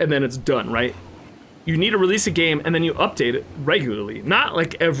game and then it's done, right? You need to release a game and then you update it regularly, not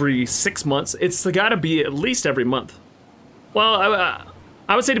like every 6 months. It's gotta be at least every month. Well,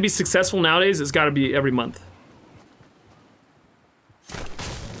 I would say to be successful nowadays, it's gotta be every month.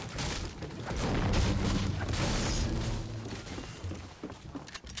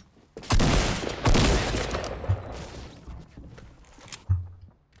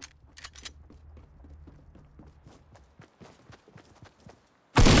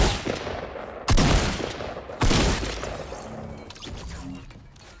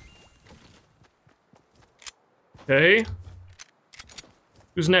 Okay.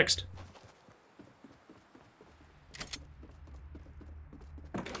 Who's next?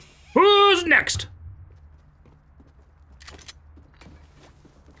 Who's next?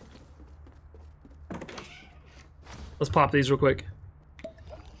 Let's pop these real quick.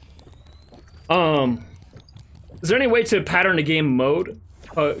 Is there any way to pattern a game mode?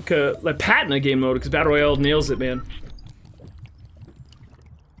 Like patent a game mode, because Battle Royale nails it, man.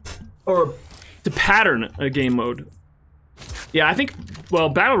 Or to pattern a game mode. Yeah, I think, well,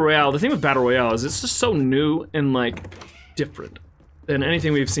 Battle Royale, the thing with Battle Royale is it's just so new and, like, different than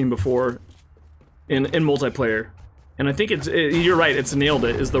anything we've seen before in multiplayer. And I think you're right, it's nailed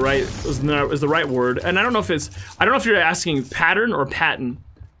it, is the right word. And I don't know if you're asking pattern or patent.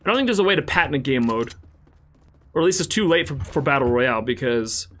 I don't think there's a way to patent a game mode. Or at least it's too late for Battle Royale,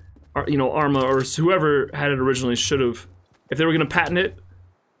 because, you know, Arma or whoever had it originally should have, if they were gonna patent it,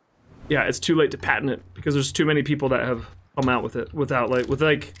 yeah, it's too late to patent it, because there's too many people that have come out with it with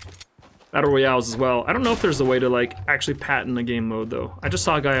Battle Royales as well. I don't know if there's a way to, like, actually patent a game mode, though. I just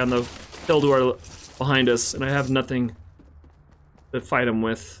saw a guy on the hill to our behind us, and I have nothing to fight him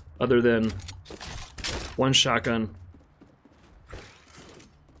with other than one shotgun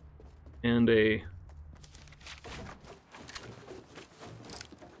and a...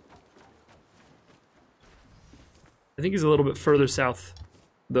 I think he's a little bit further south,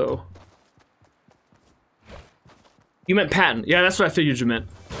 though. You meant patent. Yeah, that's what I figured you meant.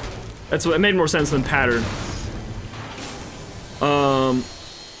 That's what, it made more sense than pattern.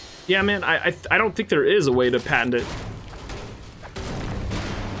 Yeah, man, I don't think there is a way to patent it.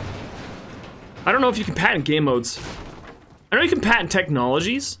 I don't know if you can patent game modes. I know you can patent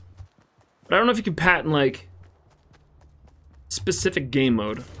technologies, but I don't know if you can patent, like, specific game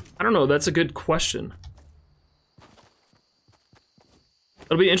mode. I don't know, that's a good question.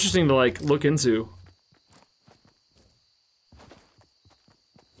 It'll be interesting to, like, look into.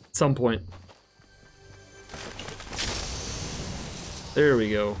 At some point. There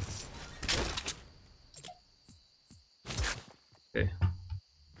we go. Okay.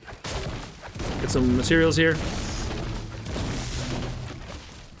 Get some materials here.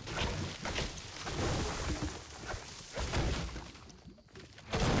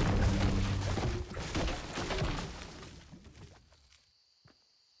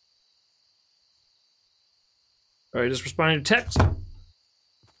 Alright, just responding to text.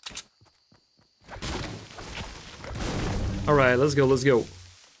 Alright, let's go, let's go.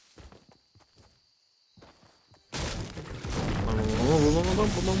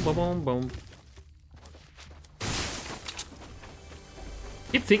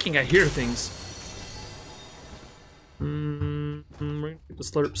 Keep thinking I hear things. The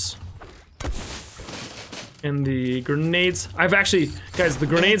slurps. And the grenades. I've actually, guys, the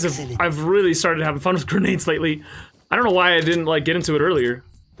grenades I've really started having fun with grenades lately. I don't know why I didn't, like, get into it earlier.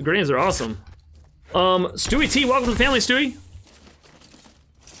 The grenades are awesome. Stewie T, welcome to the family, Stewie.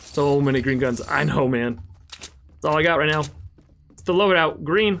 So many green guns. I know, man. That's all I got right now. It's the loadout.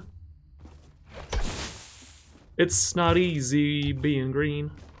 Green. It's not easy being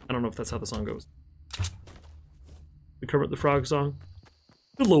green. I don't know if that's how the song goes. The Kermit the Frog song.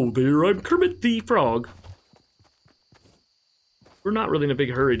 Hello there, I'm Kermit the Frog. We're not really in a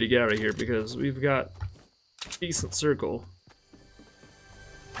big hurry to get out of here because we've got a decent circle.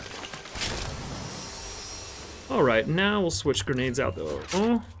 All right, now we'll switch grenades out though.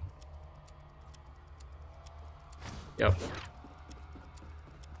 Oh. Yep.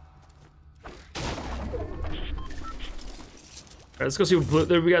 Alright, let's go see what blue.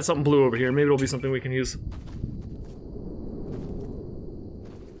 There, we got something blue over here. Maybe it'll be something we can use. Not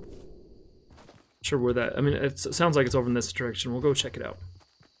sure where that. I mean, it sounds like it's over in this direction. We'll go check it out.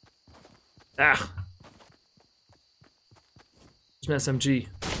 Ah! There's an SMG.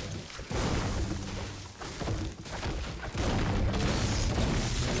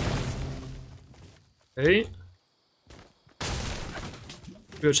 Hey.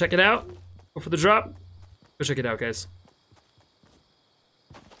 Go check it out. Go for the drop. Go check it out, guys.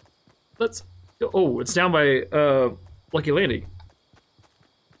 Let's go. Oh, it's down by Lucky Landing.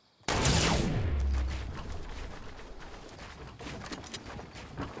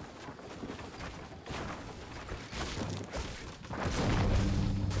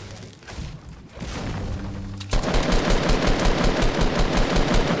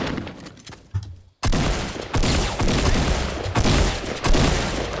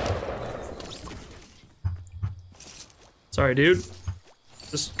 Sorry, dude.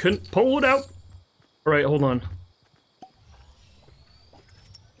 Just couldn't pull it out. All right, hold on.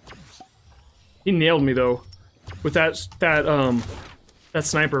 He nailed me though, with that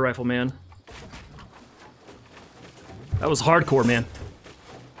sniper rifle, man. That was hardcore, man.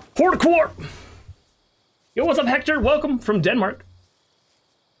 Hardcore. Yo, what's up, Hector? Welcome from Denmark.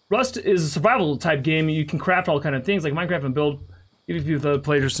 Rust is a survival type game. You can craft all kind of things like Minecraft and build, even if you have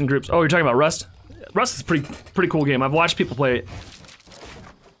players in groups. Oh, you're talking about Rust? Rust is a pretty cool game. I've watched people play it.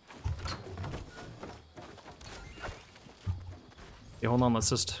 Okay, hold on, let's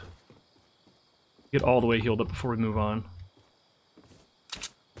just get all the way healed up before we move on.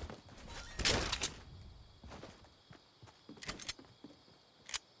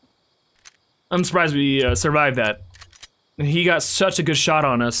 I'm surprised we survived that. And he got such a good shot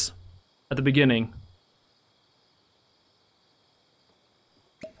on us at the beginning.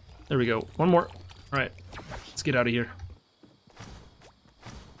 There we go. One more. All right, let's get out of here.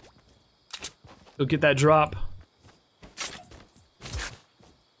 Go get that drop.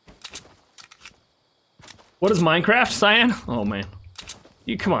 What is Minecraft, Cyan? Oh man.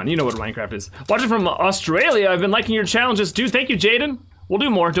 You come on, you know what Minecraft is. Watching from Australia, I've been liking your challenges. Dude, thank you, Jaden. We'll do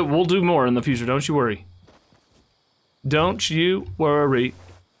more. We'll do more in the future, don't you worry. Don't you worry.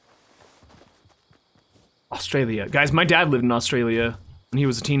 Australia. Guys, my dad lived in Australia when he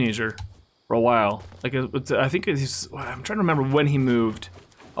was a teenager for a while. Like, I think he's, I'm trying to remember when he moved,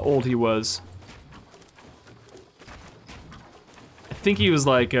 how old he was. I think he was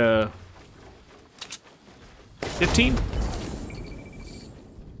like, 15?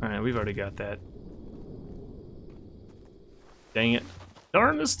 Alright, we've already got that. Dang it.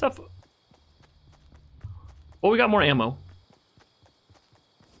 Darn this stuff. Well, we got more ammo.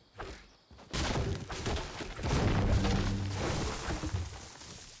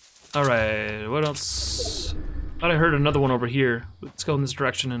 Alright, what else? Thought I heard another one over here. Let's go in this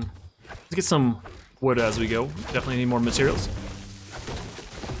direction and let's get some wood as we go. Definitely need more materials.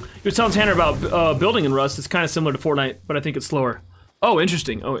 You were telling Tanner about building in Rust. It's kind of similar to Fortnite, but I think it's slower. Oh,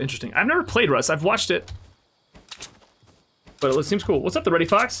 interesting. Oh, interesting. I've never played Rust. I've watched it, but it seems cool. What's up, the Ready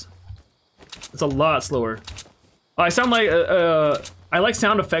Fox? It's a lot slower. I sound like I like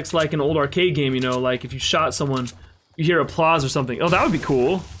sound effects like an old arcade game. You know, like if you shot someone, you hear applause or something. Oh, that would be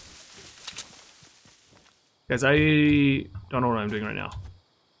cool. Guys, I don't know what I'm doing right now.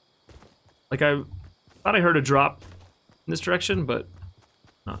 Like I thought I heard a drop in this direction, but.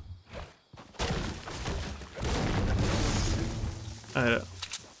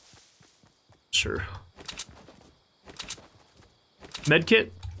 Sure.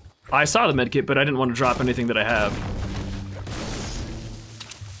 Medkit? I saw the medkit, but I didn't want to drop anything that I have.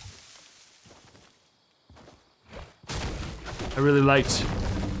 I really liked.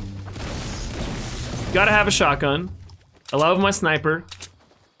 Gotta have a shotgun. I love my sniper.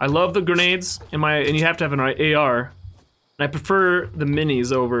 I love the grenades and you have to have an AR. And I prefer the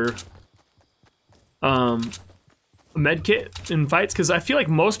minis over medkit in fights, because I feel like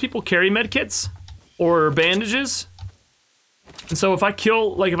most people carry medkits or bandages, and so if I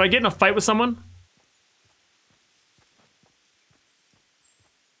kill, like if I get in a fight with someone,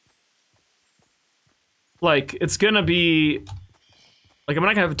 like it's gonna be like I'm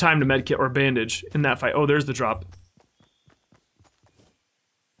not gonna have time to medkit or bandage in that fight. Oh, there's the drop.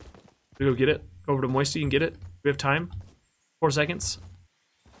 We go get it. Go over to Moisty and get it. We have time. 4 seconds.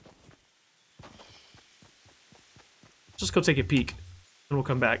 Just go take a peek, and we'll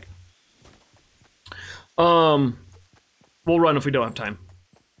come back. We'll run if we don't have time.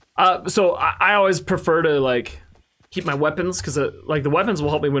 So I always prefer to like keep my weapons because like the weapons will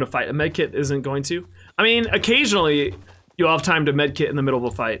help me win a fight. A med kit isn't going to. I mean, occasionally you'll have time to med kit in the middle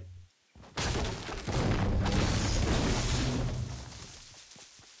of a fight.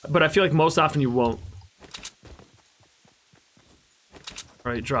 But I feel like most often you won't.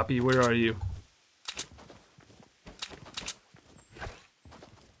 All right, Droppy, where are you?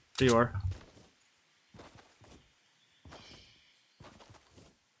 There you are.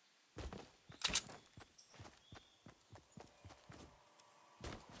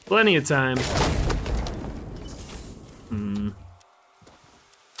 Plenty of time.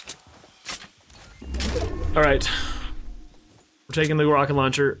 All right. We're taking the rocket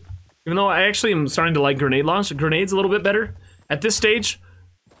launcher. Even though I actually am starting to like grenade launch. Grenades a little bit better. At this stage,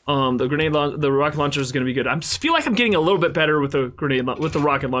 the rocket launcher is gonna be good. I feel like I'm getting a little bit better with the with the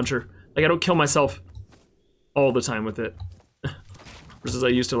rocket launcher. Like I don't kill myself all the time with it. Versus I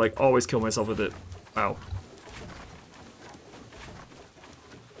used to like always kill myself with it. Wow.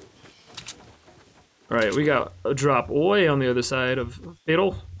 Alright, we got a drop way on the other side of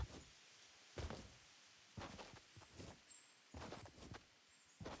Fatal.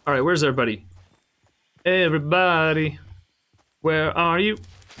 Alright, where's everybody? Everybody, where are you?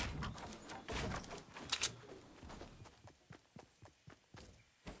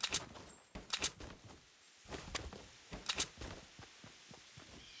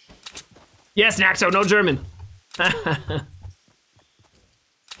 Yes, Naxo, no German.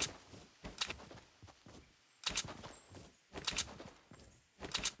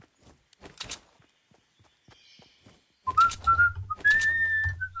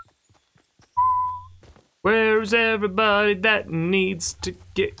 Where's everybody that needs to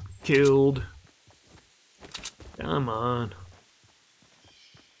get killed? Come on.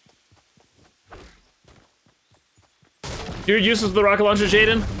 You're useless with the rocket launcher,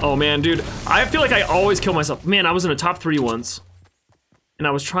 Jaden? Oh man, dude. I feel like I always kill myself. Man, I was in a top 3 once. And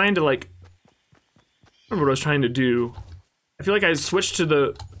I was trying to like... I remember what I was trying to do. I feel like I switched to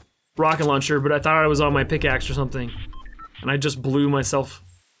the rocket launcher, but I thought I was on my pickaxe or something. And I just blew myself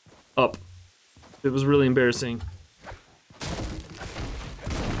up. It was really embarrassing.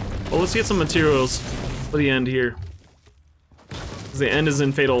 Well, let's get some materials for the end here. Because the end is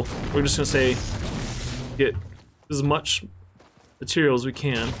in Fatal. We're just gonna say, get as much material as we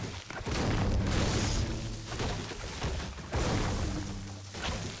can.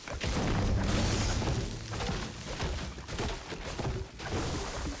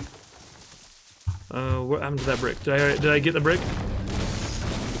 What happened to that brick? Did I get the brick?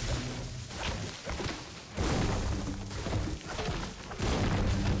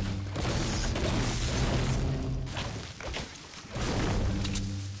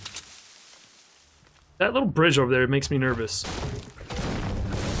 That little bridge over there makes me nervous.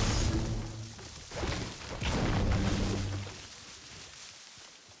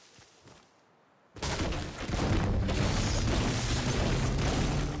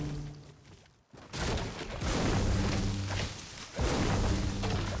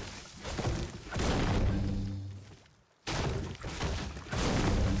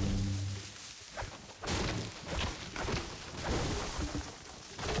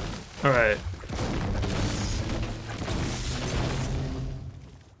 All right.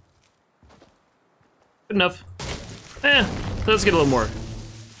 Good enough. Let's get a little more.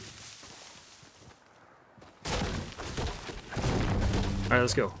 All right,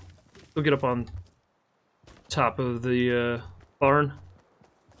 let's go. Go get up on top of the barn.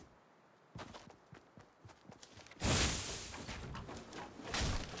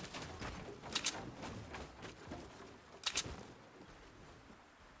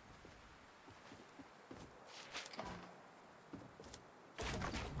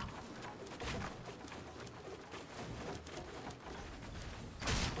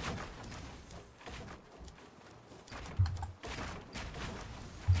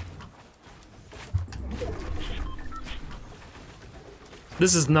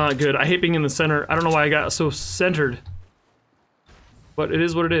 This is not good. I hate being in the center. I don't know why I got so centered. But it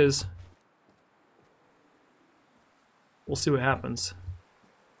is what it is. We'll see what happens.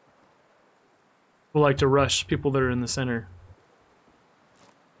 We'll like to rush people that are in the center.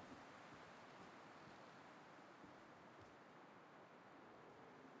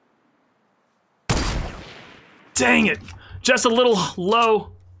 Dang it! Just a little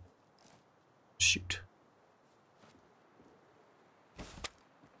low. Shoot.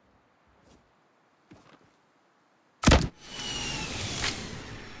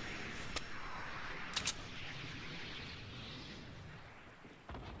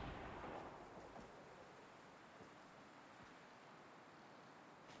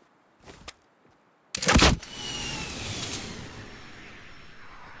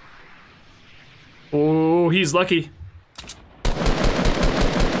 Oh, he's lucky.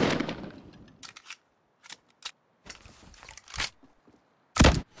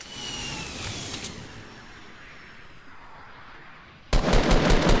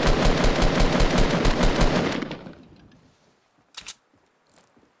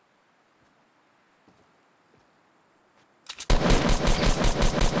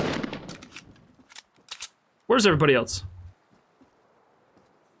 Where's everybody else?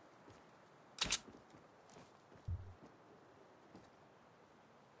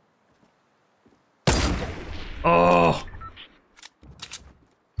 Oh.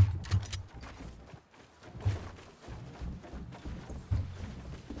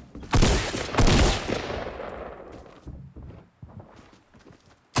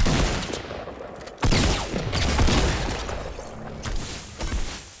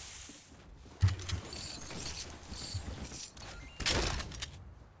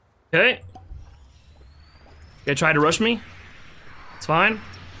 Okay. Guy tried to rush me. It's fine.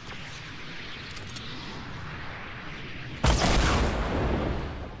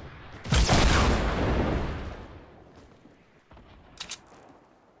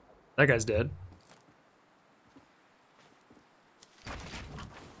 That guy's dead.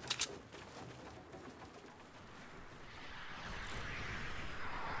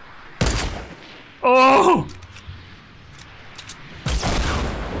 Oh!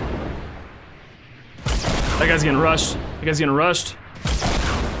 That guy's getting rushed. That guy's getting rushed.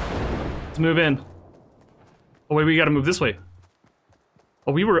 Let's move in. Oh wait, we gotta move this way.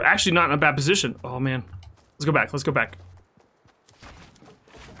 Oh, we were actually not in a bad position. Oh man. Let's go back, let's go back.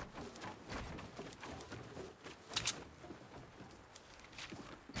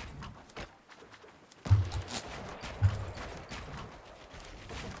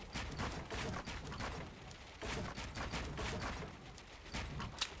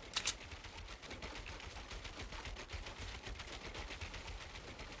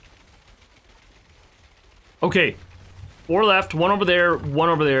 Okay, 4 left, 1 over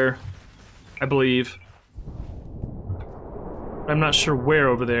there, I believe. I'm not sure where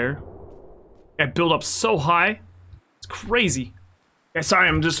over there. I build up so high, it's crazy. Yeah, sorry,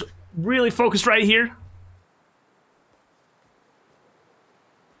 I'm just really focused right here.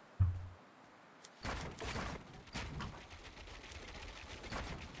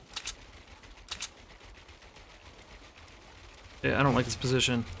 Yeah, I don't like this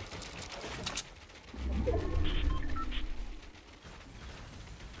position.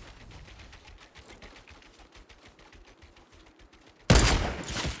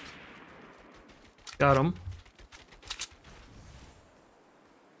 Got him.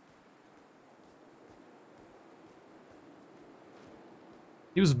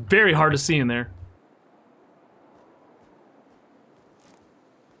 He was very hard to see in there.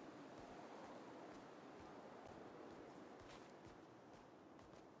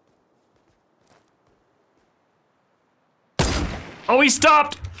 Oh, he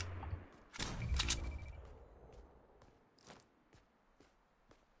stopped!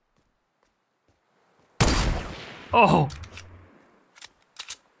 Oh!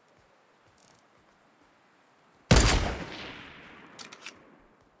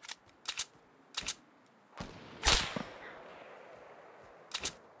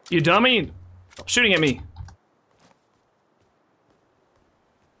 You dummy! Stop shooting at me!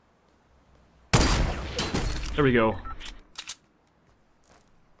 There we go.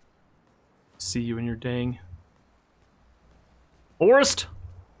 See you in your dang forest!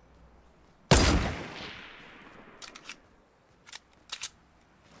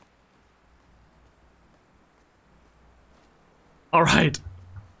 All right.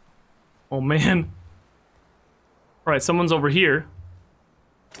 Oh man. All right, someone's over here.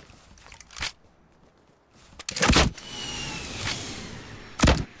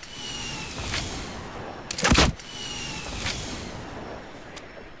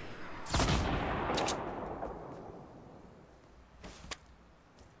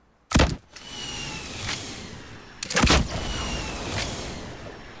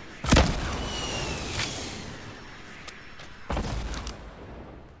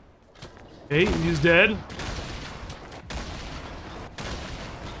 Okay, he's dead.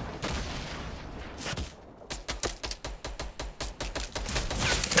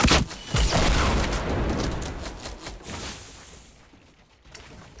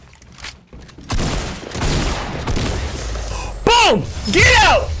 Boom! Get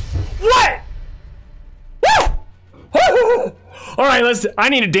out! What? Woo! All right, I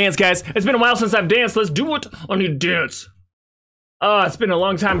need to dance, guys. It's been a while since I've danced. Let's do it. I need to dance. It's been a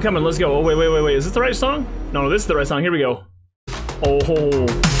long time coming. Let's go. Oh, wait. Is this the right song? No, this is the right song. Here we go. Oh.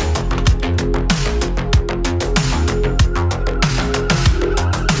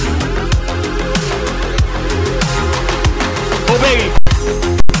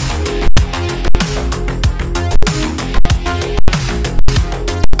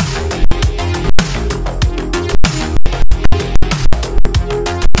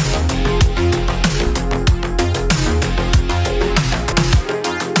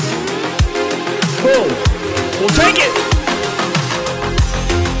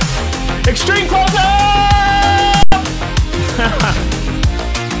 Extreme close-up!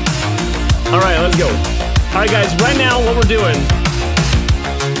 All right, let's go. All right, guys, right now what we're doing.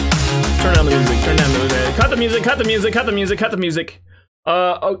 Turn down the music, turn down the music. Cut the music, cut the music, cut the music, cut the music.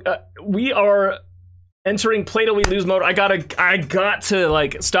 We are entering Play Till We Lose mode. I got to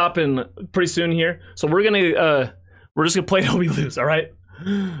like stop in pretty soon here. So we're just gonna play till we lose, all right?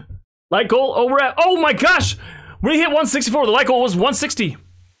 Like goal, oh, we're at, oh my gosh! We hit 164, the like goal was 160.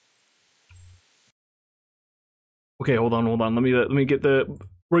 Okay, hold on, let me get the,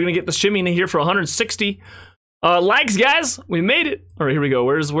 we're gonna get the shimmy in here for 160. Likes, guys, we made it. All right, here we go,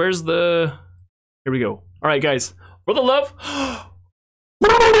 where's the, here we go. All right, guys, for the love.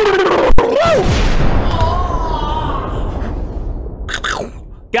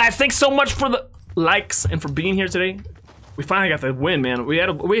 Guys, thanks so much for the likes and for being here today. We finally got the win, man. We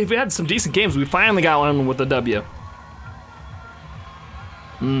had some decent games. We finally got one with the W.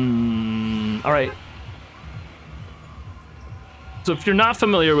 All right. So if you're not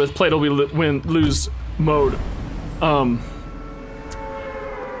familiar with Play Till We Lose mode,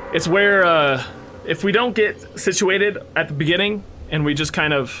 it's where if we don't get situated at the beginning and we just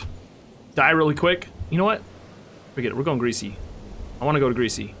kind of die really quick, you know what? Forget it. We're going greasy. I want to go to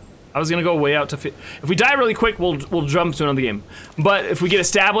greasy. I was gonna go way out to if we die really quick, we'll jump to another game. But if we get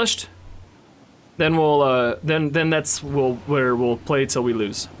established, then we'll then that's where we'll play till we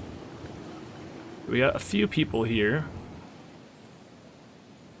lose. We got a few people here.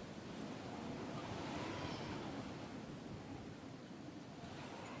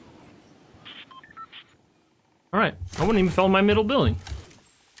 All right, I wouldn't even fell in my middle building.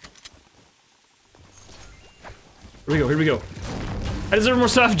 Here we go. Here we go. I deserve more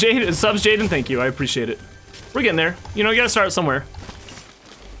subs, Jaden. Thank you. I appreciate it. We're getting there. You know, you gotta start somewhere.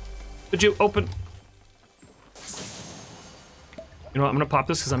 Could you open? You know what? I'm gonna pop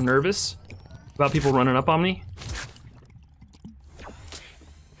this because I'm nervous about people running up on me.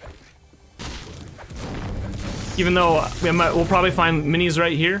 Even though we'll probably find minis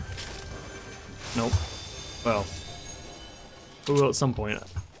right here. Nope. Well, we will at some point.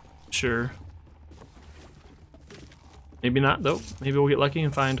 Sure. Maybe not, though. Maybe we'll get lucky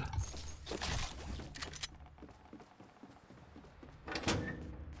and find.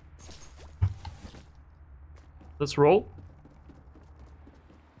 Let's roll.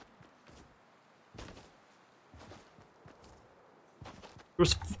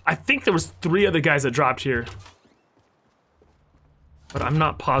 I think there was 3 other guys that dropped here, but I'm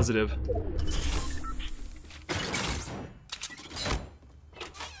not positive.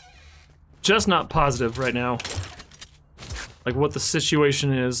 Just not positive right now. Like what the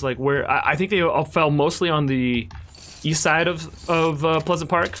situation is, like where I think they all fell mostly on the east side of Pleasant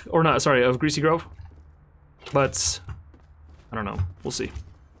Park, or not, sorry, of Greasy Grove. But I don't know. We'll see.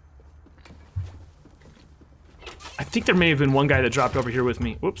 I think there may have been one guy that dropped over here with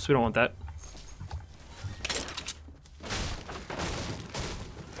me. Whoops, we don't want that.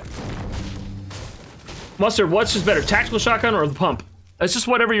 Mustard, what's just better, tactical shotgun or the pump? It's just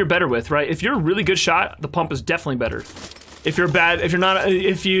whatever you're better with, right? If you're a really good shot, the pump is definitely better. If you're bad, if you're not,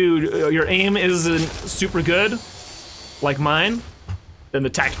 if your aim isn't super good, like mine, then the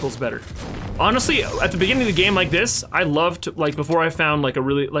tactical's better. Honestly, at the beginning of the game like this, I loved, like before I found like a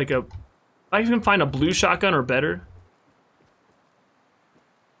really, I can find a blue shotgun or better.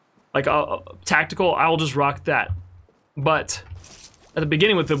 Like a tactical, I will just rock that. But at the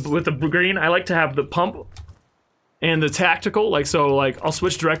beginning with the green, I like to have the pump and the tactical, like so, like I'll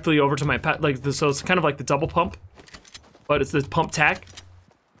switch directly over to my so it's kind of like the double pump, but it's the pump tac.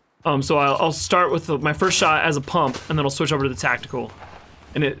 So I'll start with my first shot as a pump, and then I'll switch over to the tactical,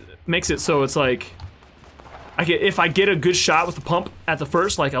 and it makes it so it's like if I get a good shot with the pump at the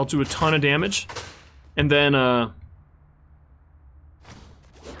first, like I'll do a ton of damage, and then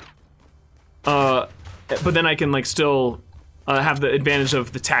but then I can like still have the advantage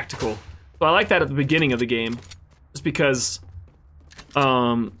of the tactical. So I like that at the beginning of the game, just because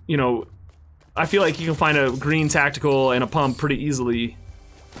you know, I feel like you can find a green tactical and a pump pretty easily,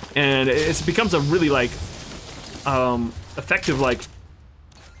 and it becomes a really like effective like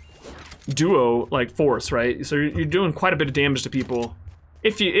duo like force, right? So you're doing quite a bit of damage to people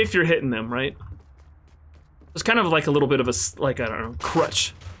if you're hitting them, right? It's kind of like a little bit of a I don't know,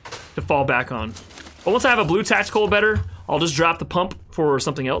 crutch to fall back on. But once I have a blue tactical better, I'll just drop the pump for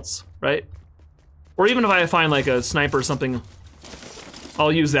something else, right? Or even if I find like a sniper or something,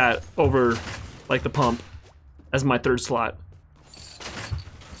 I'll use that over like the pump as my third slot.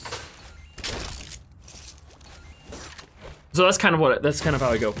 So that's kind of how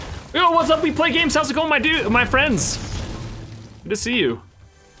I go. Yo, what's up? We play games. How's it going, my friends? Good to see you.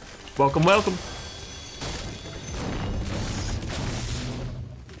 Welcome, welcome.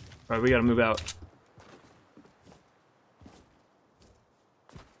 All right, we gotta move out.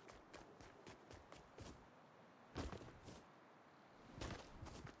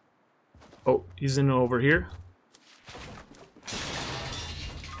 Oh, he's in over here.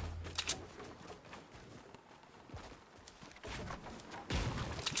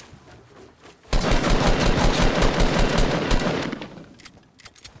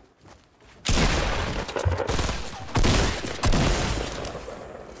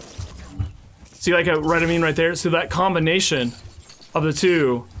 See, like, right, I mean, right there? So that combination of the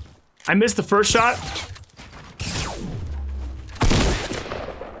two. I missed the first shot.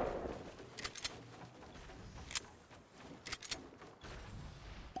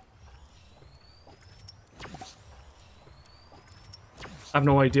 I have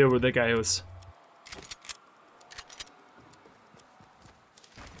no idea where that guy was.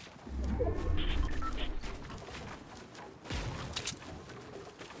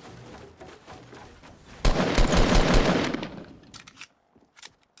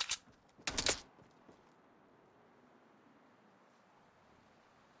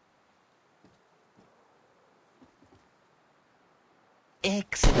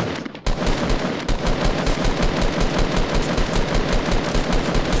 Excellent.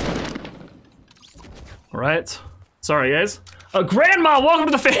 All right. Sorry, guys. Grandma, welcome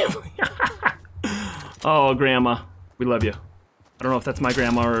to the family. Oh, Grandma, we love you. I don't know if that's my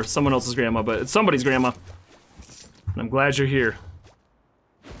grandma or someone else's grandma, but it's somebody's grandma. And I'm glad you're here.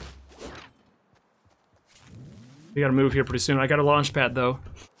 We gotta move here pretty soon. I got a launch pad, though.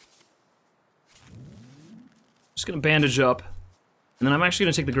 Just gonna bandage up. And then I'm actually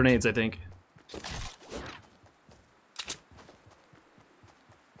gonna take the grenades, I think.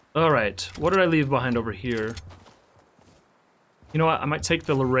 Alright, what did I leave behind over here? You know what, I might take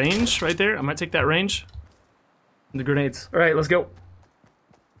the range right there. I might take that range. And the grenades. Alright, let's go.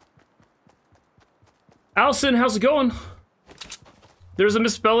 Allison, how's it going? There's a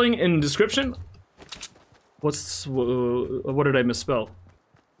misspelling in description. What did I misspell?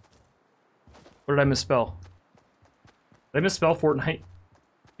 What did I misspell? Did I misspell Fortnite?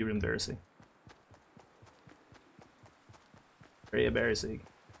 You were embarrassing. Very embarrassing.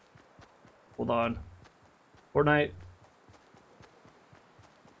 Hold on. Fortnite.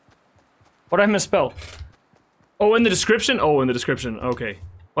 What did I misspell? Oh, in the description? Oh, in the description. Okay.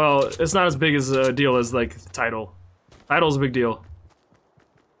 Well, it's not as big as a deal as, like, the title. Title's a big deal.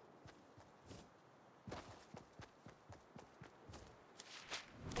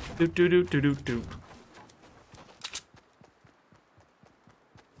 Doop doop doop doop doop doop.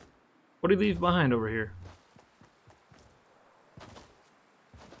 What did he leave behind over here?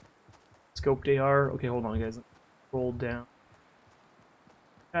 Scoped AR. Okay, hold on, guys. Roll down.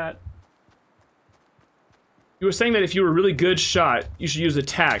 That. You were saying that if you were a really good shot, you should use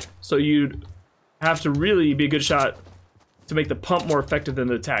attack. So you'd have to really be a good shot to make the pump more effective than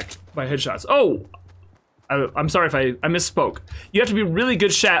the attack by headshots. Oh! I'm sorry if I misspoke. You have to be a really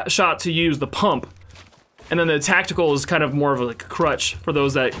good shot to use the pump. And then the tactical is kind of more of like a crutch for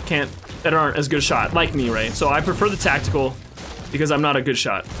those that aren't as good a shot, like me, right? So I prefer the tactical because I'm not a good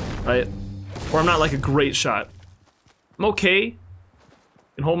shot, right? Or I'm not like a great shot. I'm okay,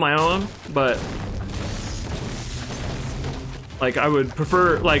 can hold my own, but like I would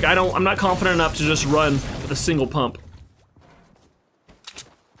prefer, like I'm not confident enough to just run with a single pump.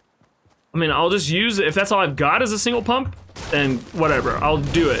 I mean, I'll just use it, if that's all I've got is a single pump, then whatever, I'll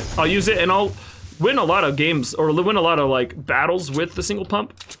do it. I'll use it and I'll win a lot of games, or win a lot of like battles with the single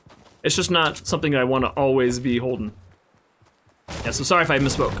pump. It's just not something I want to always be holding. Yeah, so sorry if I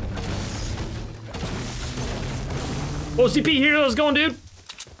misspoke. Whoa, CP here, how's it going, dude?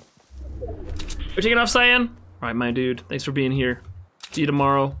 You're taking off, Cyan? Alright, my dude, thanks for being here. See you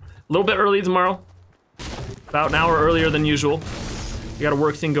tomorrow. A little bit early tomorrow. About an hour earlier than usual. I got a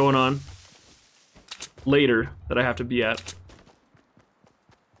work thing going on later that I have to be at.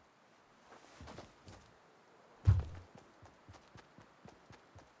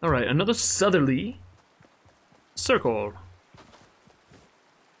 Alright, another southerly circle.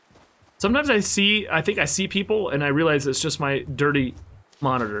 Sometimes I think I see people and I realize it's just my dirty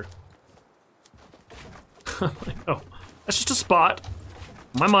monitor. I'm like, oh, that's just a spot.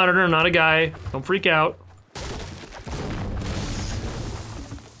 My monitor, not a guy. Don't freak out.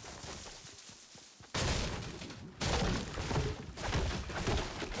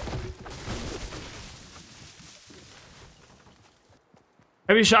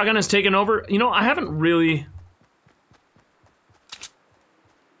 Heavy shotgun has taken over. You know, I haven't really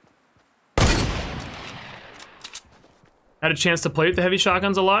had a chance to play with the heavy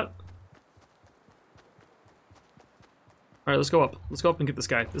shotguns a lot. All right, let's go up. Let's go up and get this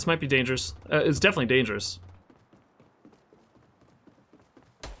guy. This might be dangerous. It's definitely dangerous.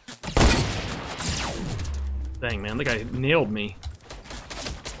 Dang, man, the guy nailed me.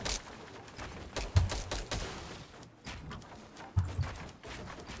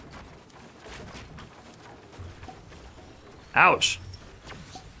 Ouch.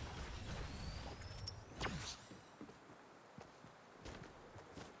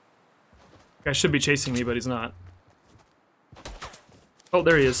 Guy should be chasing me, but he's not. Oh,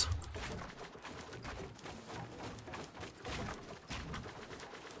 there he is.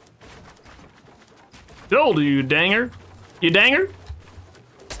 Killed you, danger. You danger?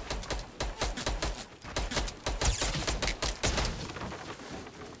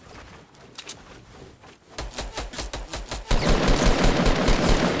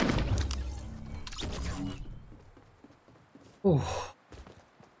 Oh.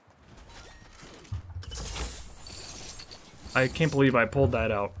 I can't believe I pulled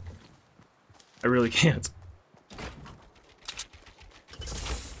that out. I really can't.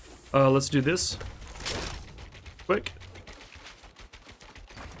 Let's do this. Quick.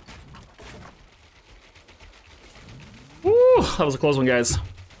 Woo! That was a close one, guys. It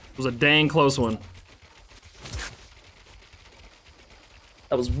was a dang close one.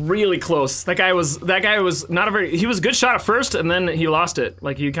 That was really close. That guy was not a very, he was a good shot at first, and then he lost it.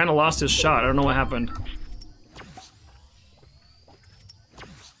 Like, he kind of lost his shot. I don't know what happened.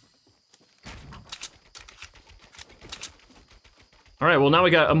 All right, well, now we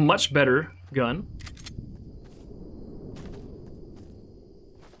got a much better gun.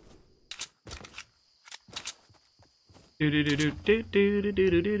 He's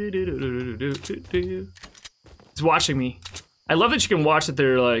watching me. I love that you can watch that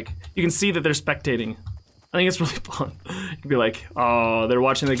they're like, you can see that they're spectating. I think it's really fun. You can be like, oh, they're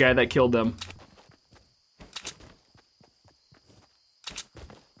watching the guy that killed them.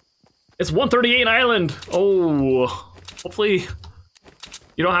 It's 138 Island. Oh, hopefully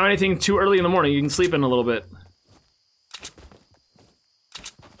you don't have anything too early in the morning. You can sleep in a little bit.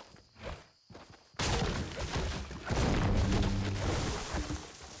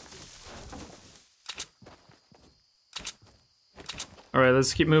 All right,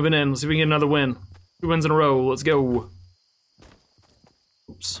 let's keep moving in. Let's see if we can get another win. 2 wins in a row. Let's go.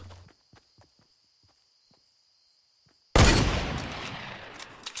 Oops.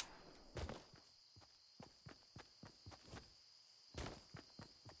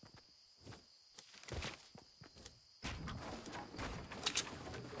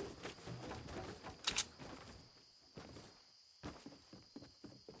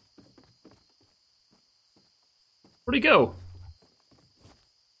 Where'd he go?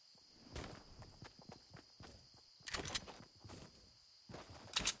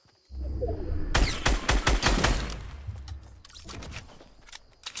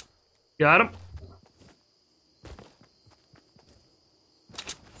 Got him.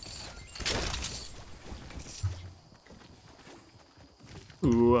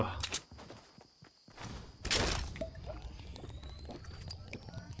 Ooh.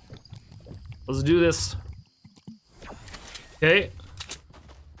 Let's do this. Okay.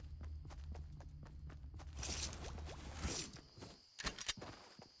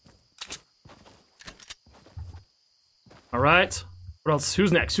 All right. What else?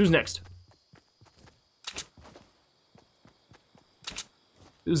 Who's next? Who's next?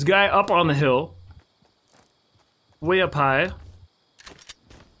 There's a guy up on the hill. Way up high.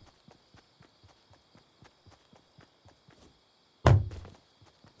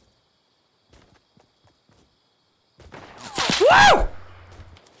 Woo!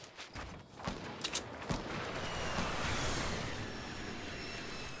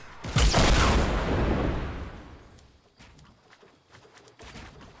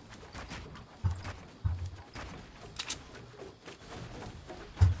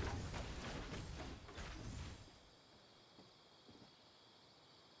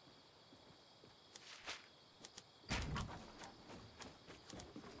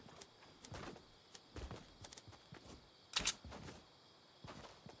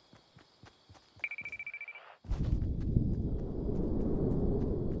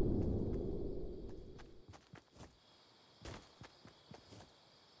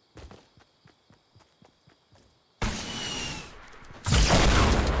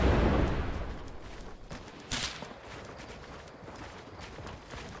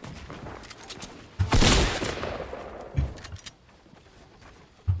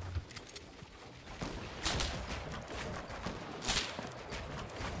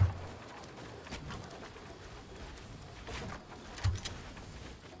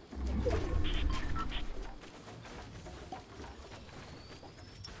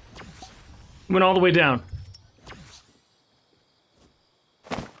 Went all the way down.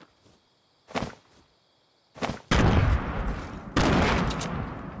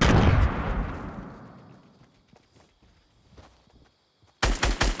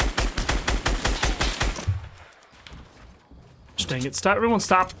 Dang it, stop, everyone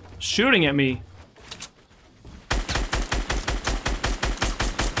stop shooting at me.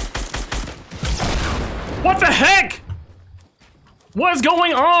 What the heck? What is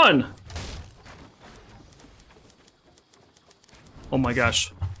going on? Oh my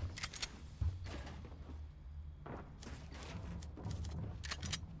gosh.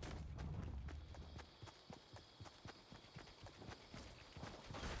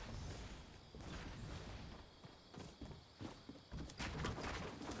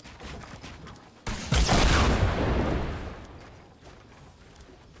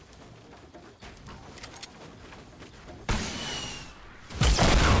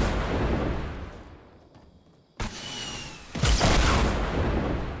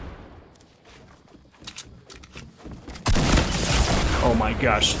 Oh my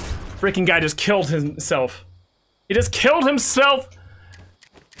gosh. Freaking guy just killed himself. He just killed himself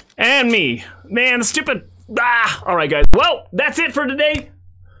and me. Man, the stupid. Ah! Alright, guys. Well, that's it for today.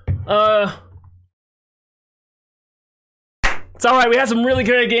 It's alright. We had some really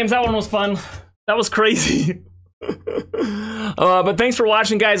great games. That one was fun. That was crazy. But thanks for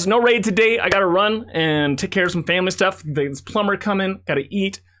watching, guys. No raid today. I gotta run and take care of some family stuff. There's plumber coming. Gotta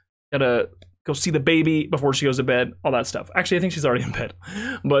eat. Gotta go see the baby before she goes to bed, all that stuff. Actually, I think she's already in bed.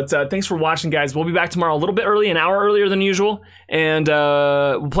 But thanks for watching, guys. We'll be back tomorrow a little bit early, an hour earlier than usual. And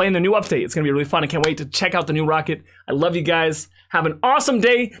we're playing the new update. It's going to be really fun. I can't wait to check out the new rocket. I love you guys. Have an awesome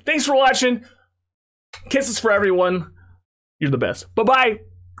day. Thanks for watching. Kisses for everyone. You're the best. Bye-bye.